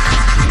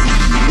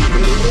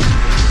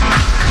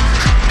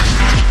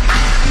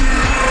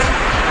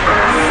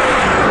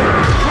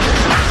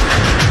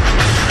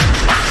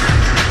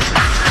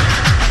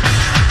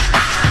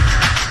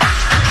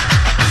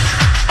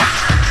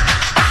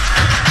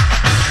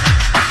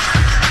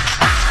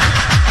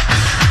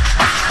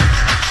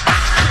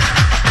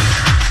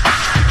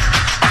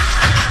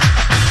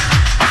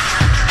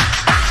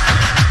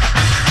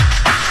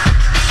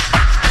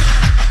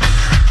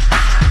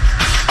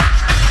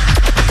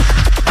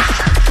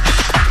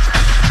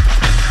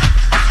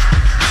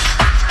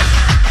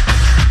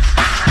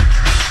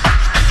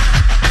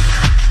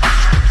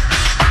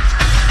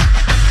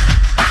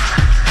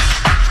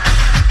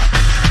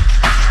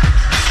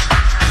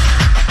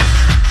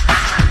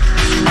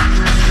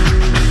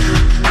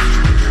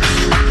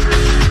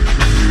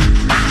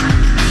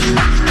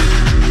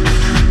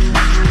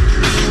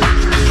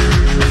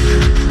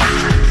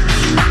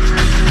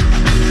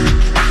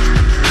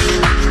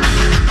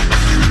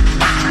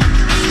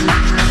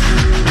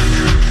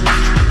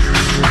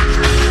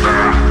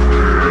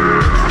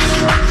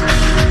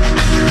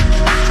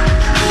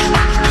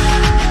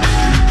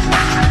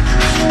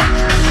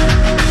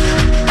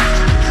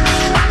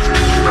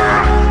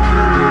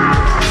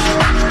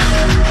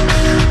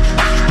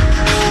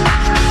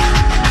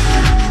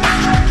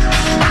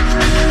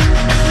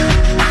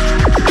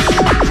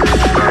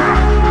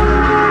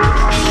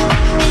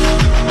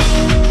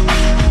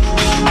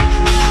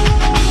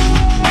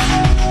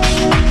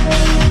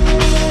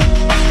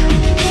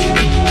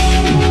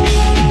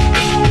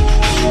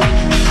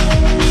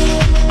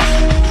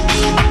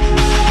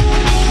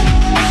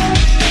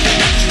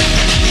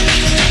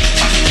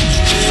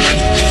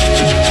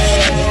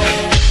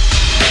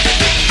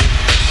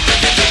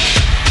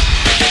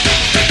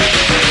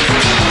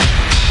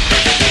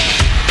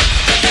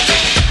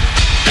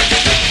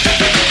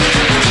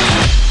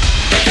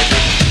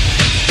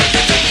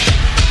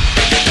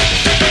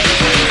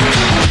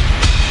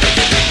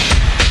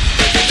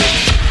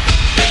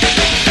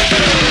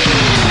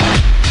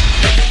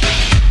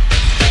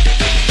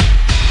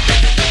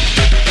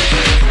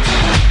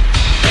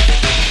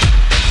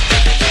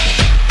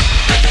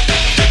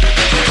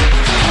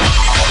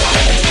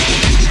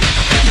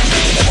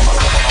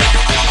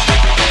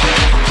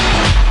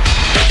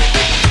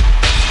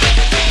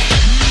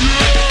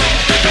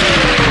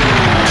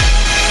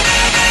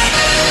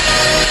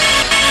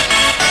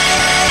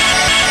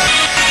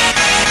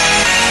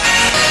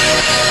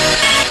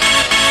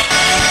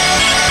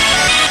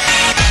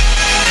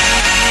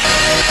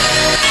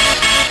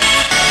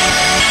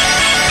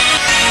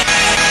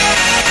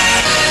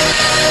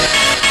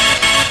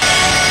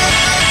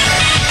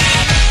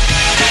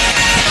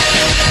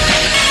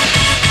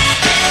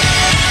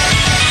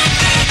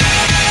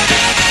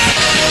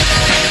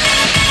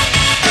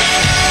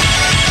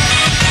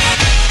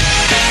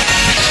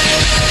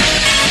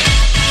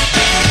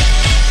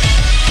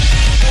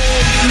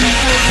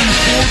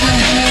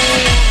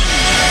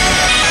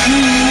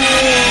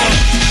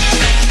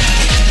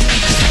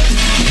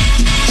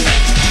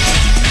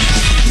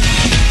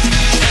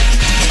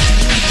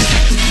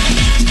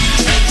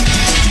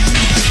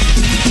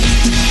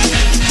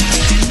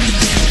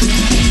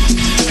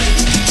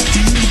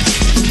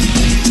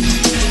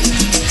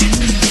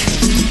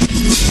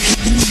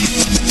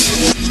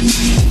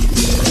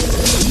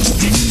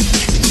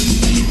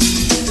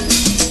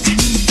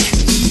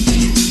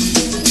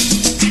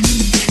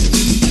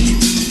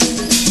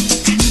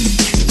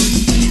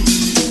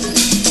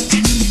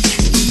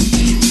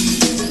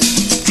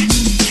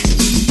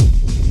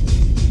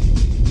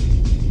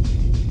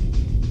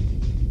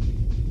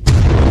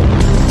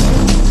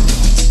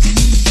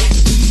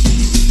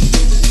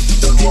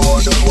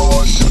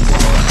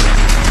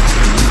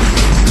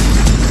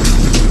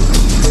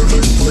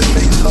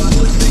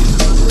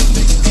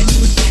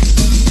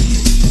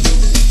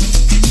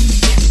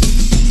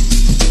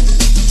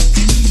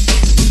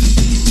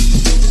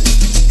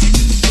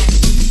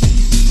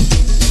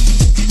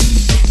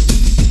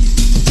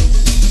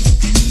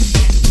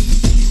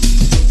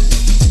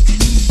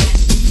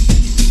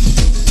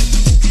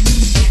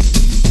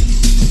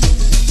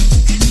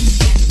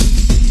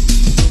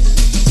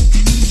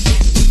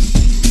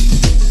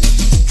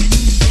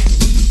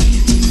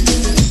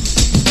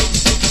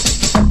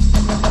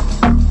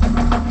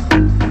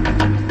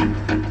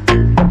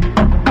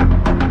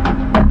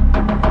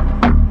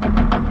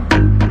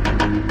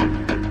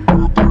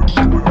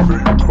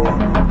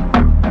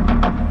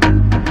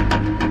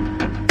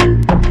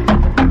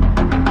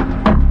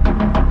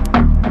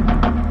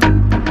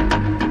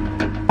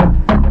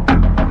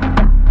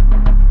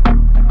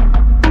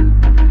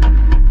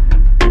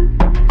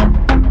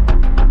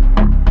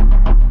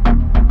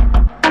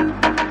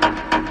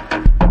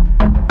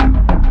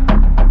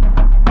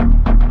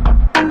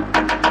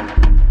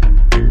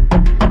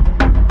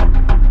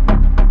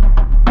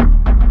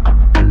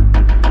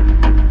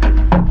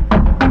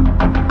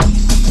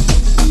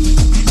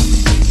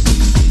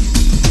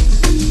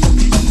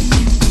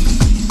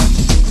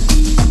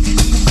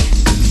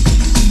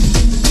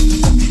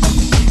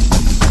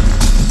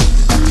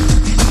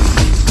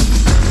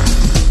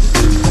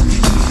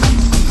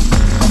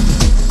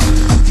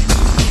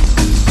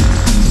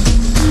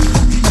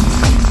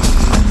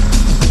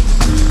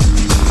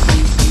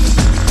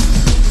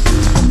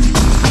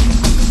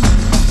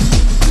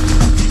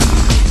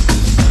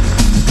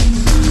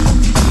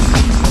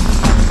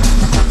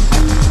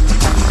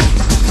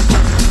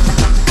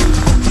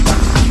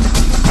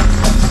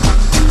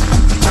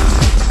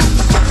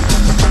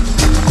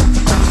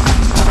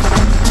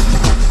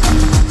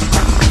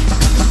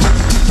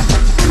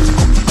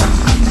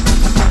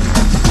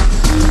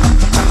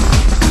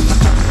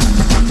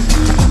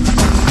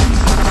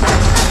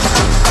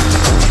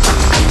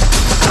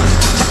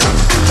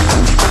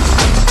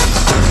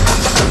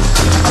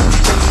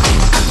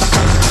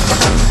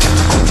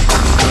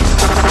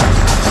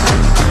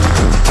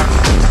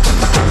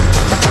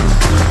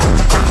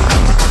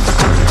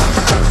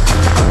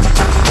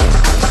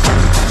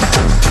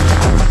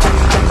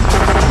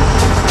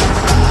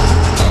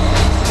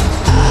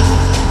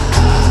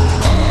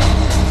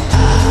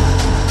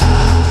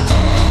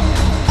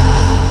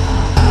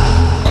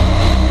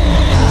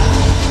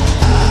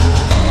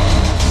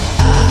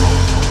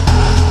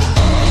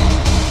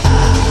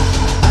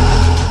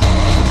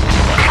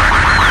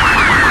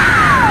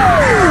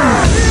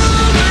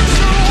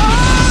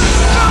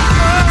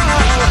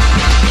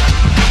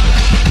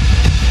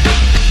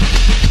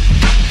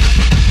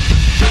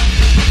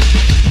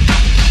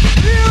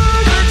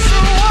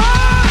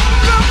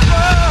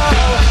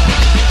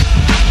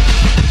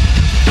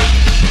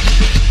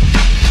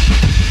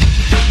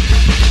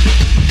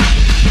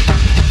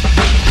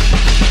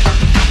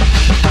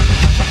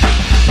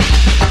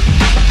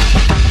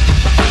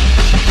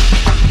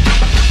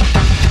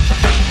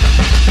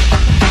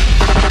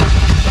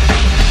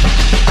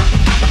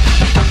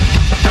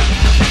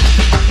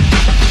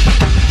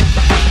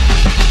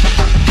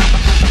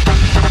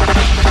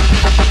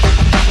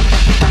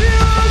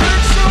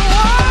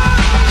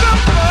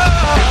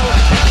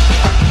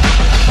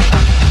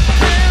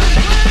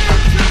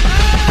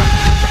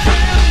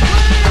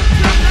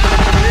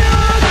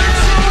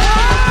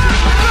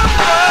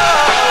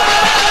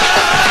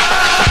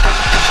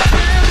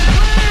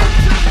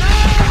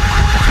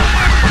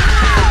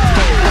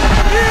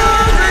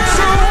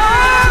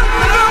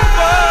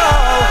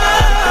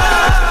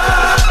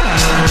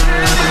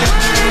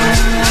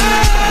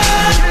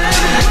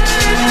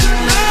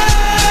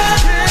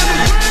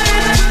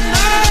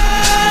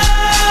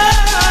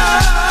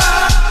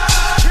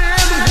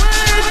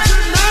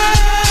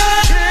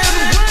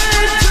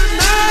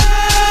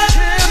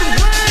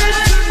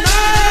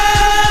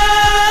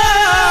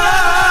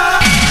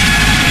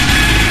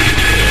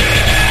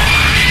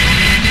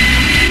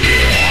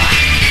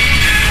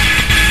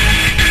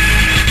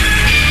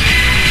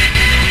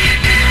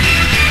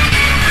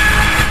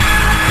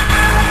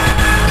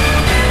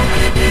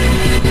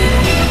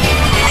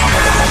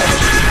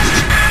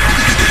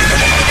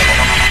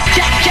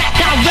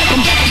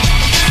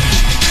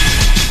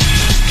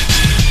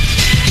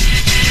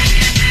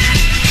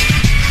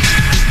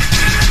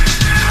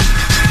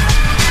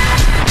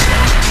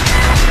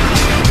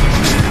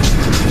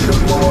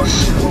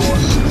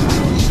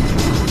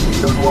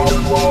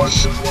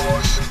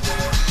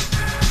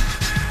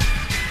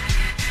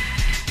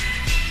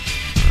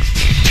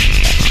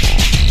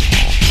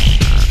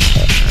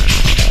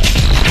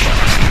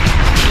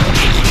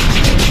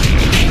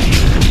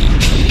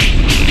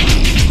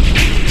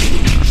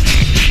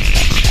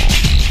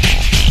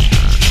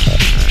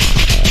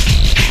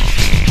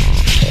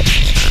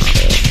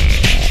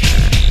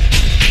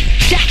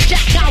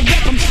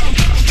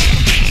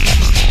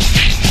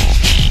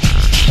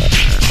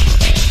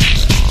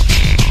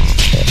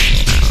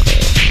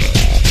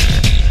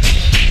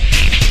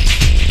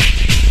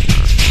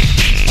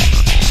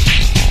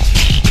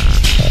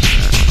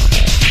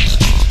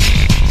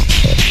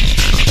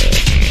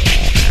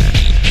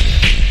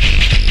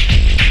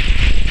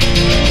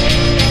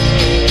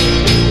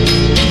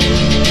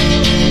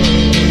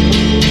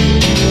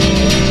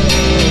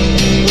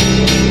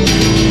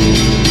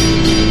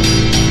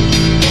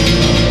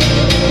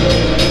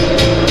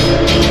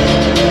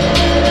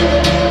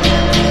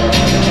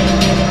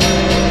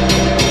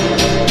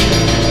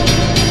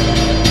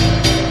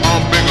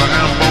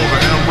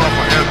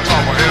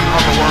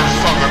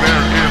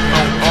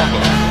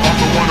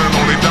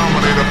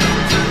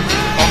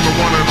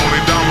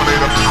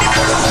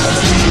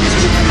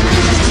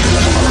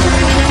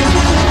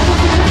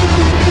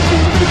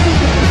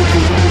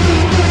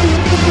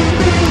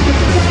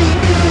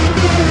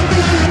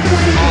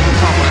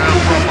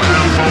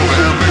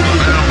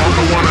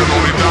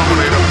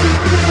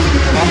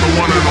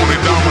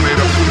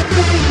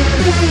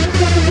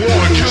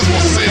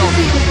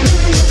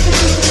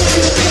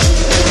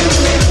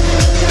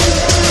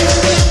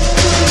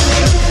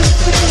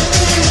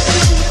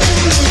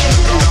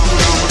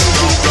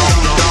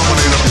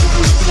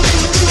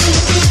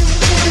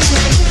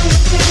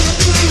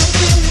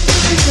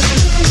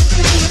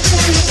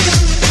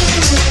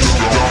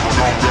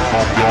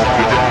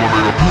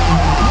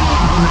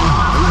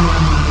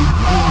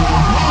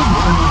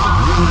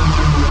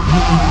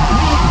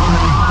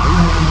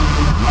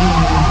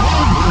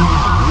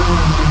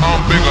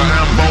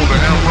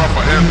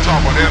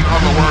 In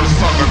other words,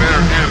 sucker, there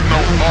is no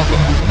other.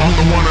 I'm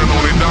the one and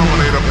only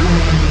dominator.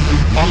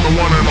 I'm the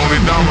one and only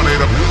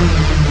dominator.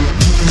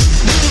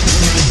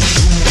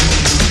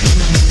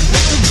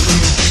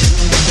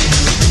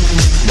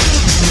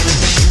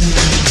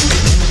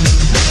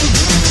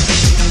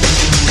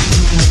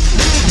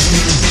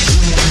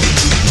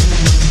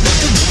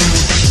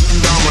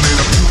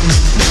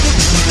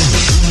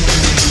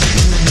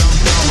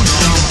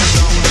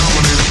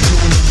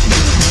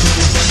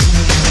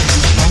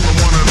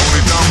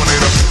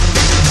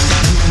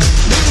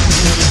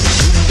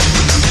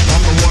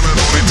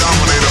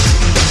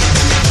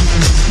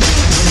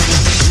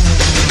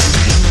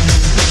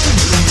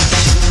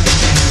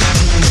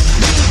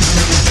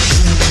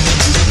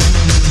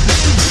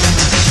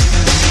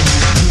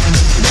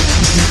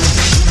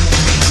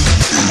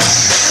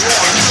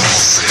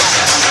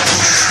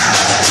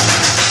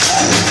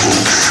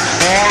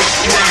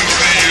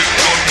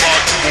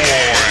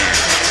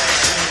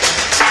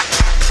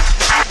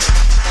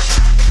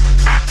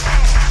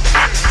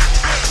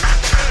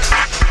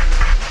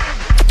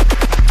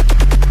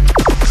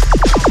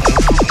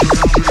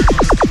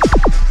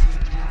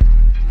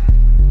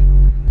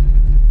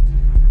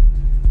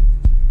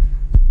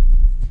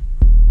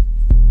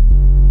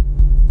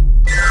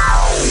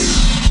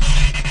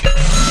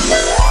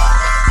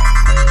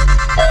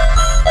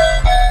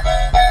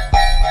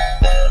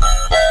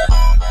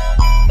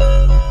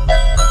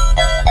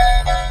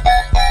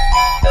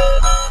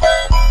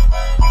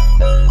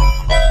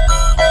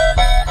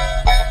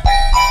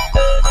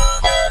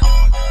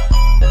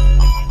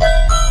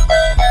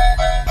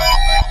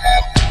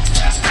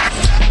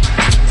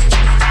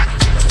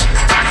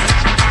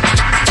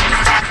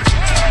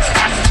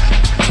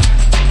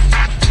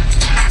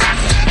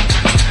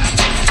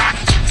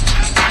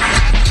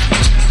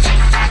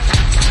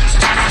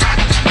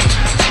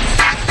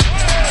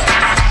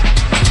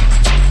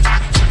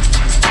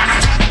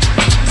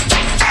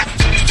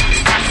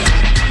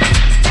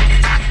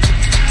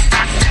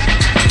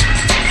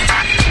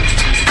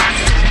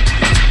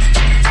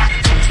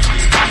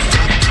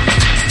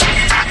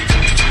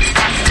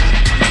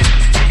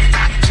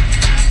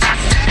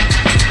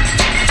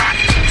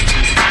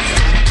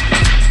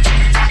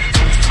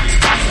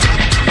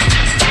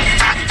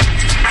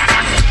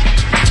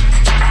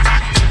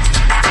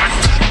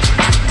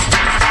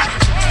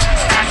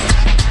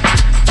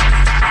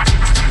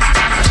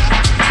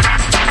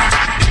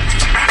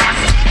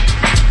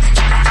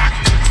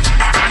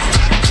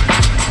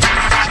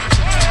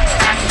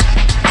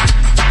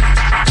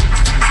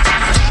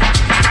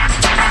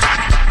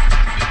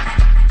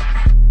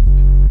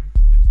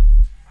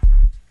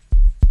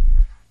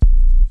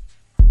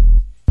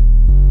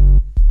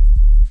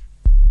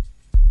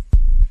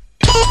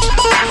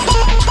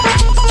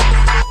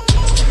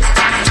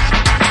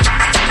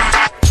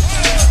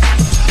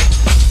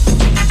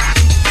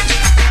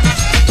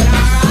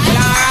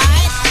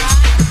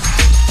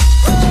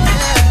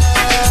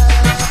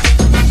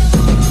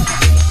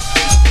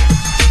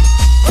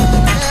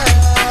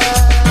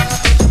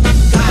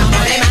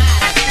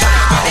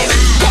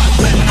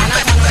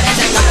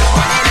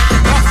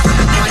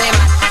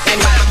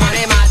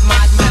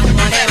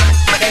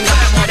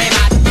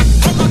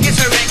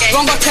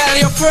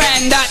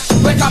 friend that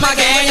we come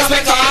again, yes we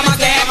come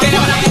again.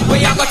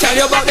 We are gonna tell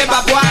you about the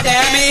bad boy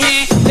there,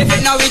 me. If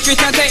it no reach,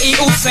 return to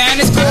eat Usain,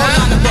 it's cool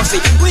on the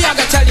pussy. We are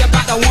gonna tell you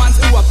about the ones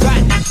who are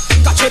bad.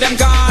 Got you them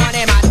gone,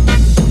 they mad.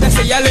 They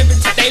say you're living,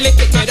 they lick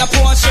it to the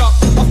pawn shop.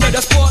 Off to the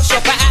sports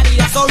shop, at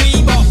Adidas or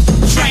Reebok.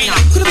 Trainer,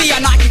 could be a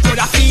Nike,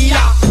 could a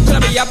feeler.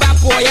 Could be a bad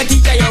boy, a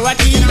DJ or a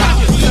dealer.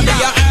 Could be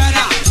a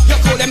earner, you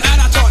call them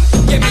earner-ton.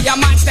 Give me a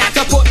mic stand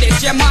to put this,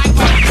 your mic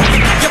on.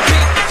 You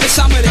pick, cause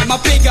some of them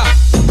are bigger.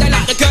 They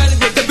like the girl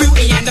with the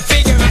booty and the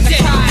figure and the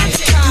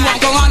thighs. You won't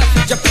go on up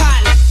with your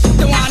pal.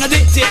 They wanna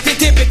dip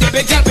it,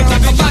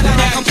 come back at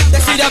them.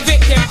 They see the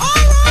victim,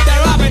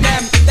 they're robbing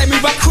them. They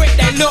move up quick,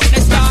 they look,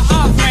 they start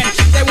offering.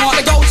 They want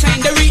the gold chain,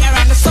 the Rita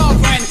and the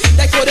sovereign.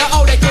 They coulda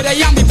old, they coulda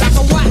young, be black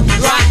or white.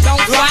 Right,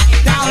 don't write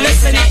it down,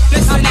 listen it.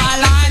 Listen my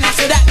line,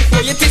 after that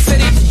before you're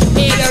dissing it.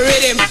 Hear the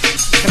rhythm,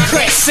 the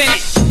Chris in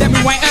it. Then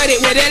we ain't heard it,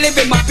 where they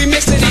living must be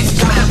missing it.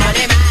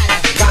 Money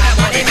mad,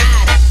 money mad.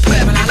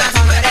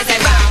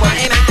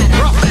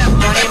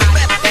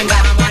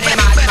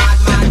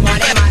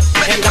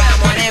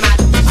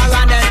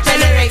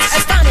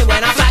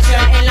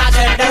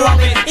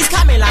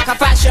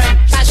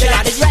 Fashion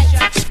out his red,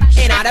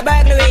 in all the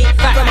burglary.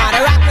 From all the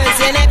rappers,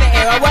 you never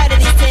hear a word of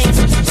these things.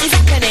 It's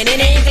happening in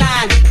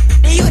England.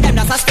 The youth them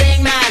just a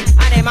sting man,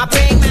 and them a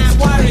bring man.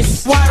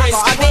 Worries. I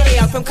got a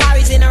video from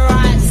Curry's in the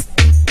rise.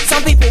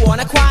 Some people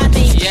wanna quiet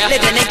me,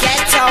 live in the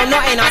ghetto,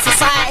 not in our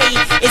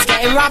society. It's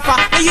getting rougher,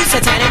 they used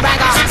to turn it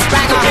ragger.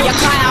 You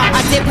cry out,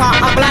 I dip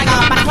out, I blag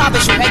out. But the club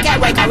is shoot, they get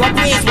away, go up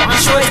breeze, what I'm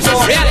sure it's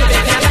for.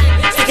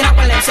 Sticking up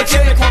with them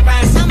security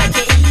programs, some make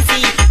it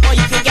easy, or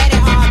you can get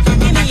it hard.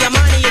 Give me your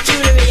money, your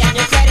jewelry, and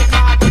your credit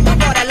card. Don't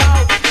bother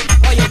low,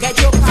 or you'll get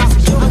your car.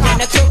 I'm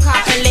gonna cook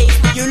up and leave.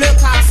 You look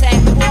up, say,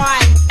 why?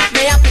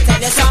 May I can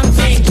tell you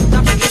something.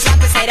 Nothing is like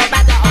to say they're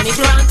bad, they're only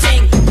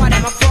grunting. But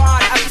I'm a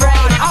fraud,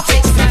 a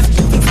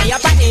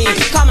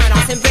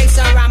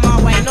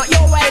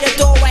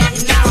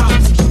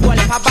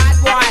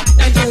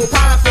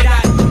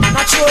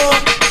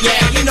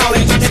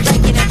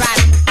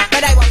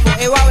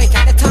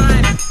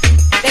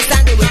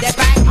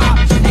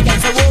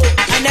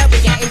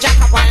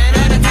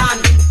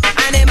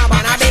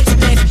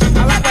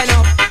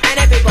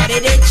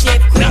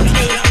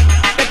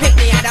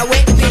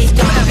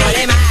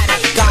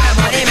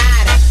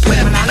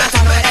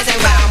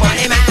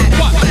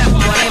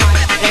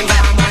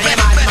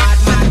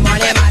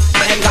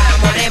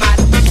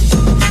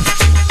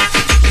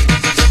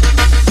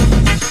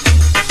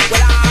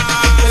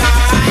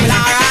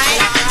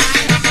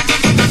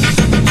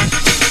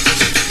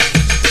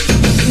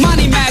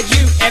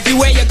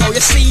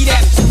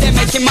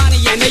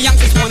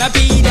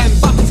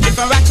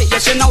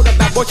Cause you know the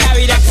bad boy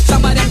carry them.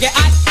 Some of them get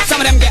hot, some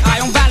of them get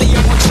high on Valley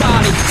or on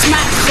Charlie.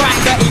 Smack,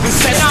 cracker, even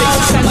set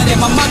sticks. Some of them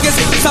are muggers,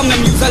 some of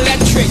them use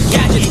electric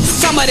gadgets.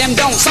 Some of them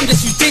don't, some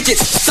just use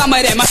digits. Some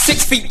of them are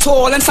 6 feet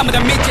tall and some of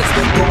them midgets.